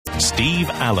Steve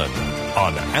Allen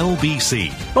on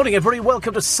LBC. Morning, everybody.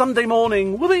 Welcome to Sunday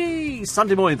morning. Whoopee!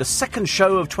 Sunday morning, the second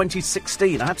show of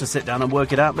 2016. I had to sit down and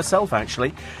work it out myself,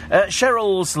 actually.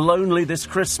 Cheryl's lonely this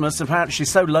Christmas. Apparently, she's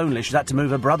so lonely she's had to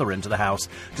move her brother into the house,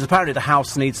 because apparently the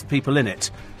house needs people in it.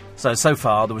 So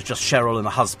far, there was just Cheryl and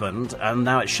the husband, and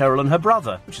now it's Cheryl and her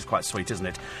brother, which is quite sweet, isn't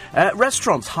it?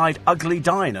 Restaurants hide ugly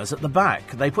diners at the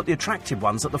back. They put the attractive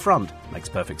ones at the front. Makes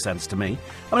perfect sense to me.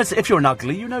 I mean, if you're an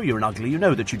ugly, you know you're an ugly. You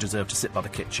know that you deserve to sit by the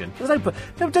kitchen.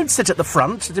 Don't sit at the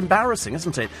front. It's embarrassing,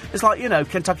 isn't it? It's like,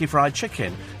 Kentucky Fried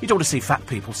Chicken. You don't want to see fat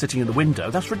people sitting in the window.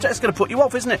 That's going to put you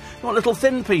off, isn't it? You want little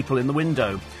thin people in the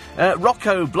window.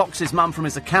 Rocco blocks his mum from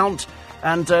his account,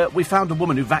 and we found a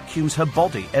woman who vacuums her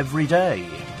body every day.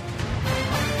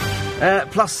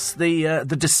 Plus, the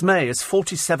dismay as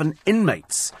 47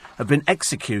 inmates have been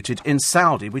executed in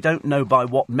Saudi. We don't know by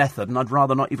what method, and I'd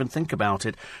rather not even think about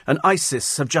it. And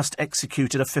ISIS have just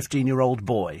executed a 15-year-old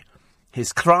boy.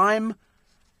 His crime?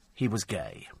 He was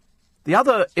gay. The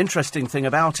other interesting thing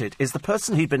about it is the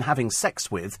person he'd been having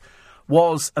sex with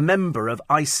was a member of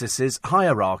ISIS's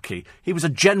hierarchy. He was a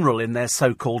general in their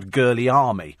so-called girly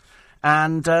army.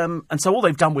 And so all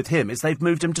they've done with him is they've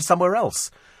moved him to somewhere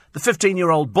else. The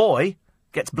 15-year-old boy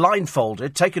gets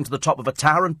blindfolded, taken to the top of a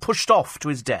tower and pushed off to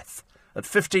his death at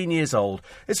 15 years old.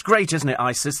 It's great, isn't it,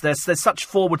 ISIS? They're such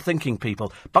forward-thinking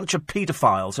people. Bunch of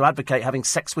paedophiles who advocate having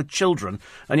sex with children.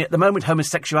 And yet the moment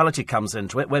homosexuality comes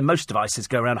into it, where most of ISIS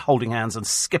go around holding hands and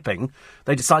skipping,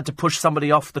 they decide to push somebody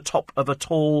off the top of a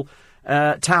tall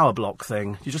tower block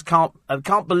thing. You just can't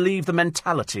believe the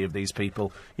mentality of these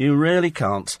people. You really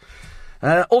can't.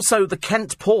 Also, the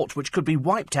Kent port, which could be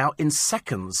wiped out in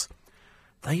seconds.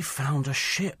 They found a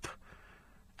ship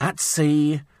at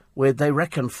sea with, they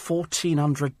reckon,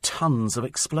 1,400 tons of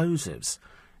explosives.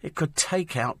 It could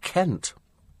take out Kent.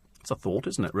 It's a thought,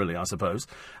 isn't it, really, I suppose?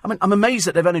 I mean, I'm amazed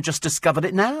that they've only just discovered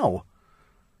it now.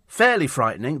 Fairly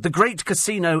frightening. The Great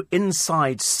Casino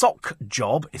Inside Sock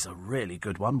Job is a really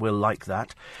good one. We'll like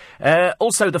that.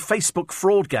 Also, the Facebook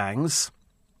fraud gangs.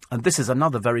 And this is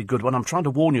another very good one. I'm trying to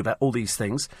warn you about all these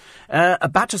things. A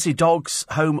Battersea Dogs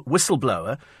home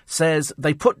whistleblower says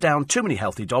they put down too many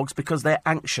healthy dogs because they're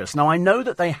anxious. Now, I know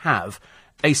that they have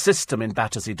a system in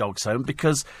Battersea Dogs home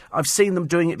because I've seen them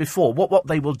doing it before. What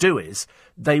they will do is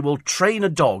they will train a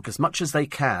dog as much as they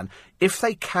can. If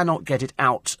they cannot get it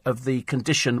out of the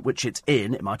condition which it's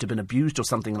in, it might have been abused or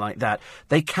something like that,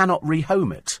 they cannot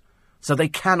rehome it. So they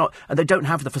cannot, and they don't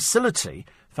have the facility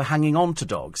for hanging on to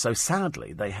dogs. So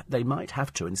sadly, they might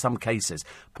have to, in some cases,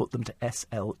 put them to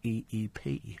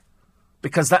SLEEP.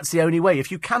 Because that's the only way.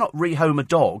 If you cannot rehome a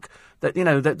dog,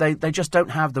 they just don't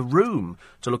have the room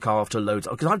to look after loads.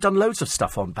 Because I've done loads of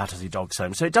stuff on Battersea Dogs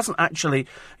home, so it doesn't actually,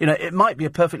 it might be a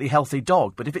perfectly healthy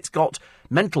dog, but if it's got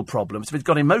mental problems, if it's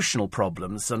got emotional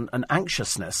problems and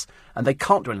anxiousness, and they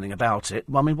can't do anything about it,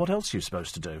 well, I mean, what else are you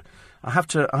supposed to do? I have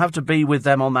to be with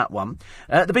them on that one.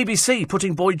 The BBC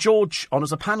putting Boy George on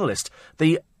as a panellist.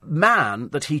 The man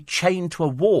that he chained to a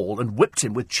wall and whipped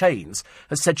him with chains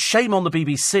has said, shame on the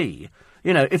BBC.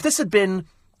 If this had been,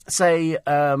 say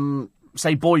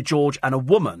Boy George and a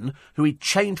woman who he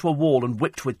chained to a wall and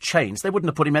whipped with chains, they wouldn't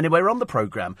have put him anywhere on the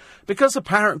programme. Because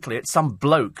apparently it's some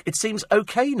bloke, it seems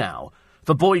OK now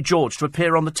for Boy George to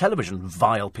appear on the television.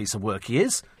 Vile piece of work he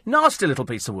is. Nasty little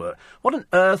piece of work. What on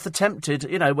earth attempted,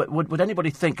 would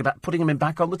anybody think about putting him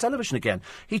back on the television again?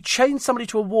 He chained somebody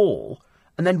to a wall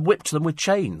and then whipped them with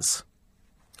chains.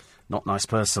 Not nice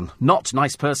person. Not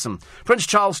nice person. Prince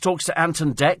Charles talks to Ant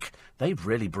and Dec. They've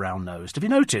really brown-nosed. Have you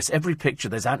noticed? Every picture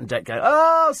there's Ant and Dec going,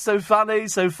 oh, so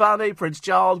funny, Prince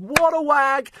Charles, what a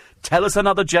wag. Tell us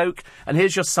another joke. And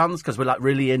here's your sons, because we're,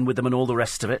 really in with them and all the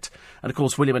rest of it. And, of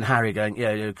course, William and Harry going,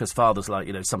 yeah, because father's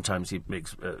sometimes he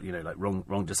makes,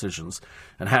 wrong decisions.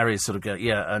 And Harry's sort of going,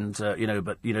 yeah, and,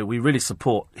 but we really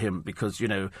support him because,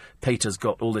 Peter's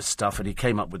got all this stuff and he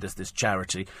came up with this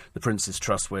charity, the Prince's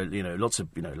Trust, where, lots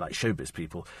of, showbiz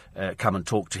people come and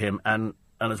talk to him.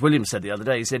 And as William said the other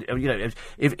day, he said,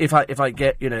 if I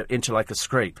get, into a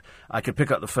scrape, I could pick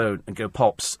up the phone and go,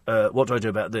 Pops, what do I do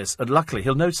about this? And luckily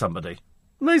he'll know somebody.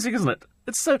 Amazing, isn't it?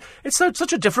 It's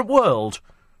such a different world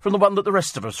from the one that the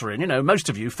rest of us are in. Most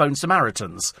of you phone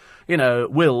Samaritans.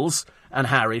 Wills and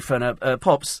Harry phone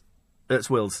Pops. It's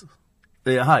Wills.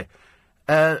 Hi.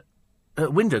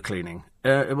 Window cleaning.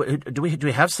 Do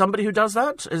we have somebody who does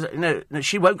that? No,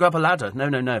 she won't go up a ladder.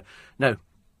 No.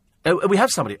 We have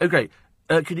somebody. Oh, great.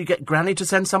 Could you get Granny to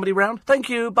send somebody round? Thank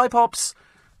you. Bye, Pops.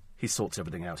 He sorts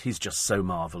everything out. He's just so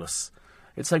marvellous.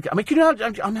 It's okay. I mean,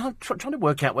 I'm trying to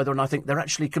work out whether or not I think they're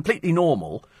actually completely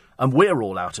normal and we're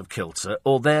all out of kilter,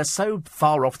 or they're so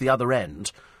far off the other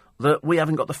end that we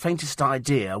haven't got the faintest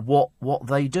idea what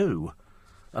they do.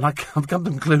 And I've come to the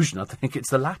conclusion, I think it's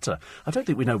the latter. I don't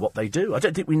think we know what they do. I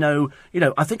don't think we know,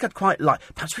 I think I'd quite like,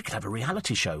 perhaps we could have a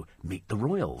reality show, Meet the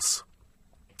Royals.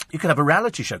 You could have a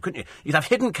reality show, couldn't you? You'd have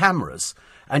hidden cameras,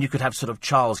 and you could have sort of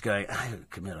Charles going, "Oh,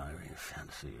 Camilla, I really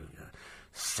fancy you.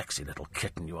 Sexy little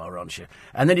kitten you are, aren't you?"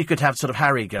 And then you could have sort of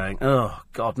Harry going, "Oh,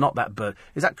 God, not that bird.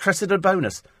 Is that Cressida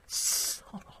Bonus?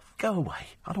 Sod off. Go away.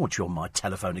 I don't want you on my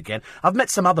telephone again. I've met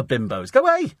some other bimbos. Go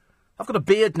away. I've got a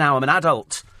beard now. I'm an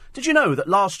adult." Did you know that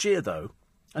last year, though,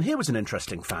 and here was an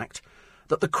interesting fact,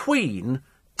 that the Queen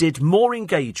did more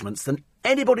engagements than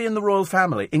anybody in the royal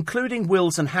family, including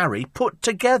Wills and Harry, put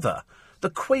together. The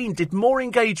Queen did more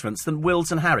engagements than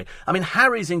Wills and Harry. I mean,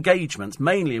 Harry's engagements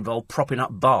mainly involved propping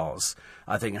up bars,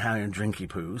 I think, Harry and Drinky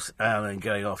Poos, and then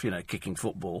going off, kicking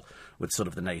football with sort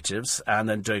of the natives, and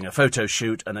then doing a photo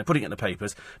shoot, and then putting it in the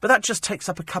papers. But that just takes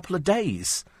up a couple of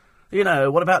days.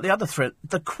 What about the other threat?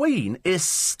 The Queen is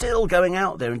still going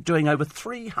out there and doing over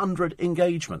 300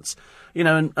 engagements.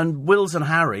 And Wills and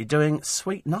Harry doing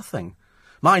sweet nothing.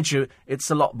 Mind you, it's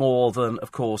a lot more than,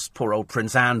 of course, poor old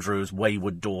Prince Andrew's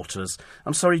wayward daughters.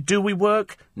 I'm sorry, do we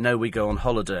work? No, we go on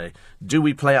holiday. Do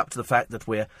we play up to the fact that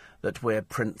we're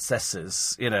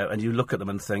princesses, and you look at them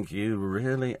and think, you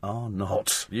really are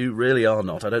not. You really are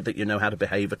not. I don't think you know how to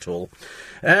behave at all.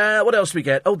 What else we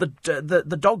get? Oh,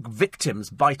 the dog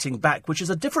victims biting back, which is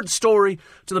a different story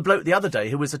to the bloke the other day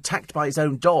who was attacked by his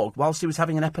own dog whilst he was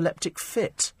having an epileptic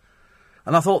fit.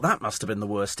 And I thought that must have been the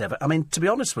worst ever. I mean, to be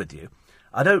honest with you,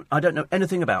 I don't know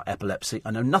anything about epilepsy.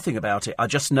 I know nothing about it. I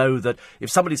just know that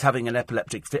if somebody's having an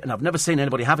epileptic fit, and I've never seen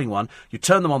anybody having one, you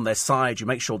turn them on their side, you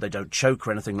make sure they don't choke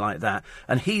or anything like that.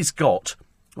 And he's got,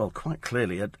 well, quite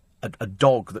clearly a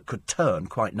dog that could turn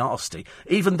quite nasty,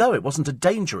 even though it wasn't a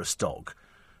dangerous dog.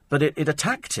 But it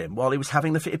attacked him while he was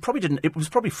having the fit. It was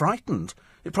probably frightened.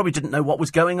 It probably didn't know what was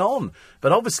going on.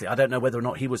 But obviously, I don't know whether or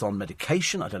not he was on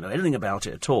medication. I don't know anything about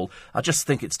it at all. I just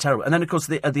think it's terrible. And then, of course,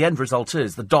 the end result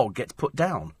is the dog gets put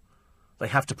down. They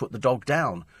have to put the dog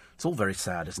down. It's all very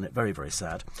sad, isn't it? Very, very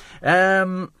sad.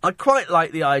 I quite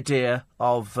like the idea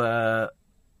of the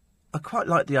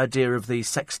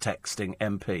sex texting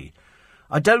MP.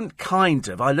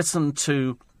 I listened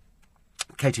to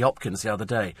Katie Hopkins the other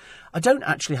day. I don't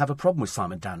actually have a problem with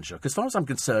Simon Danjer, because as far as I'm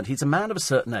concerned, he's a man of a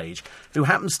certain age who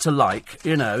happens to like,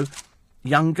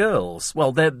 young girls.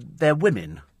 Well, they're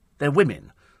women. They're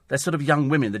women. They're sort of young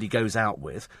women that he goes out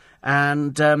with.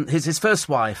 And his first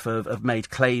wife have made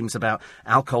claims about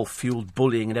alcohol-fuelled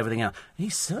bullying and everything else.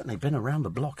 He's certainly been around the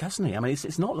block, hasn't he? I mean,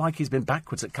 it's not like he's been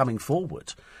backwards at coming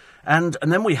forward. And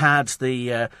then we had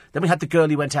the girl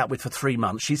he went out with for 3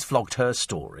 months. She's flogged her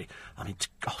story. I mean,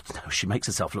 God, no, she makes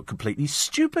herself look completely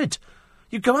stupid.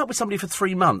 You go out with somebody for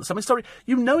 3 months. I mean, sorry,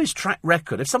 you know his track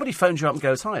record. If somebody phones you up and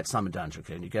goes, "Hi, it's Simon Danjer,"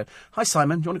 and you go, "Hi,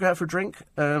 Simon, do you want to go out for a drink?"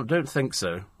 Don't think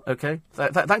so. OK,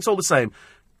 thanks all the same.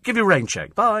 Give you a rain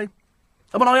check. Bye.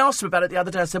 And when I asked him about it the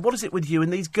other day, I said, "What is it with you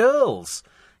and these girls?"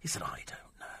 He said, I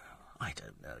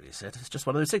don't know, he said. It's just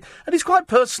one of those things. And he's quite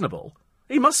personable.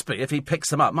 He must be, if he picks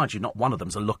them up. Mind you, not one of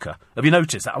them's a looker. Have you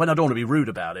noticed that? I mean, I don't want to be rude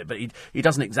about it, but he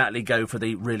doesn't exactly go for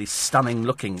the really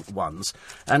stunning-looking ones.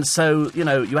 And so,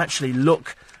 you actually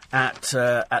look at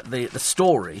the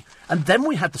story. And then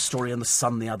we had the story in The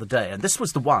Sun the other day, and this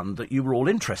was the one that you were all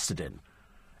interested in.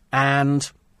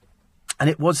 And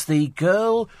it was the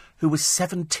girl who was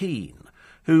 17,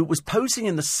 who was posing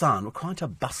in The Sun with quite a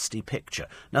busty picture.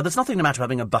 Now, there's nothing the matter with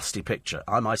having a busty picture.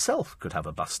 I myself could have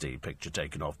a busty picture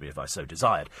taken of me if I so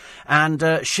desired. And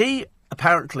she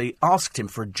apparently asked him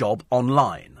for a job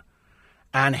online.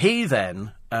 And he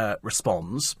then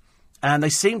responds, and they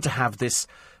seem to have this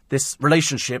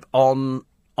relationship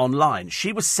online.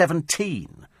 She was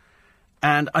 17.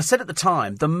 And I said at the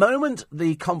time, the moment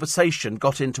the conversation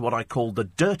got into what I call the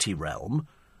dirty realm,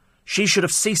 she should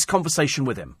have ceased conversation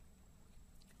with him.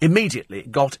 Immediately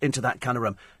it got into that kind of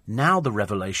realm. Now the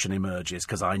revelation emerges,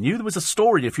 because I knew there was a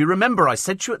story. If you remember, I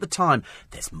said to you at the time,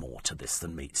 there's more to this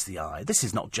than meets the eye. This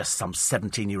is not just some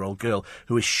 17-year-old girl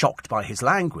who is shocked by his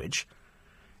language.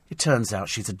 It turns out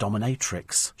she's a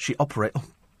dominatrix. She operates... Oh,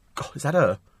 God, is that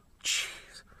her?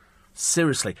 Jeez.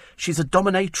 Seriously. She's a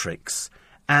dominatrix,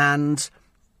 and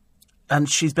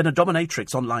she's been a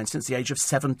dominatrix online since the age of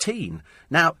 17.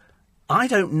 Now... I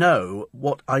don't know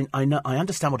what I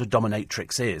understand what a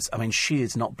dominatrix is. I mean, she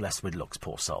is not blessed with looks,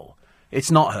 poor soul. It's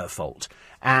not her fault.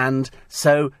 And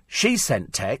so she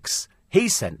sent texts, he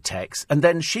sent texts, and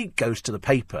then she goes to the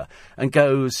paper and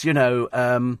goes,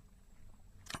 I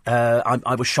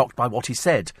was shocked by what he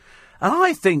said. And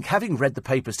I think, having read the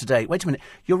papers today, wait a minute,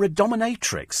 you're a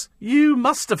dominatrix. You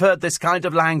must have heard this kind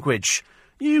of language.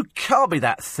 You can't be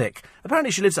that thick.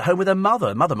 Apparently she lives at home with her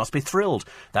mother. Mother must be thrilled.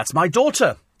 That's my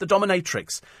daughter, the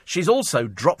dominatrix. She's also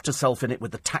dropped herself in it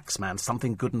with the taxman,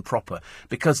 something good and proper,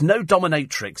 because no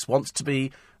dominatrix wants to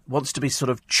be sort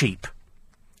of cheap.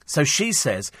 So she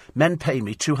says, men pay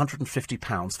me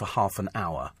 £250 for half an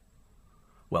hour.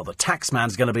 Well, the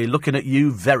taxman's going to be looking at you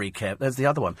very carefully. There's the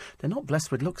other one. They're not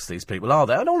blessed with looks, these people, are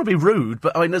they? I don't want to be rude,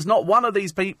 but, I mean, there's not one of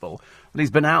these people that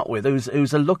he's been out with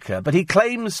who's a looker. But he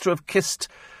claims to have kissed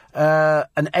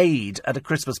an aide at a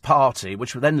Christmas party,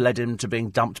 which then led him to being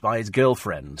dumped by his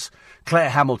girlfriend. Claire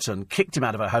Hamilton kicked him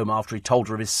out of her home after he told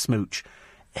her of his smooch.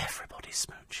 Everybody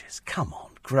smooches. Come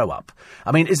on, grow up.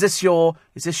 I mean, is this your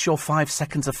 5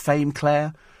 seconds of fame,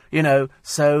 Claire? You know,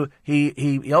 so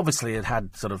he obviously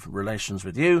had sort of relations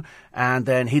with you, and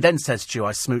then he then says to you,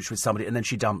 I smooched with somebody, and then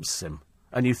she dumps him.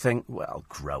 And you think, well,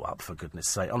 grow up, for goodness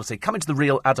sake. Honestly, come into the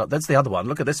real adult. That's the other one.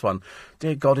 Look at this one.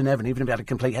 Dear God in heaven, even if he had a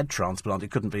complete head transplant,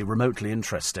 it couldn't be remotely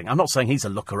interesting. I'm not saying he's a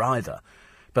looker either.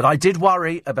 But I did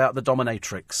worry about the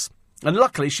dominatrix. And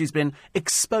luckily, she's been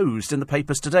exposed in the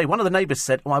papers today. One of the neighbours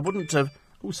said, I wouldn't have...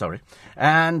 Oh, sorry.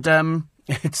 And...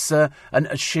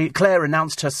 Claire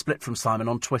announced her split from Simon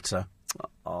on Twitter.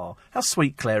 Oh, how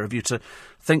sweet, Claire, of you to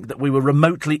think that we were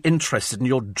remotely interested in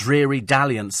your dreary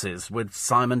dalliances with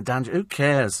Simon Danger. Who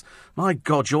cares? My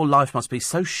God, your life must be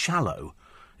so shallow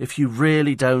if you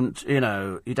really don't, you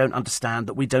don't understand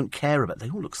that we don't care about. They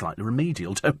all look slightly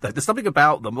remedial, don't they? There's something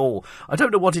about them all. I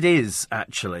don't know what it is,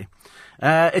 actually.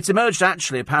 It's emerged,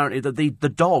 actually, apparently, that the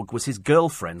dog was his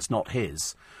girlfriend's, not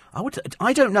his.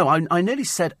 I don't know. I nearly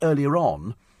said earlier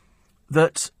on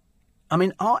that, I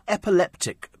mean, are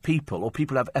epileptic people, or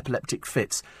people who have epileptic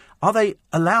fits, are they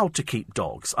allowed to keep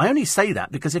dogs? I only say that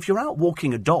because if you're out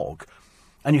walking a dog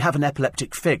and you have an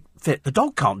epileptic fit, the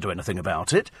dog can't do anything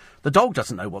about it. The dog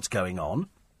doesn't know what's going on.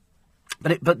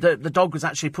 But the dog was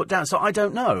actually put down, so I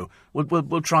don't know.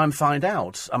 We'll try and find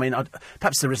out. I mean,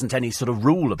 perhaps there isn't any sort of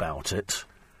rule about it,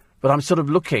 but I'm sort of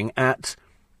looking at...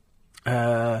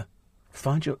 They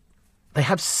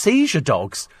have seizure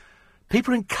dogs.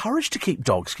 People are encouraged to keep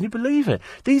dogs. Can you believe it?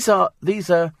 These are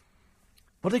what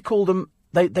do they call them?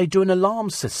 They do an alarm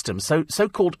system.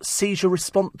 So-called seizure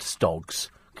response dogs.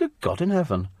 Good God in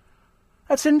heaven.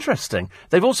 That's interesting.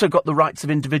 They've also got the rights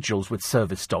of individuals with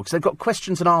service dogs. They've got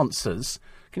questions and answers.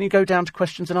 Can you go down to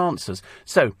questions and answers?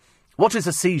 So, what is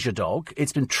a seizure dog?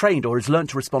 It's been trained or has learnt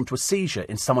to respond to a seizure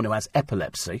in someone who has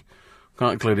epilepsy.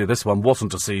 Quite clearly this one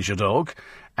wasn't a seizure dog.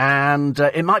 And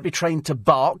it might be trained to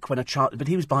bark when a child... But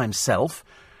he was by himself.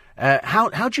 How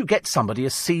do you get somebody a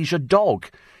seizure dog?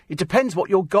 It depends what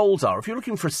your goals are. If you're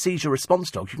looking for a seizure response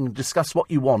dog, you can discuss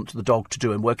what you want the dog to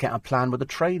do and work out a plan with a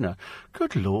trainer.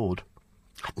 Good Lord.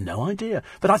 I had no idea.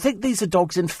 But I think these are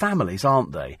dogs in families,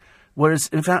 aren't they? Whereas,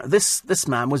 in fact, this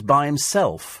man was by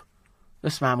himself.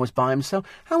 This man was by himself.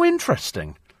 How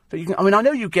interesting. That you can, I mean, I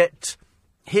know you get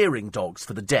hearing dogs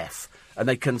for the deaf, and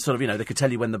they can sort of, they can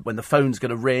tell you when the phone's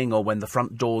going to ring or when the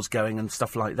front door's going and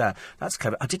stuff like that. That's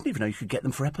clever. I didn't even know you could get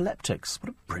them for epileptics.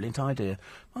 What a brilliant idea.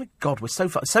 My God, we're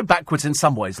so backwards in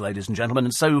some ways, ladies and gentlemen,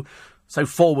 and so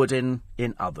forward in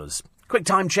others. Quick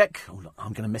time check. Oh, look,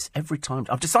 I'm going to miss every time.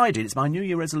 I've decided it's my New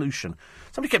Year resolution.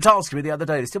 Somebody kept asking me the other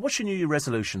day, they said, what's your New Year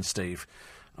resolution, Steve?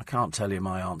 I can't tell you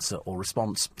my answer or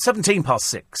response.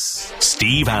 6:17.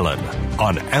 Steve Allen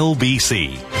on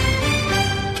LBC.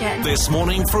 This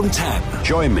morning from 10.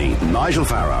 Join me, Nigel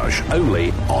Farage, only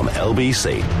on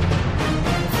LBC.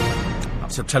 I'll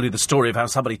tell you the story of how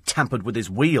somebody tampered with his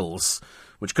wheels,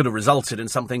 which could have resulted in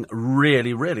something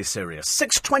really, really serious.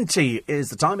 6:20 is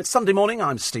the time. It's Sunday morning.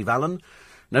 I'm Steve Allen.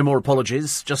 No more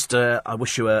apologies. Just I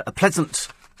wish you a pleasant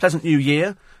New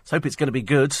Year. So hope it's going to be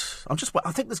good. I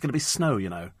think there's going to be snow,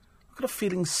 I've got a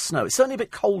feeling snow. It's certainly a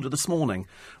bit colder this morning.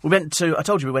 I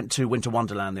told you we went to Winter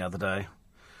Wonderland the other day.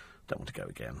 Don't want to go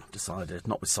again. Decided.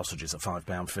 Not with sausages at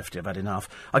 £5.50. I've had enough.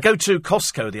 I go to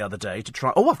Costco the other day to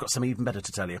try... Oh, I've got something even better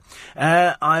to tell you.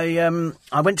 I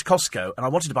went to Costco and I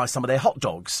wanted to buy some of their hot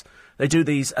dogs. They do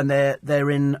these and they're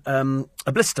in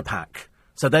a blister pack.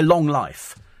 So they're long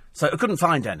life. So I couldn't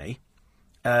find any.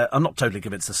 I'm not totally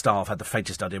convinced the staff had the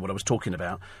faintest idea what I was talking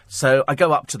about. So I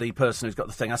go up to the person who's got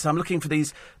the thing. I say, I'm looking for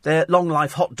these. They're long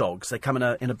life hot dogs. They come in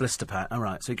a blister pack. All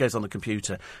right. So he goes on the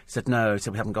computer. He said, no. He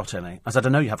said, we haven't got any. I said, I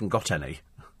know you haven't got any.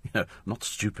 I'm not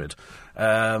stupid.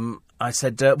 I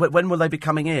said, when will they be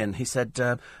coming in? He said,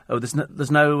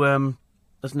 there's no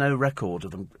record of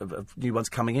them, of new ones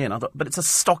coming in. I thought, but it's a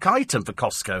stock item for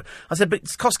Costco. I said, but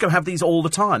Costco have these all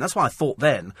the time. That's why I thought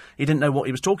then he didn't know what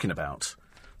he was talking about.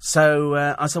 So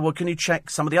I said, well, can you check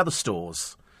some of the other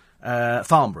stores?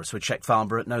 Farnborough. So we checked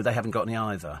Farnborough. No, they haven't got any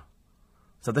either.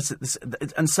 So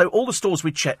and so all the stores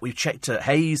we checked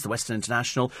Hayes, the Western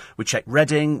International, we checked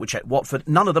Reading, we checked Watford.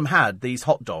 None of them had these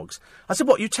hot dogs. I said,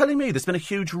 what, you telling me there's been a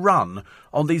huge run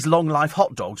on these long life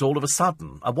hot dogs all of a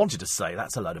sudden? I wanted to say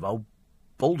that's a load of old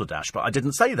balderdash, but I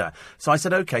didn't say that. So I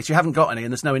said, OK, so you haven't got any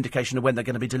and there's no indication of when they're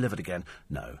going to be delivered again?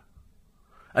 No.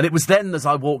 And it was then, as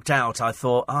I walked out, I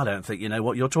thought, I don't think you know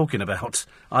what you're talking about.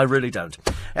 I really don't.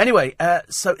 Anyway,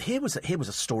 so here was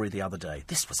a story the other day.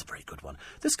 This was a very good one.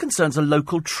 This concerns a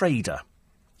local trader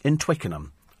in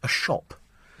Twickenham, a shop.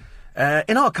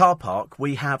 In our car park,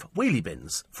 we have wheelie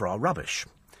bins for our rubbish.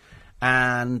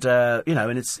 And, and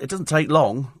it doesn't take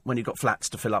long when you've got flats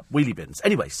to fill up wheelie bins.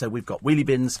 Anyway, so we've got wheelie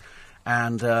bins,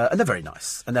 and they're very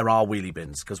nice. And there are wheelie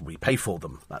bins, because we pay for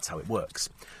them. That's how it works.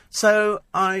 So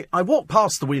I walk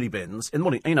past the wheelie bins in the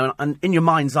morning, and in your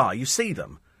mind's eye, you see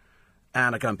them.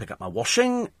 And I go and pick up my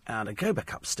washing, and I go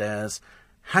back upstairs,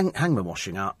 hang my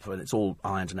washing up, and it's all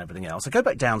ironed and everything else. I go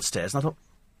back downstairs, and I thought,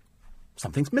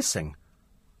 something's missing.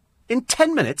 In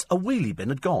 10 minutes, a wheelie bin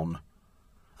had gone.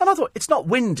 And I thought, it's not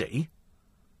windy,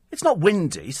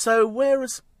 so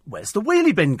where's the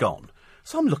wheelie bin gone?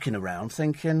 So I'm looking around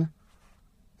thinking,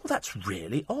 well, that's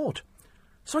really odd.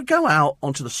 So I go out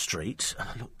onto the street, and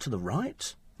I look to the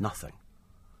right, nothing.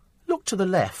 Look to the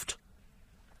left,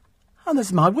 and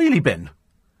there's my wheelie bin,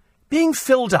 being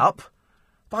filled up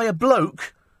by a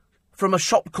bloke from a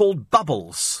shop called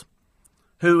Bubbles,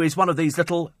 who is one of these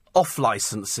little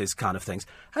off-licences kind of things,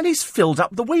 and he's filled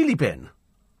up the wheelie bin.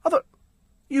 I thought,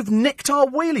 you've nicked our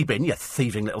wheelie bin, you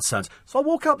thieving little sons. So I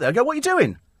walk up there, I go, what are you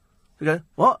doing? They go,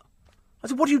 what? I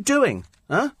said, what are you doing?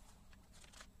 Huh?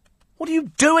 What are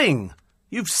you doing?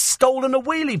 You've stolen a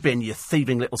wheelie bin, you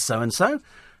thieving little so-and-so.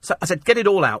 So I said, get it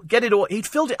all out, get it all. He'd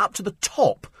filled it up to the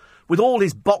top with all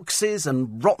his boxes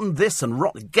and rotten this and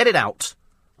rotten. Get it out.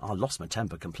 I lost my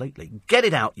temper completely. Get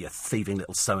it out, you thieving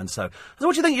little so-and-so. I said,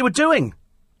 what do you think you were doing?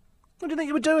 What do you think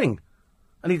you were doing?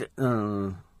 And he'd,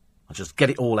 I just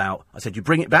get it all out. I said, you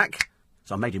bring it back.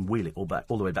 So I made him wheel it all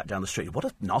the way back down the street. What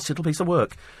a nasty little piece of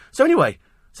work. So anyway,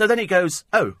 so then he goes,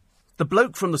 oh, the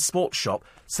bloke from the sports shop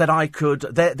said I could,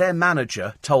 their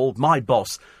manager told my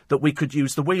boss that we could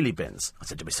use the wheelie bins. I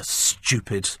said, don't be so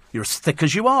stupid. You're as thick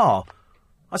as you are.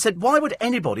 I said, why would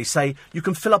anybody say you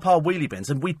can fill up our wheelie bins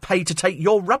and we'd pay to take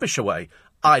your rubbish away?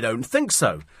 I don't think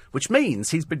so. Which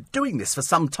means he's been doing this for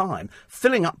some time,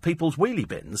 filling up people's wheelie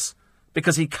bins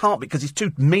because he can't, because he's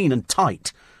too mean and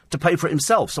tight to pay for it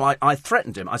himself. So I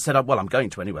threatened him. I said, well, I'm going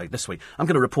to anyway this week. I'm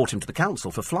going to report him to the council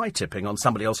for fly tipping on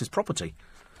somebody else's property.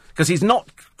 Because he's not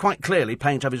quite clearly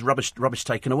paying to have his rubbish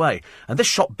taken away. And this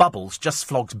shop Bubbles just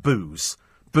flogs booze.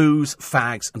 Booze,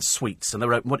 fags and sweets. And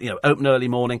they're open early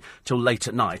morning till late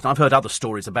at night. And I've heard other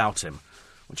stories about him,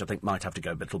 which I think might have to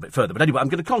go a little bit further. But anyway, I'm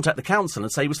going to contact the council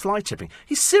and say he was fly tipping.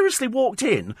 He seriously walked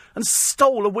in and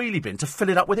stole a wheelie bin to fill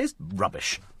it up with his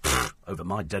rubbish. Pfft, over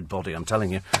my dead body, I'm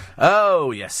telling you.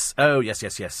 Oh, yes.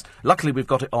 Luckily, we've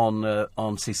got it on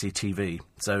CCTV.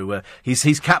 So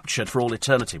he's captured for all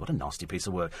eternity. What a nasty piece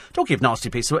of work. Talking of nasty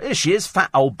piece of work, here she is, fat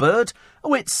old bird.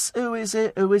 Who is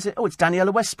it? Oh, it's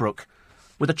Daniela Westbrook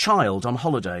with a child on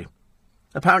holiday.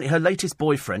 Apparently her latest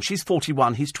boyfriend, she's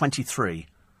 41, he's 23.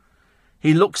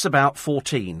 He looks about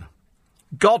 14.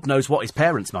 God knows what his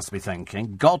parents must be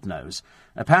thinking. God knows.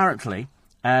 Apparently,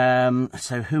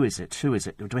 so who is it? Do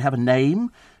we have a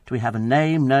name?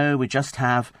 No, we just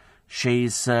have,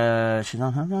 she's no,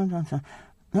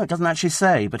 it doesn't actually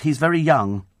say, but he's very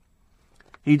young.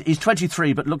 He's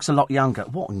 23, but looks a lot younger.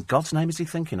 What in God's name is he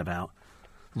thinking about?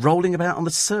 Rolling about on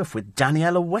the surf with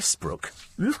Daniela Westbrook.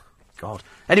 Ugh, God.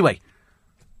 Anyway,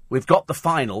 we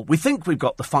think we've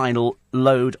got the final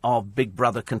load of Big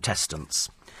Brother contestants.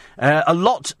 A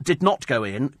lot did not go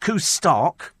in. Koo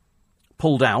Stark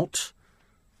pulled out.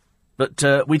 But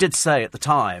we did say at the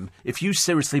time, if you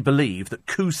seriously believe that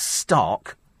Koo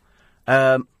Stark...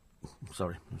 sorry, I was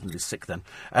a little sick then.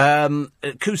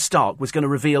 Koo Stark was going to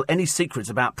reveal any secrets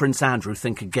about Prince Andrew,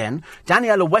 think again.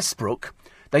 Daniela Westbrook,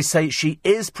 they say she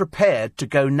is prepared to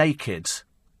go naked.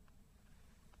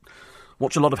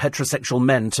 Watch a lot of heterosexual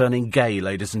men turning gay,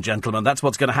 ladies and gentlemen. That's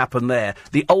what's going to happen there.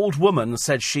 The old woman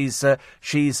said she's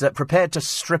prepared to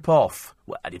strip off.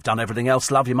 Well, you've done everything else,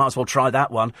 love. You might as well try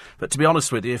that one. But to be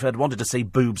honest with you, if I'd wanted to see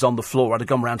boobs on the floor, I'd have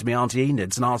gone round to my Auntie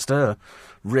Enid's and asked her.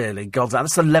 Really, God,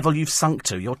 that's the level you've sunk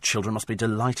to. Your children must be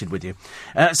delighted with you.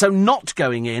 So not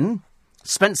going in,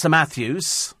 Spencer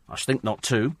Matthews, I think not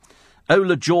too.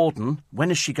 Ola Jordan,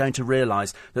 when is she going to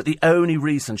realise that the only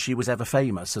reason she was ever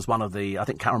famous, as one of the, I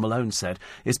think Carol Malone said,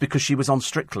 is because she was on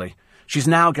Strictly. She's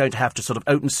now going to have to sort of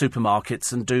open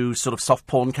supermarkets and do sort of soft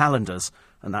porn calendars.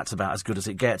 and that's about as good as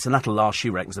it gets, and that'll last, she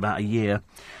reckons, about a year.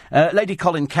 Lady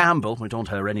Colin Campbell, we don't want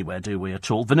her anywhere, do we,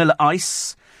 at all? Vanilla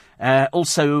Ice,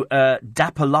 also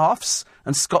Dapper Laughs,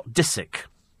 and Scott Disick.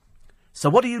 So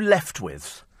what are you left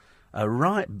with? A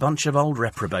right bunch of old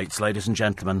reprobates, ladies and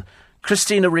gentlemen.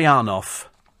 Christina Rihanoff.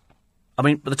 I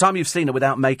mean, by the time you've seen her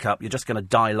without makeup, you're just going to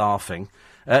die laughing.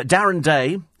 Darren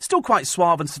Day, still quite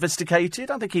suave and sophisticated.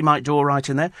 I think he might do all right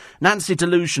in there. Nancy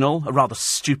Delusional, a rather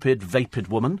stupid, vapid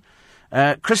woman.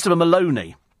 Christopher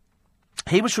Maloney.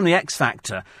 He was from the X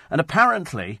Factor, and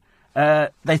apparently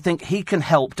they think he can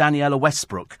help Daniela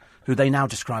Westbrook, who they now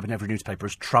describe in every newspaper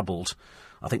as troubled.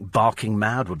 I think barking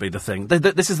mad would be the thing.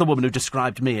 This is the woman who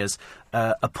described me as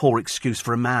a poor excuse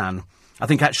for a man. I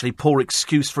think actually poor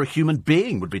excuse for a human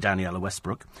being would be Daniela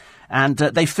Westbrook. And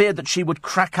they feared that she would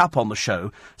crack up on the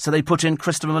show, so they put in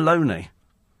Christopher Maloney.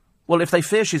 Well, if they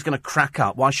fear she's going to crack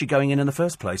up, why is she going in the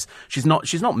first place? She's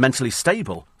not mentally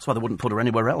stable. That's why they wouldn't put her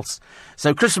anywhere else.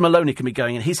 So Christopher Maloney can be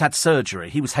going in. He's had surgery.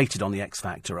 He was hated on the X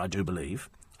Factor, I do believe.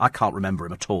 I can't remember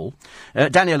him at all.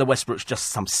 Daniela Westbrook's just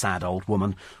some sad old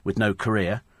woman with no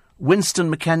career.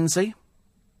 Winston McKenzie.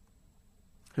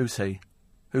 Who's he?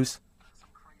 Who's...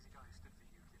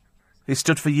 He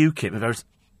stood for UKIP.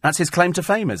 That's his claim to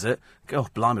fame, is it? Oh,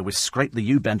 blimey, we scraped the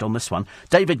U-bend on this one.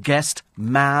 David Guest,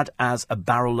 mad as a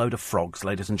barrel load of frogs,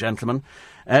 ladies and gentlemen.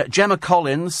 Gemma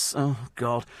Collins, oh,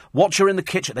 God. Watch her in the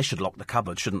kitchen. They should lock the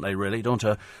cupboard, shouldn't they, really? Don't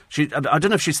her? I don't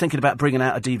know if she's thinking about bringing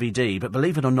out a DVD, but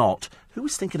believe it or not, who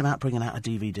was thinking about bringing out a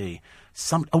DVD?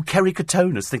 Kerry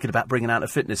Katona's thinking about bringing out a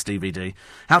fitness DVD.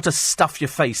 How to stuff your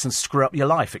face and screw up your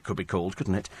life, it could be called,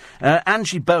 couldn't it?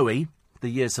 Angie Bowie. The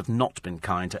years have not been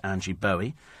kind to Angie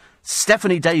Bowie.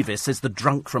 Stephanie Davis is the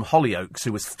drunk from Hollyoaks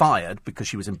who was fired because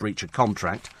she was in breach of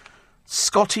contract.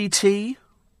 Scotty T.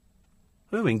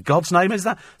 Who in God's name is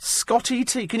that? Scotty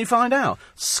T. Can you find out?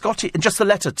 Scotty, just the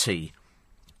letter T.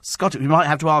 Scotty, we might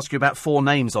have to ask you about 4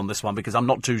 names on this one because I'm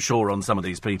not too sure on some of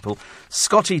these people.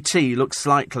 Scotty T looks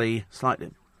slightly...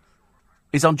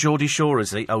 He's on Geordie Shore,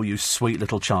 is he? Oh, you sweet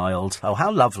little child. Oh,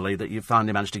 how lovely that you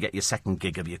finally managed to get your second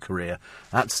gig of your career.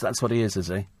 That's what he is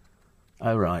he?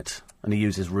 Oh, right. And he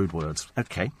uses rude words.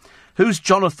 OK. Who's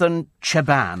Jonathan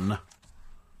Cheban?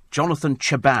 Jonathan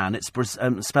Cheban. It's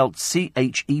spelled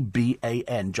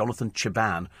C-H-E-B-A-N. Jonathan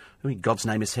Cheban. Who in God's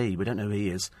name is he? We don't know who he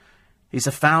is. He's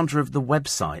a founder of the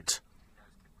website.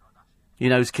 He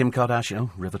knows Kim Kardashian.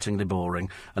 Oh, rivetingly boring.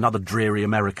 Another dreary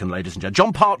American, ladies and gentlemen.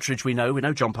 John Partridge, we know. We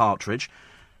know John Partridge.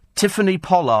 Tiffany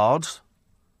Pollard.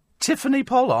 Tiffany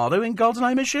Pollard? Who in God's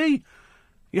name is she?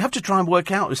 You have to try and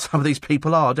work out who some of these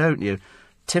people are, don't you?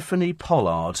 Tiffany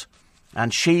Pollard.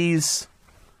 And she's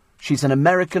an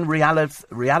American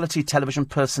reality television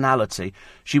personality.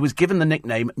 She was given the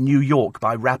nickname New York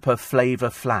by rapper Flavor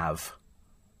Flav.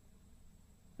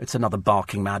 It's another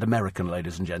barking mad American,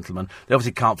 ladies and gentlemen. They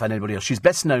obviously can't find anybody else. She's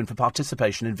best known for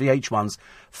participation in VH1's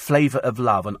Flavour of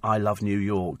Love and I Love New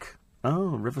York. Oh,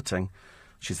 riveting.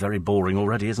 She's very boring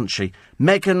already, isn't she?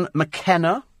 Megan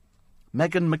McKenna.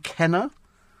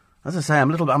 As I say,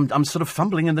 I'm sort of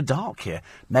fumbling in the dark here.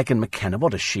 Megan McKenna,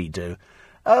 what does she do?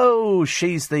 Oh,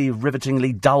 she's the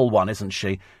rivetingly dull one, isn't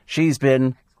she? She's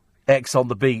been X on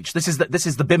the Beach. This is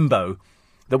the bimbo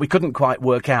that we couldn't quite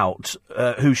work out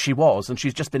who she was, and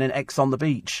she's just been in X on the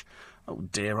Beach. Oh,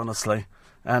 dear, honestly.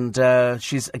 And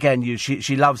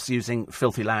she loves using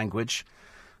filthy language.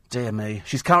 Dear me.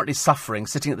 She's currently suffering,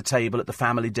 sitting at the table at the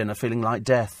family dinner, feeling like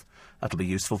death. That'll be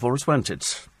useful for us, won't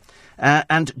it?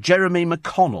 And Jeremy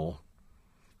McConnell.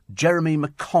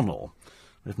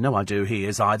 We have no idea who he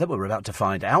is either, but we're about to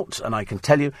find out, and I can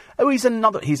tell you... Oh, he's an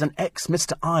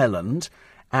ex-Mr. Ireland,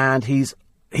 and he's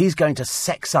going to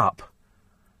sex up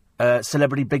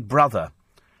Celebrity Big Brother.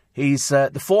 He's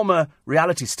the former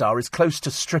reality star is close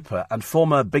to stripper and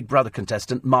former Big Brother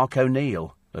contestant Mark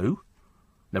O'Neill. Who?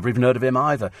 Never even heard of him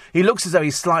either. He looks as though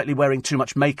he's slightly wearing too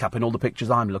much makeup in all the pictures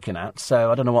I'm looking at,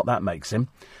 so I don't know what that makes him.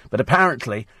 But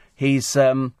apparently he's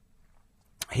going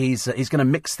to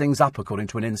mix things up, according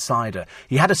to an insider.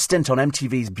 He had a stint on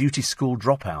MTV's Beauty School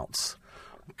Dropouts.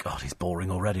 God, he's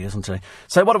boring already, isn't he?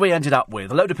 So what have we ended up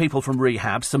with? A load of people from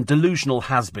rehab, some delusional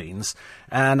has-beens,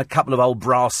 and a couple of old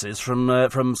brasses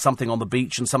from something on the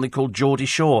beach and something called Geordie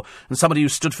Shore, and somebody who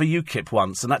stood for UKIP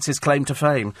once, and that's his claim to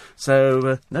fame.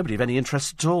 So nobody of any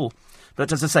interest at all.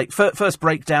 But as I say, first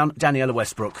breakdown, Daniela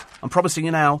Westbrook. I'm promising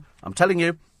you now, I'm telling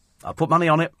you, I'll put money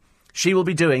on it. She will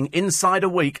be doing, inside a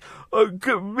week, I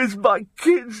can miss my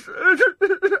kids.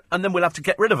 And then we'll have to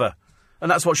get rid of her. And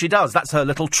that's what she does. That's her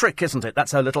little trick, isn't it?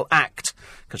 That's her little act.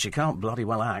 Because she can't bloody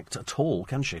well act at all,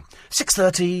 can she?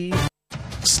 6:30.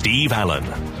 Steve Allen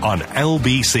on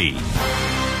LBC.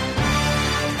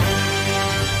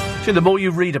 See, the more you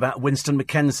read about Winston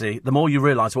McKenzie, the more you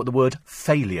realise what the word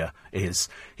failure is.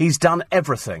 He's done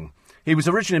everything. He was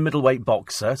originally a middleweight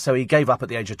boxer, so he gave up at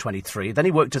the age of 23. Then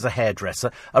he worked as a hairdresser,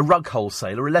 a rug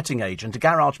wholesaler, a letting agent, a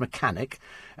garage mechanic.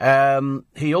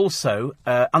 He also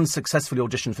unsuccessfully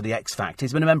auditioned for the X Factor.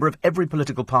 He's been a member of every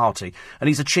political party, and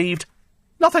he's achieved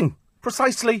nothing.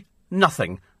 Precisely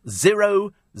nothing.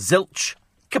 Zero, zilch,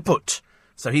 kaput.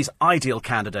 So he's ideal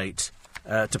candidate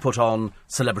to put on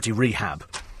Celebrity Rehab.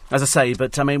 As I say,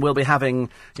 but, I mean, we'll be having,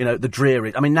 the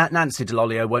dreary... I mean, Nancy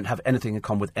DeLolio won't have anything in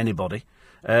common with anybody.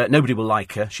 Nobody will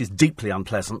like her. She's deeply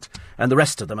unpleasant. And the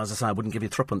rest of them, as I say, I wouldn't give you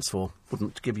threepence for.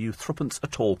 Wouldn't give you threepence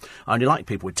at all. I only like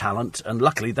people with talent, and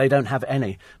luckily they don't have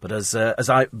any. But as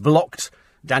I blocked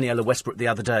Daniela Westbrook the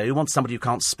other day, who wants somebody who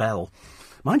can't spell?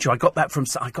 Mind you, I got that from...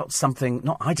 I got something...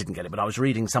 Not I didn't get it, but I was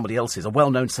reading somebody else's, a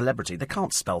well-known celebrity. They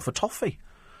can't spell for toffee.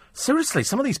 Seriously,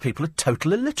 some of these people are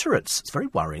total illiterates. It's very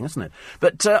worrying, isn't it?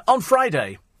 But on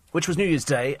Friday, which was New Year's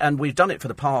Day, and we've done it for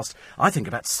the past, I think,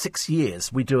 about 6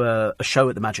 years, we do a show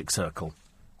at the Magic Circle.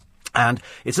 And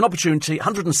it's an opportunity,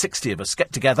 160 of us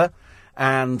get together,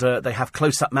 and they have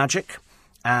close-up magic,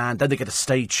 and then they get a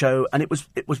stage show, and it was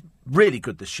really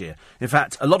good this year. In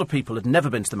fact, a lot of people had never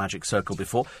been to the Magic Circle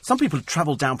before. Some people had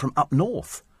travelled down from up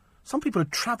north. Some people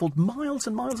had travelled miles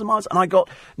and miles and miles, and I got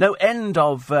no end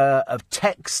of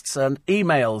texts and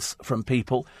emails from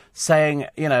people saying,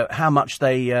 how much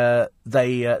they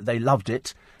loved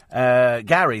it.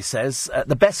 Gary says,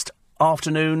 the best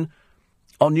afternoon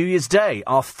on New Year's Day,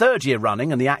 our third year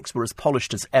running, and the acts were as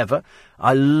polished as ever.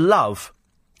 I love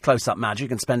close-up magic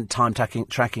and spent time chatting,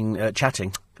 got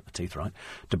my teeth right,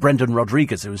 to Brendan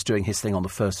Rodriguez, who was doing his thing on the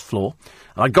first floor.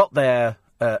 And I got there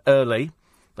early.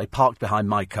 They parked behind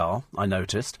my car, I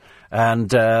noticed,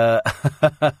 and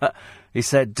he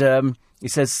said it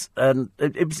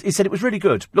was really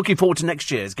good. Looking forward to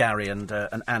next year's, Gary and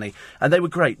Annie, and they were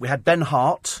great. We had Ben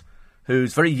Hart,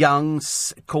 who's very young,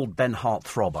 called Ben Hart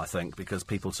Throb, I think, because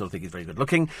people sort of think he's very good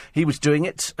looking. He was doing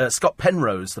it. Scott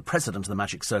Penrose, the president of the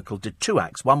Magic Circle, did 2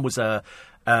 acts. One was a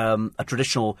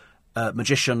traditional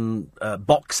magician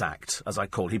box act, as I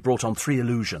call it. He brought on 3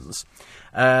 illusions.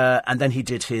 And then he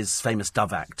did his famous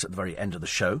dove act at the very end of the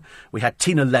show. We had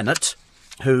Tina Lennart,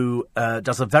 who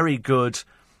does a very good...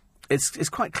 It's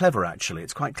quite clever, actually.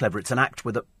 It's quite clever. It's an act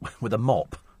with a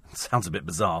mop. It sounds a bit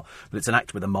bizarre, but it's an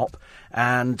act with a mop.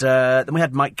 And then we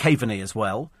had Mike Caveney as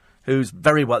well, who's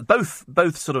very well...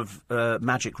 Both sort of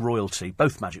magic royalty,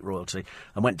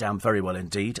 and went down very well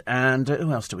indeed. And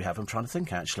who else do we have? I'm trying to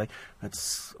think, actually.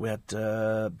 We had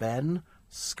Ben,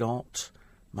 Scott...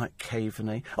 Mike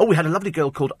Caveney. Oh, we had a lovely girl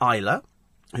called Isla,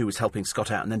 who was helping Scott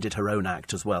out and then did her own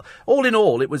act as well. All in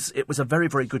all, it was a very,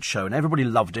 very good show, and everybody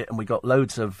loved it, and we got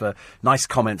loads of nice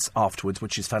comments afterwards,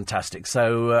 which is fantastic.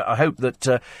 So I hope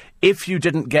that if you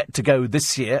didn't get to go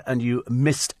this year and you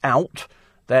missed out,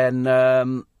 then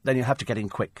you'll have to get in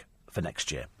quick for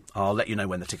next year. I'll let you know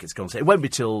when the tickets go on sale. It won't be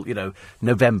till,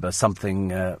 November, something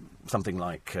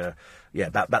like...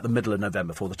 about the middle of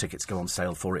November before the tickets go on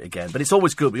sale for it again. But it's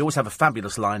always good. We always have a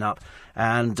fabulous lineup,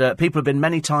 and people have been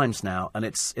many times now, and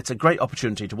it's a great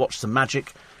opportunity to watch some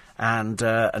magic and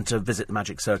to visit the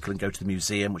Magic Circle and go to the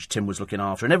museum, which Tim was looking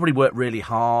after. And everybody worked really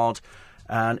hard,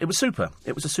 and it was super.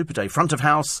 It was a super day. Front of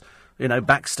house,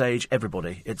 backstage,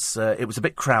 everybody. It was a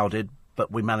bit crowded, but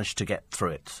we managed to get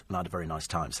through it, and I had a very nice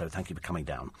time, so thank you for coming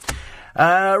down.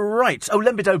 Right. Oh,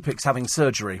 Lembidopic's having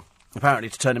surgery, apparently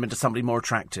to turn him into somebody more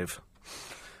attractive.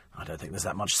 I don't think there's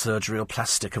that much surgery or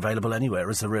plastic available anywhere,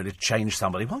 is there really, to change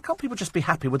somebody? Why can't people just be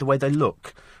happy with the way they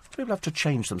look? People have to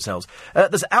change themselves.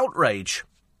 There's outrage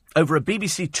over a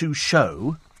BBC Two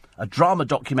show, a drama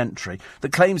documentary,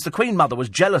 that claims the Queen Mother was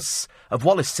jealous of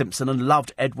Wallis Simpson and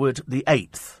loved Edward VIII.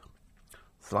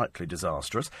 Slightly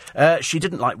disastrous. She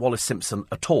didn't like Wallis Simpson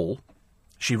at all.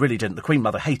 She really didn't. The Queen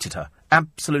Mother hated her,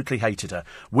 absolutely hated her,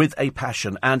 with a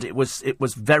passion. And it was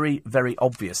very, very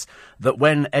obvious that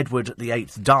when Edward VIII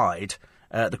died,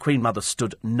 the Queen Mother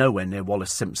stood nowhere near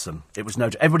Wallis Simpson. It was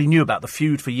everybody knew about the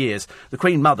feud for years. The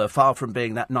Queen Mother, far from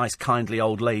being that nice, kindly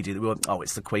old lady that we went,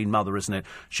 it's the Queen Mother, isn't it?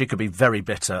 She could be very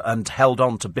bitter and held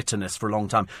on to bitterness for a long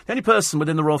time. The only person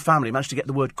within the royal family managed to get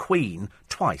the word Queen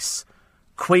twice.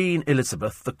 Queen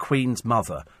Elizabeth, the Queen's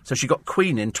mother. So she got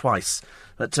Queen in twice.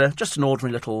 But just an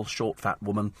ordinary little short, fat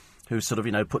woman who sort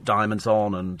of, put diamonds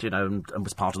on and, and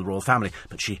was part of the royal family.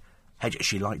 But she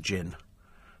liked gin.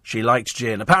 She liked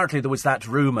gin. Apparently there was that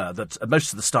rumour that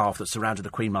most of the staff that surrounded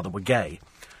the Queen Mother were gay.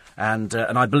 And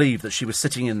I believe that she was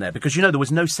sitting in there because, there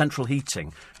was no central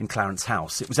heating in Clarence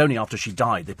House. It was only after she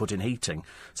died they put in heating.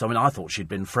 So, I thought she'd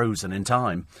been frozen in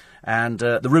time. And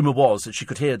the rumour was that she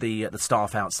could hear the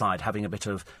staff outside having a bit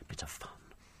of fun.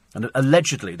 And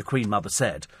allegedly, the Queen Mother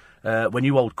said, when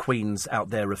you old queens out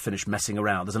there have finished messing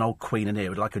around, there's an old queen in here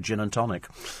who'd like a gin and tonic.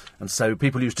 And so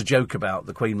people used to joke about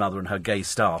the Queen Mother and her gay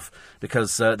staff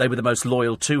because they were the most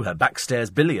loyal to her. Backstairs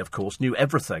Billy, of course, knew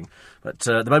everything. But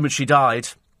the moment she died,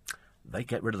 they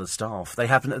get rid of the staff. They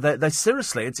haven't. They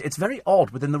seriously, it's very odd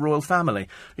within the royal family.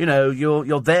 You know,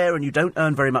 you're there and you don't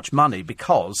earn very much money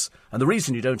because, and the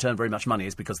reason you don't earn very much money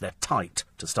is because they're tight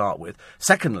to start with.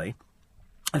 Secondly,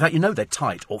 in fact, you know they're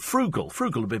tight or frugal.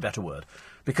 Frugal would be a better word.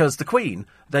 Because the Queen,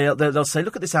 they'll say,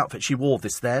 look at this outfit, she wore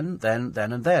this then, and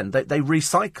then. They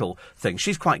recycle things.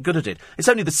 She's quite good at it. It's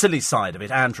only the silly side of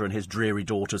it, Andrew and his dreary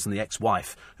daughters and the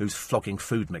ex-wife who's flogging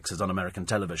food mixers on American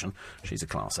television. She's a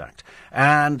class act.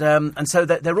 And so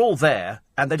they're all there,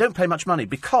 and they don't pay much money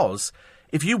because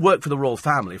if you work for the royal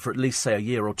family for at least, say, a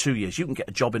year or 2 years, you can get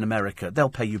a job in America. They'll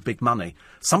pay you big money.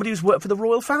 Somebody who's worked for the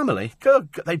royal family,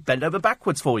 they bend over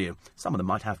backwards for you. Some of them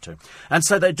might have to. And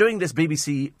so they're doing this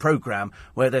BBC programme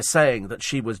where they're saying that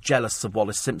she was jealous of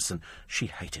Wallis Simpson. She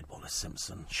hated Wallis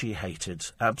Simpson.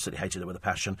 Absolutely hated her with a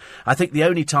passion. I think the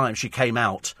only time she came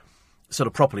out sort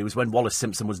of properly was when Wallis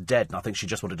Simpson was dead, and I think she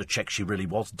just wanted to check she really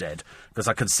was dead, because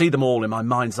I could see them all in my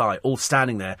mind's eye, all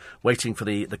standing there waiting for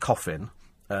the coffin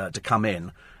to come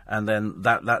in, and then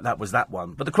that was that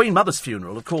one. But the Queen Mother's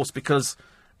funeral, of course, because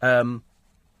Diana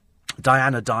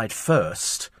died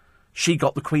first, she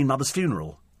got the Queen Mother's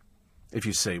funeral, if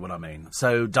you see what I mean.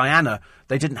 So Diana,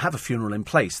 they didn't have a funeral in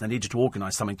place. They needed to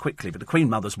organise something quickly, but the Queen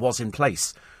Mother's was in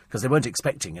place because they weren't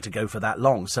expecting it to go for that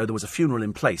long. So there was a funeral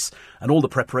in place, and all the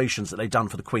preparations that they'd done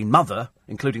for the Queen Mother,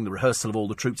 including the rehearsal of all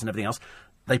the troops and everything else,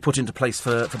 they put into place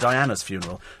for Diana's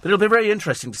funeral. But it'll be very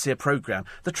interesting to see a programme.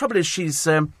 The trouble is she's...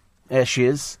 there she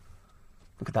is.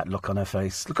 Look at that look on her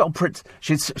face. Look at old Prince.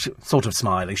 She's sort of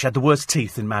smiling. She had the worst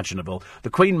teeth imaginable. The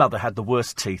Queen Mother had the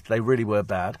worst teeth. They really were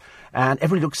bad. And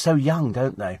everybody looks so young,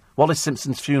 don't they? Wallis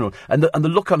Simpson's funeral. And the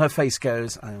look on her face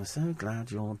goes, I'm so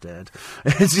glad you're dead.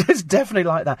 It's definitely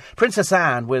like that. Princess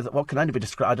Anne with what can only be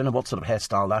described... I don't know what sort of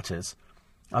hairstyle that is.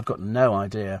 I've got no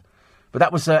idea. But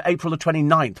that was April the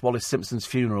 29th, Wallis Simpson's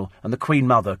funeral. And the Queen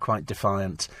Mother, quite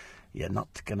defiant. You're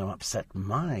not going to upset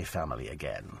my family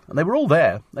again. And they were all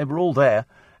there.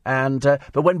 And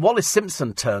but when Wallis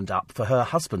Simpson turned up for her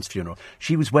husband's funeral,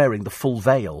 she was wearing the full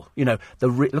veil. You know,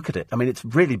 look at it. I mean, it's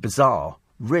really bizarre.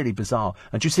 Really bizarre.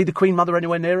 And do you see the Queen Mother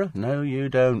anywhere near her? No, you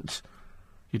don't.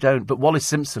 You don't. But Wallis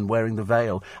Simpson wearing the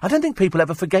veil. I don't think people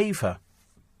ever forgave her.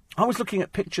 I was looking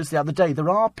at pictures the other day. There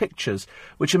are pictures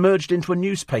which emerged into a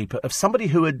newspaper of somebody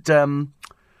who had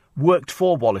worked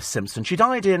for Wallis Simpson. She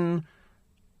died in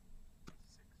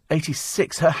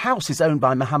 86. Her house is owned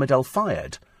by Mohammed El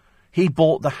Fayed. He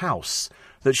bought the house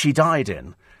that she died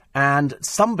in, and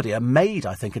somebody, a maid,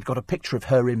 I think, had got a picture of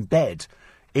her in bed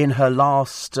in her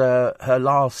last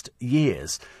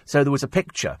years. So there was a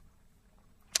picture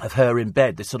of her in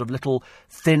bed, this sort of little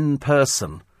thin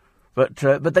person, but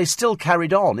they still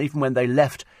carried on even when they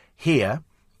left here.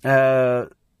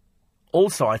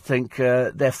 Also, I think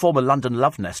their former London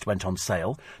love nest went on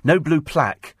sale. No blue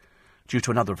plaque, due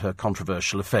to another of her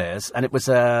controversial affairs, and it was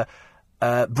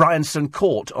Bryanston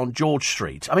Court on George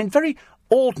Street. I mean, very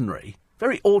ordinary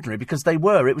because it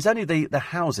was only the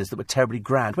houses that were terribly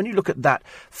grand. When you look at that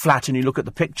flat and you look at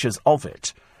the pictures of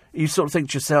it, you sort of think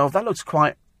to yourself, that looks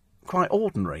quite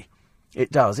ordinary. It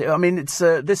does. It's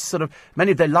this sort of,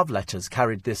 many of their love letters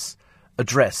carried this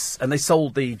address, and they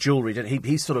sold the jewellery.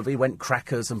 He went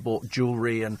crackers and bought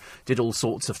jewellery and did all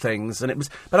sorts of things, and it was.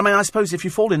 But I mean, I suppose if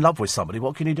you fall in love with somebody,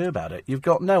 what can you do about it? You've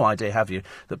got no idea, have you,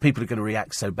 that people are going to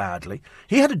react so badly.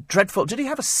 He had a dreadful. Did he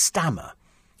have a stammer?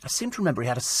 I seem to remember he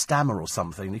had a stammer or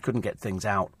something. He couldn't get things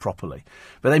out properly.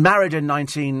 But they married in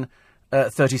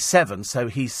 1937, so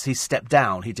he stepped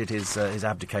down. He did his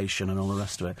abdication and all the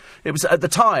rest of it. It was at the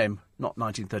time. Not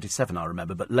 1937, I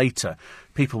remember, but later,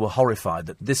 people were horrified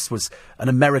that this was an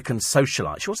American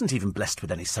socialite. She wasn't even blessed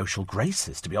with any social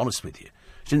graces, to be honest with you.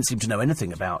 She didn't seem to know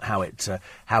anything about how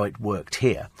it worked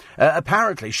here.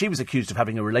 Apparently, she was accused of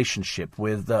having a relationship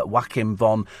with Joachim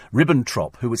von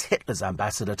Ribbentrop, who was Hitler's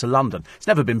ambassador to London. It's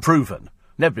never been proven.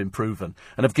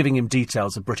 And of giving him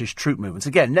details of British troop movements.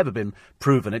 Again, never been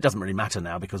proven. It doesn't really matter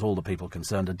now because all the people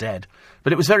concerned are dead.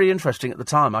 But it was very interesting at the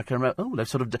time. I can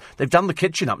remember, they've done the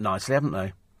kitchen up nicely, haven't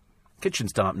they?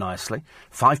 Kitchen's done up nicely.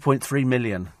 5.3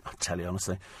 million, I tell you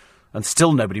honestly. And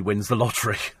still nobody wins the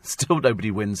lottery. Still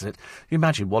nobody wins it. You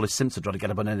imagine Wallis Simpson trying to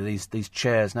get up on any of these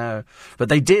chairs now. But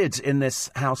they did, in this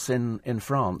house in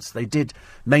France, they did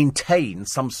maintain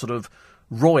some sort of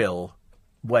royal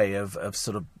way of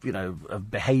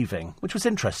behaving, which was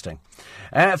interesting.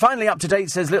 Finally up to date,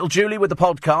 says little Julie with the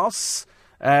podcasts.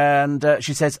 And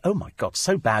she says, oh, my God,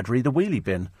 so bad, re the wheelie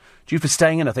bin. Due for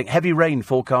staying in, I think. Heavy rain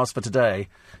forecast for today.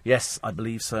 Yes, I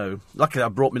believe so. Luckily, I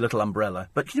brought my little umbrella.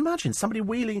 But can you imagine somebody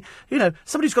wheeling,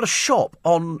 somebody who's got a shop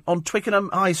on Twickenham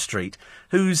High Street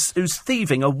who's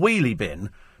thieving a wheelie bin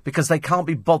because they can't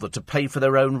be bothered to pay for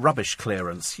their own rubbish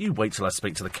clearance. You wait till I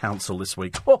speak to the council this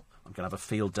week. Oh, I'm going to have a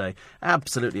field day.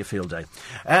 Absolutely a field day.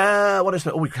 What else?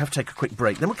 Oh, we have to take a quick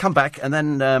break. Then we'll come back and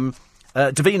then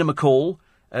Davina McCall,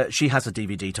 she has a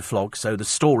DVD to flog, so the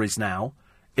stories now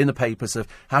in the papers of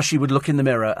how she would look in the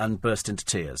mirror and burst into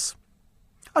tears.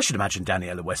 I should imagine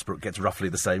Daniela Westbrook gets roughly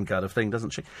the same kind of thing, doesn't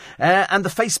she? And the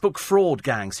Facebook fraud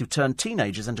gangs who turn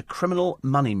teenagers into criminal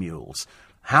money mules.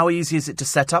 How easy is it to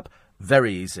set up?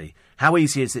 Very easy. How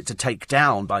easy is it to take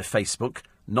down by Facebook?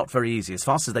 Not very easy. As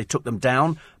fast as they took them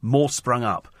down, more sprung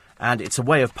up. And it's a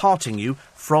way of parting you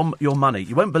from your money.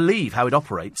 You won't believe how it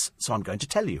operates, so I'm going to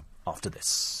tell you after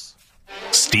this.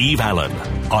 Steve Allen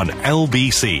on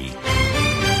LBC.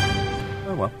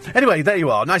 Oh, well. Anyway, there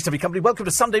you are. Nice to have your company. Welcome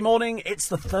to Sunday morning. It's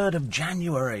the 3rd of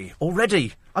January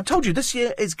already. I told you this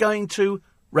year is going to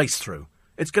race through.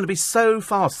 It's going to be so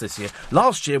fast this year.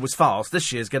 Last year was fast.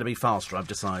 This year's going to be faster, I've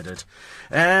decided.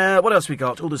 What else we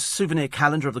got? Oh, the souvenir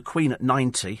calendar of the Queen at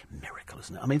 90. Miracle,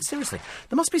 isn't it? I mean, seriously,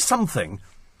 there must be something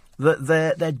that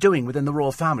they're doing within the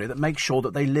royal family that makes sure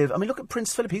that they live. I mean, look at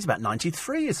Prince Philip. He's about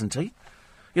 93, isn't he?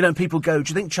 People go,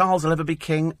 do you think Charles will ever be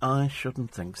king? I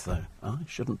shouldn't think so.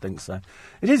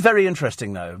 It is very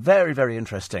interesting, though. Very, very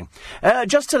interesting.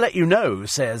 Just to let you know,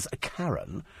 says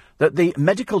Karen, that the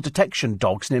medical detection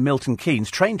dogs near Milton Keynes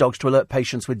train dogs to alert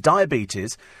patients with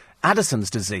diabetes, Addison's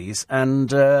disease and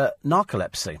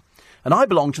narcolepsy. And I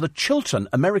belong to the Chiltern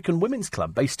American Women's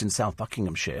Club, based in South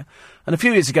Buckinghamshire. And a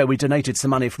few years ago, we donated some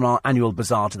money from our annual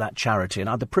bazaar to that charity, and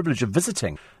I had the privilege of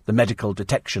visiting the medical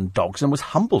detection dogs and was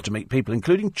humbled to meet people,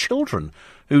 including children,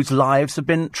 whose lives have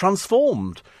been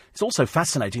transformed. It's also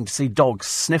fascinating to see dogs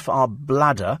sniff our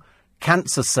bladder,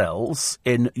 cancer cells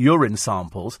in urine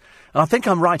samples. And I think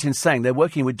I'm right in saying they're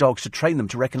working with dogs to train them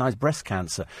to recognise breast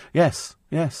cancer. Yes.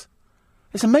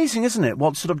 It's amazing, isn't it,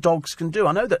 what sort of dogs can do?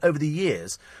 I know that over the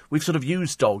years we've sort of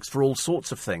used dogs for all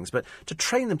sorts of things, but to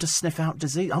train them to sniff out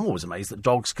disease... I'm always amazed that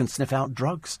dogs can sniff out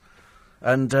drugs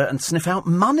and sniff out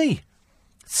money.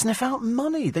 Sniff out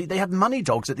money. They have money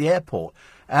dogs at the airport.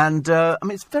 And,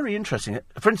 it's very interesting.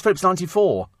 Prince Philip's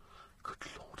 94. Good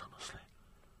Lord,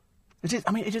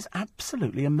 honestly. It is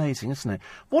absolutely amazing, isn't it?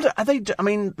 What are they...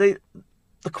 the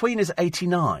Queen is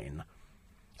 89.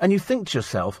 And you think to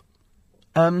yourself...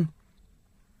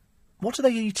 what are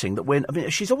they eating that when...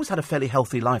 she's always had a fairly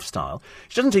healthy lifestyle.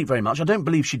 She doesn't eat very much. I don't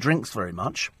believe she drinks very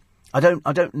much. I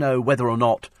don't know whether or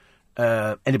not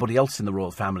anybody else in the royal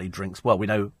family drinks. Well, we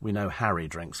know Harry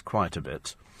drinks quite a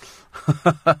bit.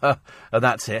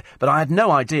 That's it. But I had no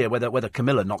idea whether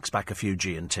Camilla knocks back a few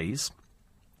G&Ts.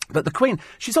 But the Queen,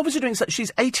 she's obviously doing...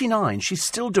 She's 89. She's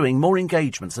still doing more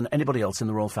engagements than anybody else in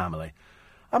the royal family.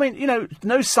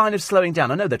 No sign of slowing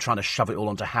down. I know they're trying to shove it all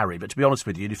onto Harry, but to be honest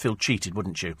with you, you'd feel cheated,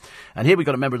 wouldn't you? And here we've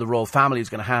got a member of the royal family who's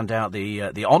going to hand out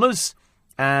the honours,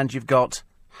 and you've got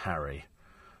Harry.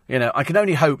 I can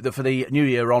only hope that for the New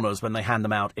Year honours, when they hand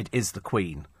them out, it is the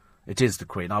Queen. It is the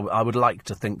Queen. I would like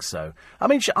to think so.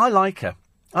 I like her.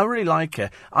 I really like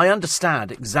her. I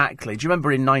understand exactly. Do you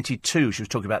remember in 92 she was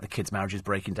talking about the kids' marriages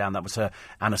breaking down? That was her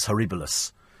annus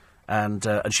horribilis. And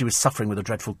she was suffering with a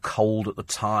dreadful cold at the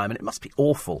time, and it must be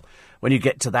awful when you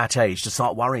get to that age to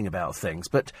start worrying about things.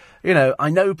 But, I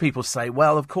know people say,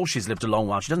 well, of course she's lived a long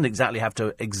while. She doesn't exactly have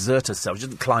to exert herself. She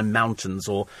doesn't climb mountains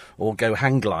or go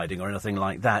hang gliding or anything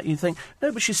like that. You think,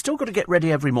 no, but she's still got to get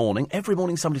ready every morning. Every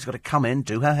morning somebody's got to come in,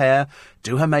 do her hair,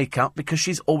 do her makeup, because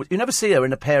she's always... You never see her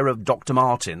in a pair of Dr.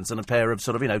 Martens and a pair of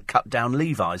sort of, cut-down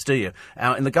Levi's, do you,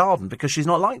 out in the garden, because she's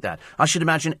not like that. I should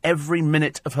imagine every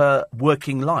minute of her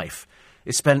working life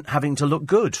is spent having to look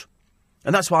good.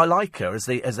 And that's why I like her as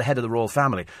the head of the royal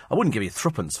family. I wouldn't give you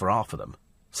threepence for half of them.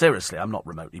 Seriously, I'm not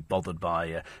remotely bothered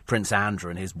by Prince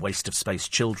Andrew and his waste of space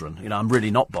children. I'm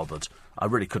really not bothered. I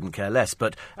really couldn't care less.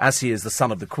 But as he is the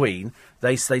son of the Queen,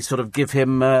 they sort of give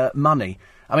him money.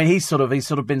 He's sort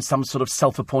of been some sort of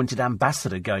self-appointed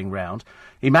ambassador going round.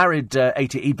 He married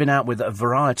 80. He'd been out with a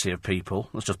variety of people.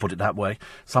 Let's just put it that way.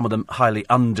 Some of them highly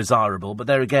undesirable. But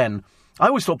there again, I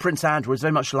always thought Prince Andrew was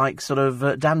very much like sort of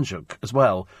Danjuk as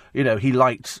well. You know, he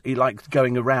liked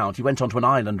going around. He went onto an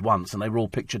island once and they were all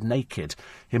pictured naked,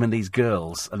 him and these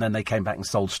girls, and then they came back and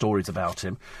sold stories about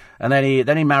him. And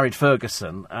then he married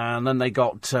Ferguson, and then they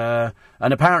got... and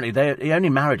apparently he only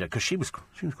married her because she was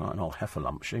quite an old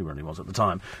heifer-lump, she really was at the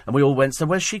time. And we all went, so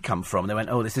where's she come from? And they went,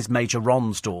 oh, this is Major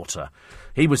Ron's daughter.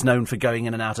 He was known for going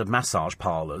in and out of massage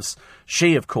parlours.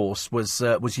 She, of course, was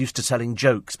used to telling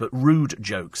jokes, but rude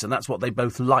jokes, and that's what they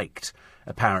both liked,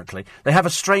 apparently. They have a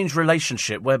strange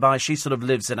relationship whereby she sort of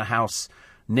lives in a house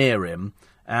near him,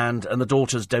 and the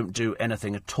daughters don't do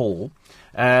anything at all.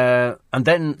 And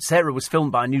then Sarah was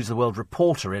filmed by a News of the World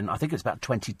reporter in, I think it was about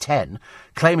 2010,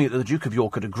 claiming that the Duke of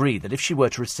York had agreed that if she were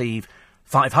to receive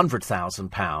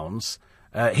 £500,000,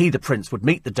 he, the Prince, would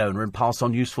meet the donor and pass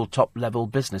on useful top-level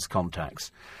business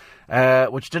contacts.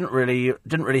 Which didn't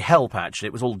really help, actually.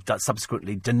 It was all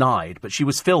subsequently denied. But she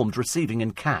was filmed receiving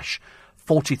in cash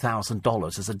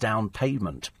 $40,000 as a down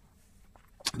payment.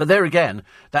 But there again,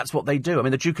 that's what they do. I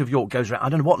mean, the Duke of York goes around, I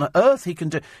don't know what on earth he can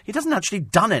do. He doesn't actually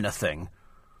done anything.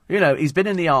 You know, he's been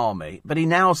in the army, but he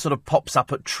now sort of pops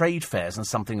up at trade fairs and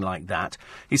something like that.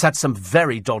 He's had some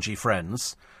very dodgy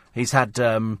friends. He's had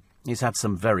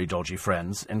some very dodgy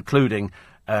friends, including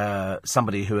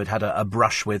somebody who had a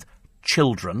brush with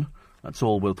children. That's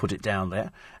all, we'll put it down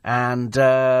there. And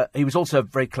he was also a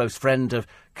very close friend of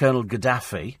Colonel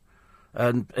Gaddafi.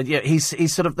 And yeah,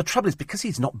 he's sort of... The trouble is, because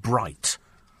he's not bright,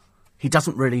 he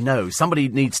doesn't really know. Somebody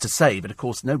needs to say, but of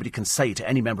course nobody can say to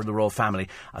any member of the royal family,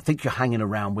 I think you're hanging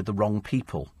around with the wrong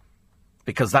people.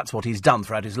 Because that's what he's done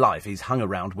throughout his life. He's hung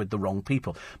around with the wrong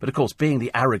people. But of course, being the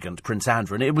arrogant Prince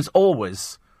Andrew, and it was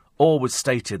always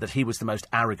stated that he was the most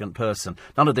arrogant person.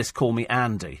 None of this call me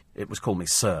Andy. It was call me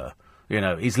Sir. You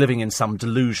know, he's living in some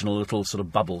delusional little sort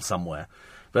of bubble somewhere.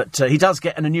 But he does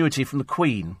get an annuity from the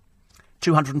Queen,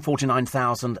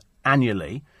 $249,000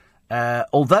 annually.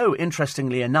 Although,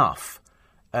 interestingly enough,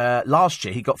 last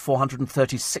year he got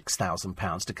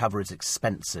 £436,000 to cover his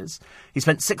expenses. He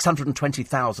spent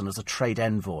 $620,000 as a trade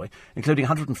envoy, including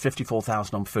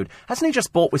 $154,000 on food. Hasn't he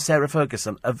just bought with Sarah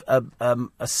Ferguson a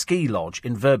ski lodge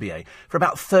in Verbier for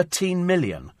about $13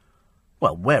 million?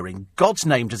 Well, where in God's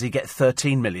name does he get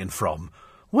 $13 million from?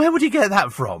 Where would he get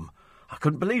that from? I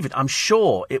couldn't believe it. I'm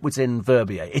sure it was in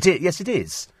Verbier. Yes, it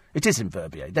is. It is in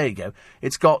Verbier. There you go.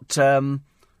 It's got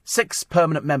 6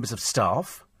 permanent members of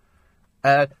staff.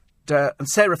 And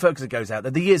Sarah Ferguson goes out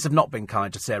there. The years have not been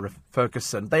kind to Sarah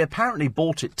Ferguson. They apparently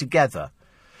bought it together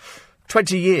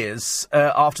 20 years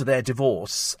after their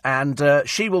divorce, and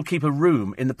she will keep a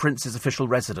room in the Prince's official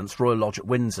residence, Royal Lodge at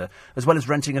Windsor, as well as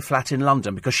renting a flat in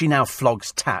London, because she now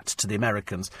flogs tat to the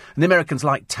Americans. And the Americans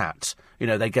like tat. You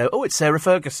know, they go, oh, it's Sarah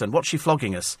Ferguson. What's she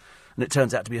flogging us? And it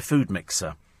turns out to be a food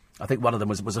mixer. I think one of them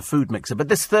was a food mixer. But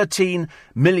this £13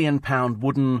 million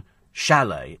wooden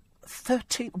chalet...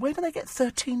 Where do they get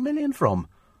 13 million from?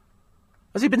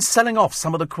 Has he been selling off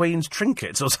some of the Queen's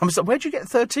trinkets or something? Where do you get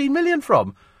 13 million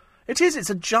from? It's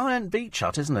a giant beach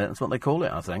hut, isn't it? That's what they call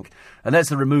it, I think. And there's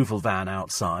the removal van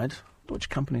outside. Which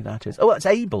company that is? Oh, it's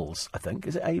Abel's, I think.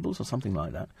 Is it Abel's or something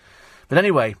like that? But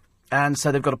anyway, and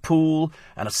so they've got a pool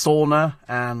and a sauna,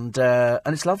 and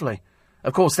it's lovely.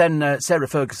 Of course, then Sarah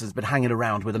Ferguson's been hanging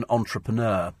around with an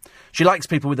entrepreneur. She likes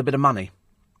people with a bit of money.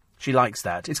 She likes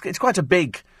that. It's quite a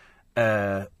big...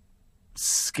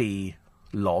 ski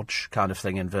lodge kind of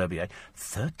thing in Verbier.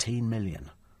 13 million.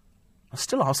 I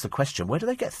still ask the question, where do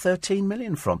they get 13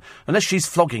 million from? Unless she's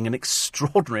flogging an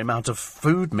extraordinary amount of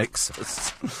food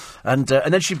mixers. and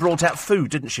then she brought out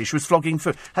food, didn't she? She was flogging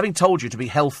food. Having told you to be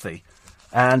healthy.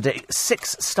 And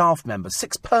 6 staff members,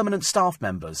 6 permanent staff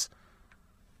members.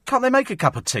 Can't they make a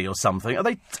cup of tea or something? Are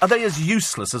they as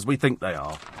useless as we think they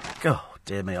are? Oh,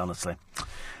 dear me, honestly.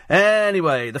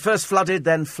 Anyway, the first flooded,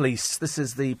 then fleeced. This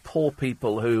is the poor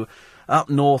people who, up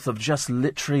north, have just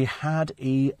literally had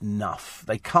enough.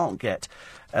 They can't get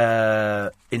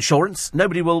insurance.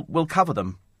 Nobody will cover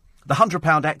them. The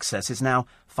 £100 excess is now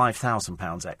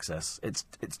 £5,000 excess. It's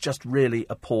just really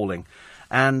appalling.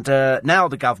 And now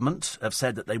the government have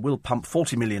said that they will pump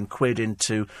 40 million quid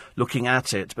into looking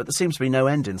at it, but there seems to be no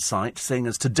end in sight, seeing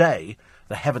as today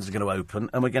the heavens are going to open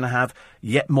and we're going to have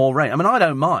yet more rain. I mean, I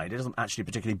don't mind. It doesn't actually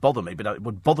particularly bother me, but it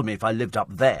would bother me if I lived up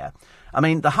there. I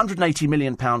mean, the £180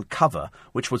 million cover,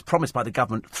 which was promised by the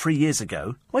government 3 years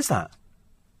ago, where's that?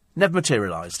 Never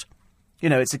materialised. You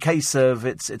know, it's a case of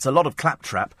it's a lot of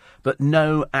claptrap, but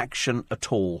no action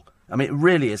at all. I mean, it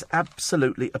really is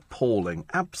absolutely appalling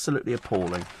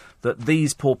that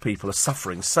these poor people are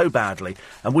suffering so badly,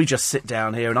 and we just sit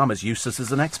down here and I'm as useless as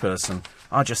the next person.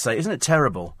 I just say, isn't it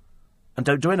terrible? And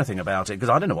don't do anything about it, because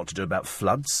I don't know what to do about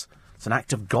floods. It's an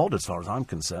act of God, as far as I'm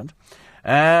concerned.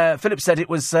 Philip said it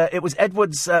was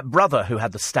Edward's brother who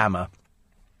had the stammer.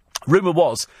 Rumour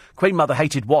was Queen Mother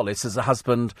hated Wallace as her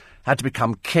husband had to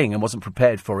become king and wasn't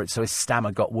prepared for it, so his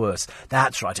stammer got worse.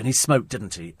 That's right, and he smoked,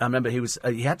 didn't he? I remember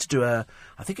he had to do I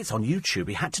think it's on YouTube,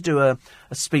 he had to do a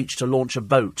speech to launch a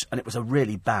boat, and it was a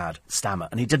really bad stammer,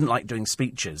 and he didn't like doing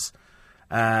speeches,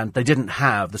 and they didn't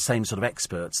have the same sort of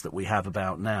experts that we have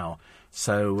about now.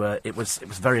 So it was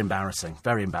very embarrassing,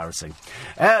 very embarrassing.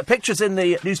 Pictures in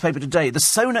the newspaper today, the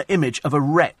sonar image of a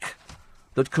wreck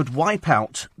that could wipe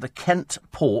out the Kent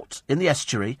port in the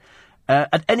estuary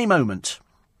at any moment.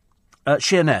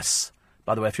 Sheerness,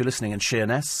 by the way, if you're listening in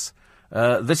Sheerness,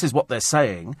 this is what they're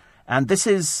saying. And this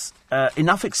is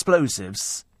enough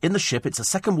explosives in the ship. It's a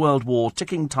Second World War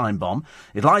ticking time bomb.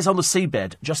 It lies on the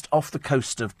seabed just off the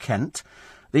coast of Kent.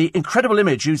 The incredible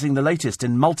image using the latest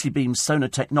in multi-beam sonar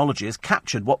technology has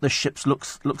captured what this ship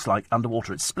looks like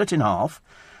underwater. It's split in half.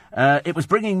 It was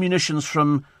bringing munitions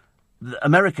from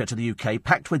America to the UK,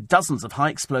 packed with dozens of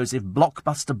high-explosive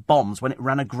blockbuster bombs when it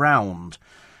ran aground.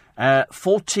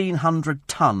 1,400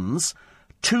 tons,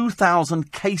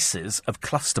 2,000 cases of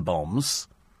cluster bombs,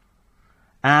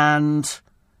 and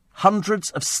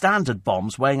hundreds of standard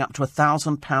bombs weighing up to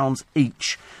 1,000 pounds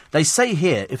each. They say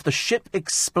here, if the ship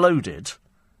exploded,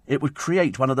 it would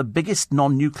create one of the biggest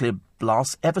non-nuclear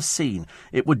blasts ever seen.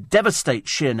 It would devastate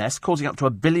Sheerness, causing up to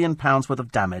 £1 billion worth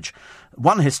of damage.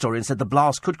 One historian said the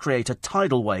blast could create a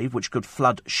tidal wave which could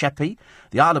flood Sheppey,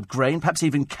 the Isle of Grain, perhaps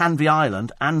even Canvey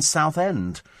Island and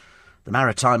Southend. The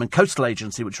Maritime and Coastal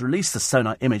Agency, which released the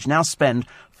sonar image, now spend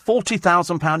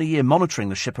 £40,000 a year monitoring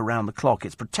the ship around the clock.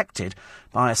 It's protected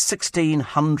by a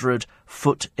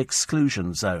 1,600-foot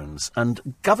exclusion zones.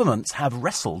 And governments have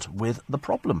wrestled with the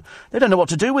problem. They don't know what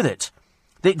to do with it.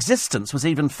 The existence was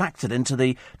even factored into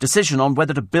the decision on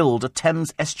whether to build a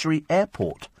Thames estuary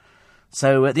airport.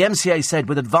 So the MCA said,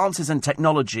 with advances in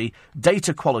technology,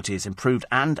 data quality is improved,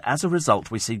 and as a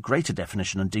result, we see greater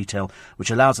definition and detail,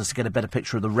 which allows us to get a better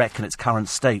picture of the wreck and its current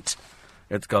state.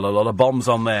 It's got a lot of bombs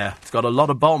on there. It's got a lot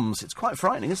of bombs. It's quite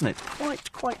frightening, isn't it?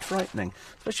 Quite frightening.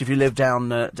 Especially if you live down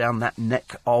that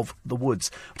neck of the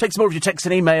woods. I'll take some more of your texts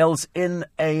and emails in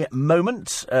a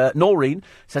moment. Noreen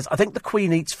says, I think the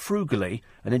Queen eats frugally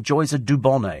and enjoys a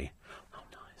Dubonnet. Oh,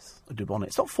 nice. A Dubonnet.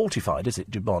 It's not fortified, is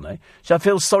it, Dubonnet? So I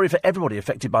feel sorry for everybody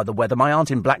affected by the weather. My aunt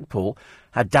in Blackpool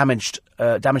had damaged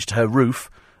her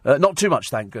roof. Not too much,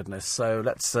 thank goodness. So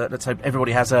let's hope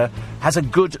everybody has a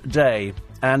good day.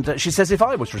 And she says, if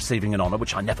I was receiving an honour,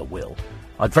 which I never will,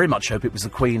 I'd very much hope it was the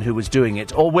Queen who was doing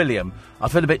it, or William.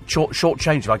 I'd feel a bit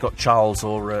short-changed if I got Charles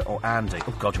or Andy.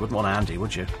 Oh, God, you wouldn't want Andy,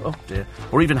 would you? Oh, dear.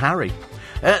 Or even Harry.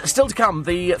 Still to come,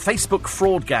 the Facebook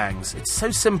fraud gangs. It's so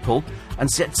simple and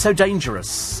yet so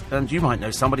dangerous. And you might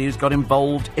know somebody who's got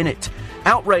involved in it.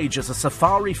 Outrage as a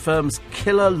safari firm's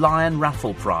Killer Lion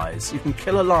raffle prize. You can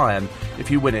kill a lion if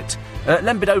you win it.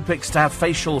 Lembidopics to have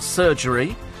facial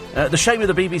surgery. The shame of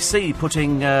the BBC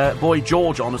putting Boy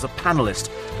George on as a panellist.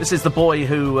 This is the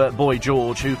boy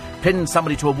George, who pinned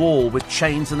somebody to a wall with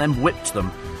chains and then whipped them.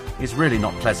 He's really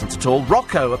not pleasant at all.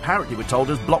 Rocco, apparently we're told,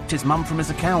 has blocked his mum from his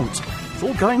account. It's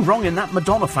all going wrong in that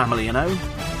Madonna family, you know.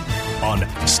 On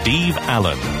Steve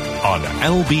Allen on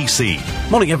LBC.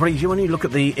 Morning, everybody. When you look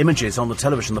at the images on the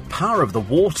television, the power of the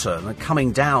water and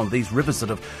coming down, these rivers that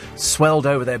have swelled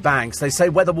over their banks. They say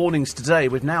weather warnings today.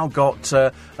 We've now got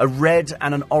a red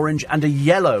and an orange and a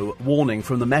yellow warning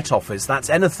from the Met Office.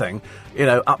 That's anything,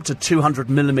 up to 200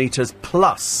 millimetres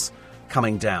plus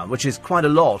coming down, which is quite a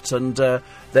lot. And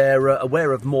they're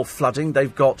aware of more flooding.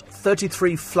 They've got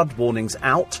 33 flood warnings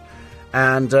out.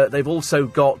 And they've also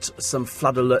got some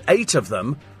flood alert. 8 of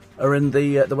them are in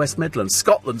the West Midlands.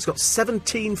 Scotland's got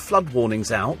 17 flood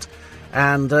warnings out,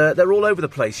 and they're all over the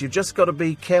place. You've just got to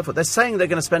be careful. They're saying they're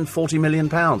going to spend £40 million,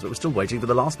 but we're still waiting for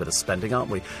the last bit of spending, aren't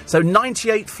we? So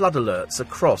 98 flood alerts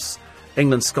across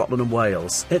England, Scotland and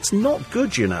Wales. It's not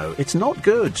good, It's not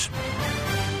good.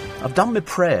 I've done my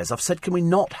prayers. I've said, can we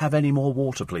not have any more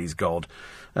water, please, God?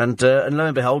 And lo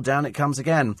and behold, down it comes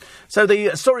again. So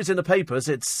the stories in the papers,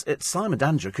 it's Simon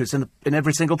Dandrick who's in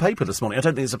every single paper this morning. I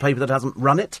don't think there's a paper that hasn't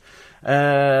run it.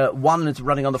 One is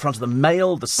running on the front of the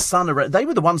Mail. The Sun, they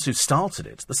were the ones who started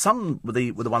it. The Sun were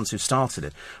the ones who started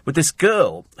it. With this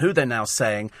girl, who they're now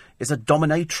saying is a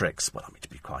dominatrix. Well, I mean, to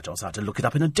be quite honest, I had to look it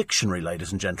up in a dictionary,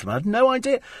 ladies and gentlemen. I had no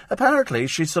idea. Apparently,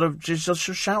 she just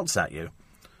shouts at you,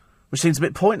 which seems a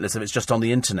bit pointless if it's just on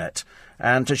the internet.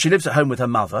 And she lives at home with her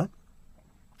mother.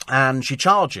 And she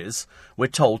charges, we're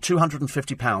told,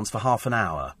 £250 for half an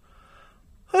hour.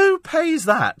 Who pays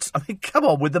that? I mean, come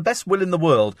on, with the best will in the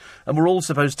world, and we're all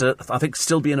supposed to, I think,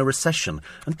 still be in a recession,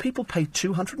 and people pay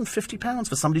 £250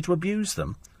 for somebody to abuse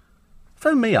them.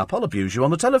 Phone me up, I'll abuse you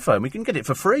on the telephone. We can get it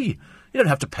for free. You don't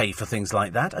have to pay for things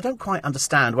like that. I don't quite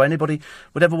understand why anybody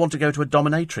would ever want to go to a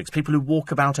dominatrix. People who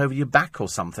walk about over your back or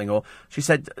something. Or she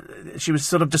said, she was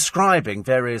sort of describing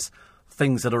various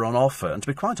things that are on offer, and to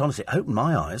be quite honest, it opened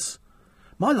my eyes.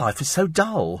 My life is so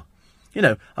dull. You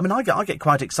know, I mean, I get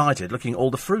quite excited looking at all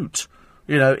the fruit,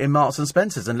 you know, in Marks and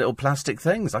Spencer's and little plastic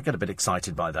things. I get a bit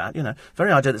excited by that, you know.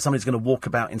 Very idea that somebody's going to walk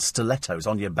about in stilettos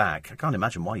on your back. I can't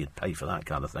imagine why you'd pay for that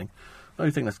kind of thing. Oh,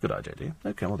 you think that's a good idea, do you?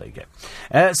 OK, well, there you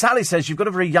go. Sally says, you've got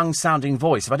a very young-sounding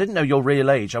voice. If I didn't know your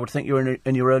real age, I would think you were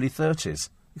in your early 30s.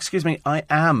 Excuse me, I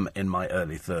am in my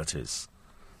early 30s.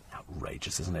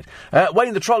 Outrageous, isn't it?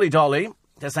 Wayne the Trolley Dolly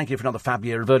says, thank you for another fab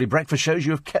year of early breakfast shows.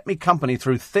 You have kept me company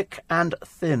through thick and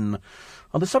thin.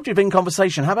 On the subject of in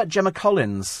conversation, how about Gemma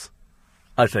Collins?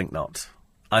 I think not.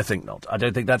 I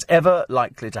don't think that's ever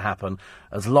likely to happen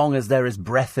as long as there is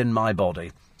breath in my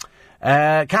body.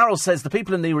 Carol says the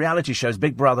people in the reality shows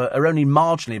Big Brother are only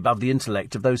marginally above the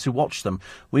intellect of those who watch them.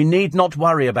 We need not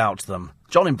worry about them.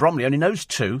 John in Bromley only knows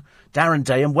two, Darren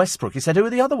Day and Westbrook. He said, who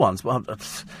are the other ones? Well,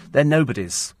 they're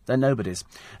nobodies.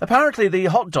 Apparently the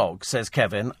hot dogs, says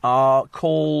Kevin, are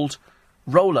called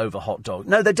rollover hot dogs.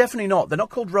 No, they're definitely not. They're not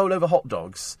called rollover hot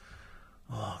dogs.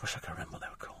 Oh, I wish I could remember what they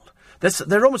were called.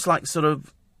 They're almost like sort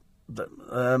of...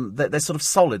 they're sort of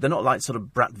solid. They're not like sort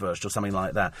of bratwurst or something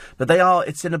like that. But they are...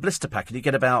 It's in a blister pack, and you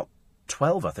get about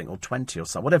 12, I think, or 20 or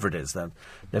something. Whatever it is, they're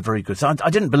very good. So I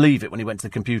didn't believe it when he went to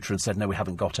the computer and said, no, we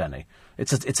haven't got any.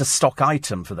 It's a stock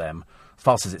item for them, as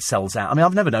fast as it sells out. I mean,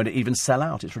 I've never known it even sell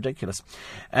out. It's ridiculous.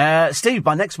 Steve,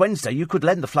 by next Wednesday, you could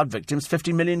lend the flood victims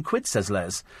 50 million quid, says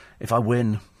Les, if I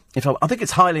win. I think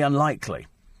it's highly unlikely.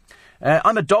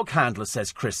 I'm a dog handler,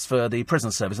 says Chris, for the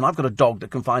prison service, and I've got a dog that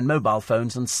can find mobile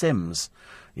phones and SIMs.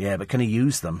 Yeah, but can he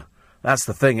use them? That's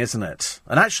the thing, isn't it?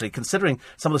 And actually, considering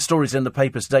some of the stories in the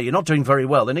papers today, you're not doing very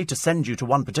well. They need to send you to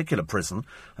one particular prison.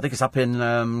 I think it's up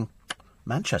in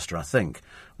Manchester, I think,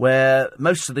 where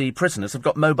most of the prisoners have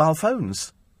got mobile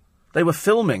phones. They were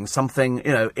filming something,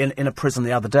 you know, in a prison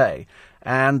the other day,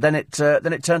 and then it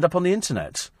turned up on the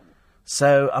internet.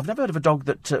 So I've never heard of a dog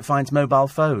that finds mobile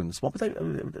phones. What would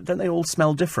they? Don't they all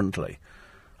smell differently?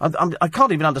 I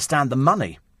can't even understand the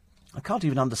money. I can't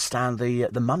even understand the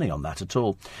money on that at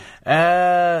all.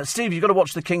 Steve, you've got to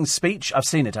watch The King's Speech. I've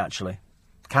seen it, actually.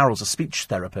 Carol's a speech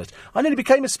therapist. I nearly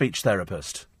became a speech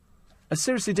therapist. I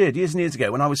seriously did, years and years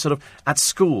ago, when I was sort of at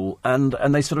school, and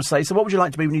they sort of say, so what would you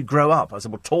like to be when you grow up? I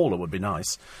said, well, taller would be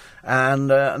nice. And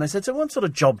they said, so what sort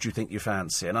of job do you think you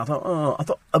fancy? And I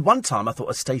thought, at one time, I thought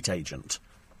estate agent.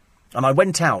 And I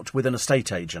went out with an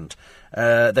estate agent.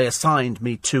 They assigned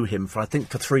me to him for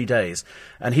 3 days.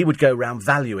 And he would go round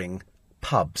valuing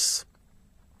pubs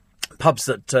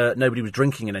that nobody was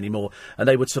drinking in anymore, and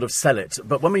they would sort of sell it.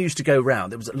 But when we used to go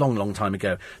round, it was a long, long time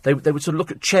ago, they would sort of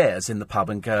look at chairs in the pub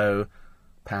and go,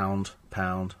 pound,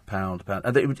 pound, pound, pound.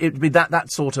 And it would be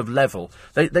that sort of level.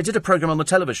 They did a programme on the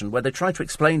television where they tried to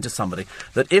explain to somebody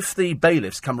that if the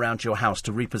bailiffs come round to your house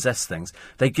to repossess things,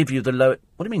 they give you the low...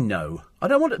 What do you mean, no? I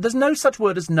don't want... There's no such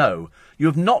word as no. You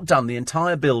have not done the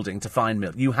entire building to find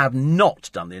milk. You have not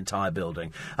done the entire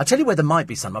building. I'll tell you where there might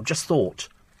be some. I've just thought...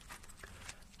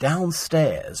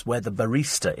 Downstairs, where the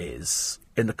barista is,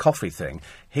 in the coffee thing,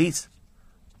 he's...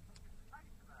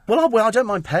 Well, I don't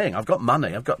mind paying. I've got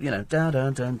money. I've got, you know, dun.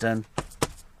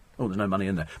 Oh, there's no money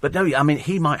in there. But no, I mean,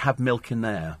 he might have milk in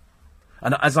there.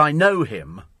 And as I know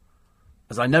him,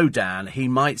 as I know Dan, he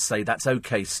might say, that's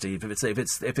OK, Steve,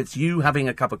 if it's you having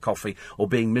a cup of coffee or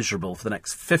being miserable for the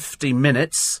next 50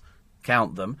 minutes,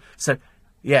 count them. So,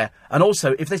 yeah. And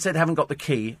also, if they say they haven't got the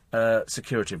key,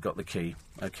 security have got the key,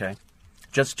 OK?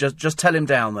 Just tell him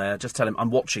down there. Just tell him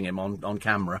I'm watching him on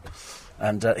camera,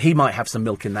 and he might have some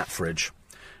milk in that fridge.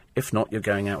 If not, you're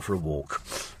going out for a walk.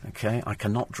 Okay, I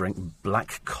cannot drink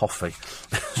black coffee.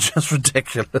 Just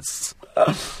ridiculous.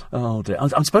 Oh dear,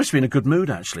 I'm supposed to be in a good mood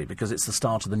actually because it's the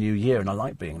start of the new year, and I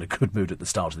like being in a good mood at the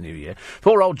start of the new year.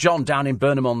 Poor old John down in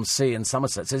Burnham-on-Sea in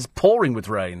Somerset says pouring with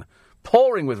rain.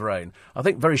 Pouring with rain. I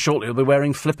think very shortly he'll be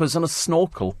wearing flippers and a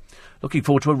snorkel. Looking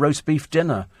forward to a roast beef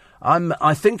dinner.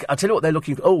 I think, I'll tell you what they're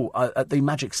looking for. At the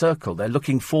Magic Circle, they're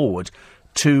looking forward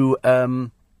to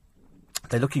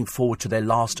their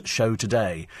last show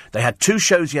today. They had 2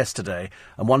 shows yesterday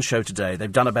and 1 show today.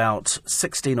 They've done about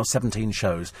 16 or 17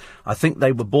 shows. I think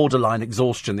they were borderline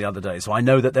exhaustion the other day, so I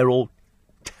know that they're all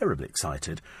terribly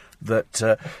excited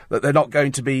that they're not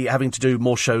going to be having to do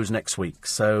more shows next week.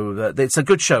 So it's a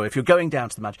good show. If you're going down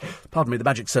to the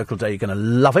Magic Circle Day, you're going to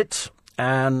love it.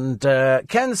 And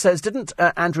Ken says, didn't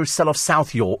Andrew sell off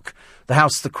South York, the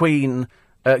house the Queen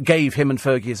gave him and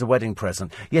Fergie as a wedding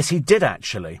present? Yes, he did,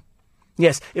 actually.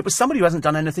 Yes, it was somebody who hasn't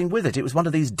done anything with it. It was one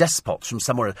of these despots from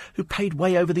somewhere who paid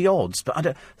way over the odds.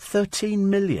 But 13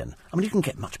 million. I mean, you can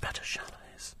get much better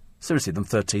chalets. Seriously, than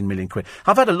 13 million quid.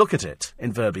 I've had a look at it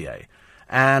in Verbier.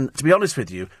 And to be honest with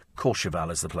you,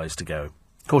 Courchevel is the place to go.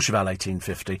 Courchevel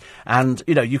 1850. And,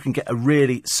 you know, you can get a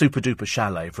really super-duper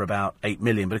chalet for about 8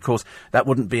 million. But, of course, that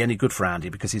wouldn't be any good for Andy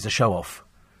because he's a show-off.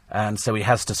 And so he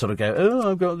has to sort of go,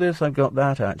 oh, I've got this, I've got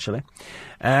that, actually.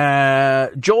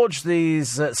 George, the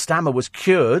stammer was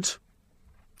cured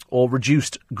or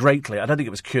reduced greatly. I don't think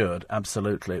it was cured,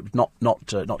 absolutely. It was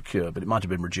not cured, but it might have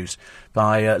been reduced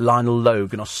by Lionel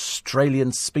Logue, an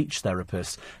Australian speech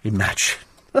therapist. Imagine.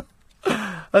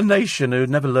 A nation who'd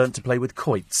never learnt to play with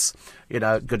quoits. You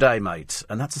know, good day, mate.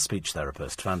 And that's a speech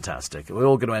therapist. Fantastic. We're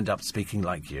all going to end up speaking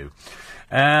like you.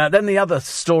 Then the other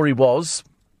story was...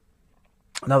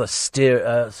 Another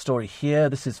story here.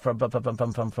 This is from... Wait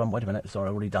a minute. Sorry,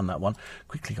 I've already done that one.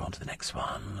 Quickly go on to the next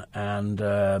one. And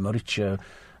Mauricio,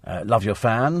 love your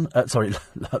fan.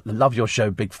 Love your show,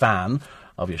 big fan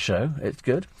of your show. It's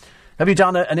good. Have you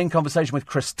done an In Conversation with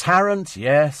Chris Tarrant?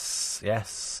 Yes.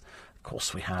 Of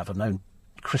course we have. I've known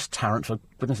Chris Tarrant for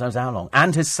goodness knows how long.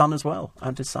 And his son as well.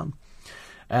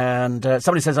 And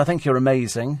somebody says, I think you're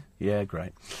amazing. Yeah,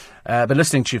 great. Been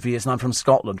listening to you for years and I'm from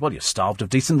Scotland. Well, you're starved of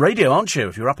decent radio, aren't you,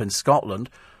 if you're up in Scotland?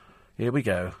 Here we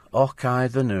go. Okay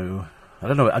the new.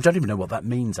 I don't even know what that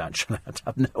means, actually. I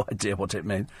have no idea what it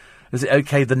means. Is it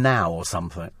okay the now or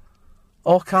something?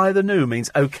 Okay the new means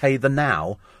okay the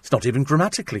now. It's not even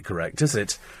grammatically correct, is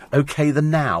it? Okay the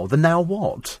now. The now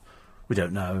what? We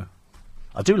don't know.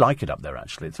 I do like it up there,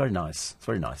 actually. It's very nice.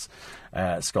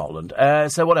 Scotland.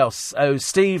 So what else? Oh,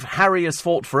 Steve, Harry has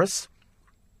fought for us.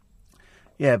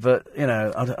 Yeah, but, you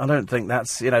know, I don't think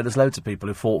that's... You know, there's loads of people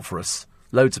who fought for us.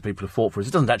 It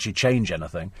doesn't actually change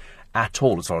anything at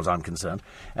all, as far as I'm concerned.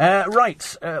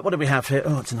 Right, what do we have here?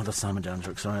 Oh, it's another Simon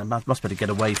Dandrick. Sorry, I must better get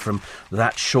away from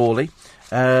that, surely.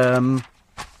 This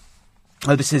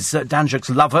is Dandrick's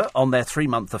lover on their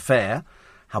 3-month affair.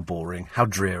 How boring. How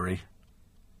dreary.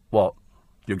 What?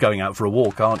 You're going out for a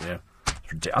walk, aren't you?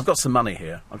 I've got some money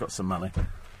here.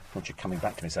 What, you're coming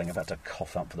back to me saying I've had to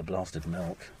cough up for the blasted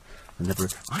milk.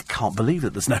 I can't believe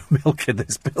that there's no milk in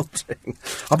this building.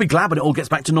 I'll be glad when it all gets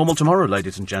back to normal tomorrow,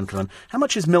 ladies and gentlemen. How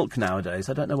much is milk nowadays?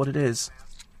 I don't know what it is.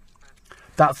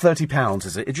 About £30,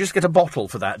 is it? Did you just get a bottle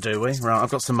for that, do we? Right,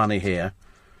 I've got some money here.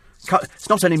 It's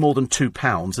not any more than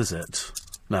 £2, is it?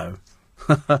 No.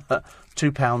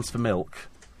 £2 for milk.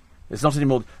 It's not any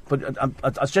more... But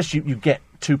I suggest you get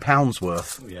 £2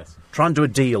 worth. Yes. Try and do a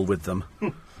deal with them.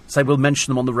 Say we'll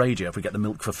mention them on the radio if we get the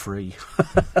milk for free.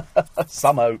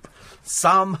 Some hope.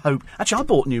 Actually, I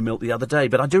bought new milk the other day,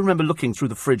 but I do remember looking through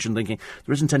the fridge and thinking,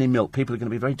 there isn't any milk. People are going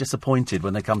to be very disappointed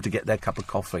when they come to get their cup of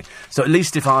coffee. So at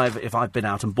least if I've been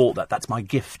out and bought that, that's my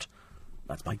gift.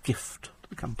 That's my gift to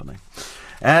the company.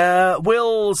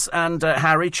 Wills and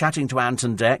Harry chatting to Ant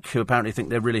and Dec, who apparently think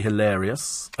they're really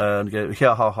hilarious. And go,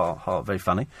 yeah, ha, ha, ha, very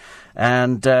funny.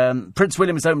 And Prince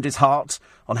William has opened his heart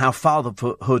on how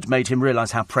fatherhood made him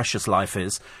realise how precious life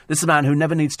is. This is a man who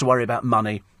never needs to worry about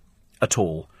money at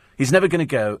all. He's never going to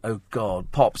go, oh,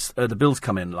 God, Pops, the bills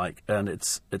come in, and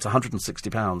it's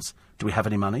 £160. Do we have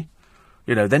any money?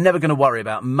 You know, they're never going to worry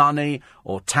about money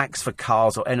or tax for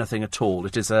cars or anything at all.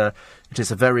 It is a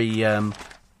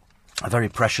very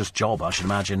precious job, I should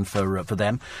imagine, for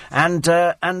them. And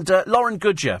Lauren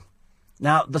Goodger.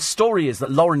 Now, the story is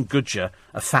that Lauren Goodger,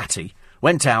 a fatty,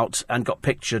 went out and got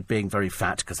pictured being very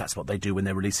fat, because that's what they do when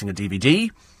they're releasing a DVD.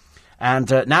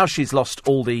 And now she's lost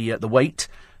all the weight.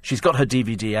 She's got her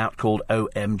DVD out called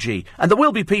OMG. And there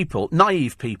will be people,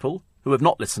 naive people, who have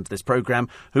not listened to this programme,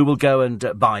 who will go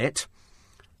and buy it.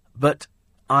 But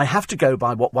I have to go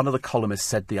by what one of the columnists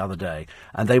said the other day,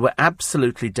 and they were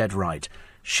absolutely dead right.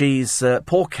 She's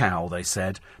poor cow, they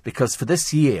said, because for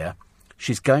this year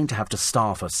she's going to have to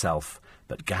starve herself,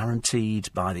 but guaranteed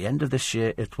by the end of this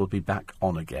year it will be back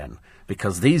on again,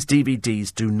 because these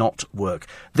DVDs do not work.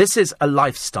 This is a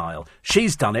lifestyle.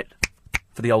 She's done it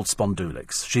for the old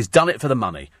Spondulix. She's done it for the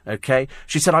money, OK?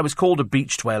 She said, I was called a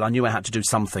beached whale, I knew I had to do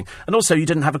something. And also, you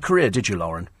didn't have a career, did you,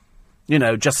 Lauren? You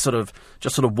know, just sort of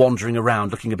wandering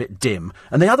around, looking a bit dim.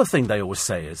 And the other thing they always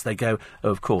say is, they go, oh,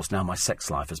 of course, now my sex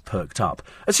life has perked up.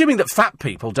 Assuming that fat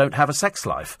people don't have a sex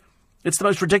life. It's the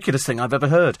most ridiculous thing I've ever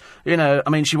heard. You know, I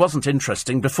mean, she wasn't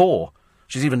interesting before.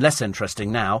 She's even less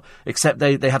interesting now, except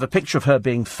they have a picture of her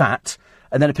being fat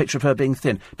and then a picture of her being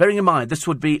thin. Bearing in mind, this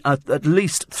would be at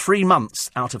least 3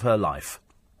 months out of her life.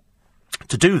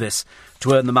 To do this,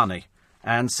 to earn the money.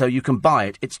 And so you can buy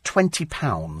it. It's £20.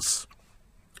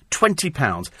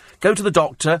 £20. Go to the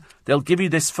doctor. They'll give you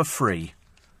this for free.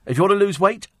 If you want to lose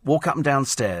weight, walk up and down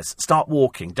stairs. Start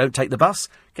walking. Don't take the bus.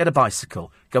 Get a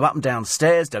bicycle. Go up and down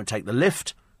stairs. Don't take the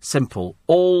lift. Simple.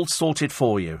 All sorted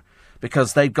for you.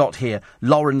 Because they've got here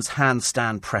Lauren's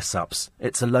handstand press-ups.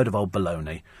 It's a load of old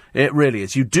baloney. It really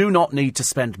is. You do not need to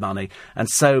spend money. And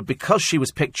so because she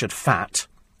was pictured fat,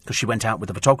 because she went out with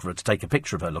a photographer to take a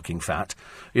picture of her looking fat,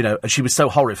 you know, and she was so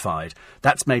horrified,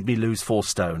 that's made me lose 4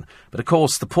 stone. But of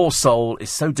course, the poor soul is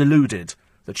so deluded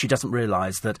that she doesn't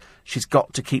realise that she's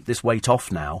got to keep this weight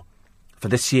off now for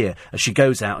this year as she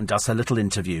goes out and does her little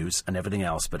interviews and everything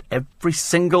else. But every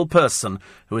single person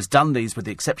who has done these, with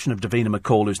the exception of Davina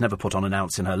McCall, who's never put on an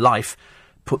ounce in her life,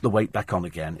 put the weight back on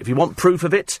again. If you want proof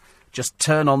of it, just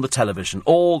turn on the television.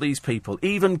 All these people,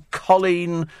 even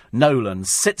Colleen Nolan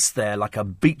sits there like a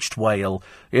beached whale.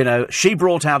 You know, she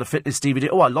brought out a fitness DVD.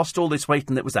 Oh, I lost all this weight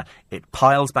and it was that. It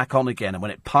piles back on again. And when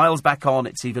it piles back on,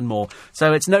 it's even more.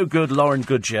 So it's no good Lauren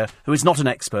Goodyear, who is not an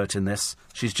expert in this.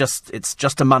 It's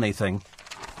just a money thing.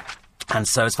 And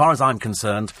so as far as I'm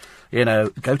concerned, you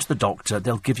know, go to the doctor.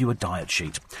 They'll give you a diet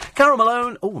sheet. Carol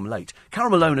Malone. Oh, I'm late.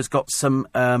 Carol Malone has got some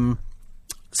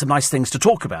nice things to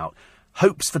talk about.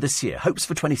 Hopes for this year, hopes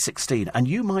for 2016, and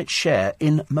you might share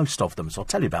in most of them. So I'll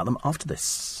tell you about them after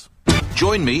this.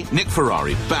 Join me, Nick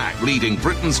Ferrari, back leading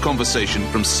Britain's conversation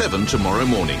from 7 tomorrow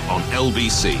morning on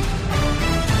LBC.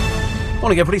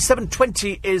 Morning, everybody.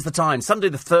 7:20 is the time. Sunday,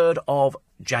 the 3rd of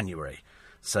January.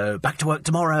 So back to work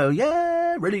tomorrow.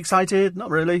 Yeah, really excited. Not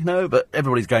really, no, but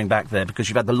everybody's going back there because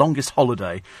you've had the longest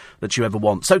holiday that you ever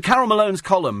want. So Carol Malone's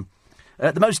column.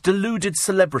 The most deluded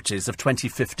celebrities of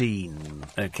 2015.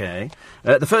 OK.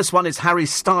 The first one is Harry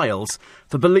Styles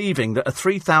for believing that a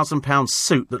 £3,000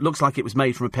 suit that looks like it was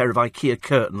made from a pair of IKEA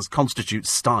curtains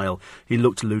constitutes style. He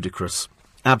looked ludicrous.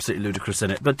 Absolutely ludicrous in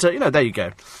it. But, you know, there you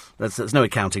go. There's no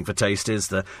accounting for taste, is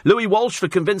there? Louis Walsh for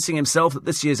convincing himself that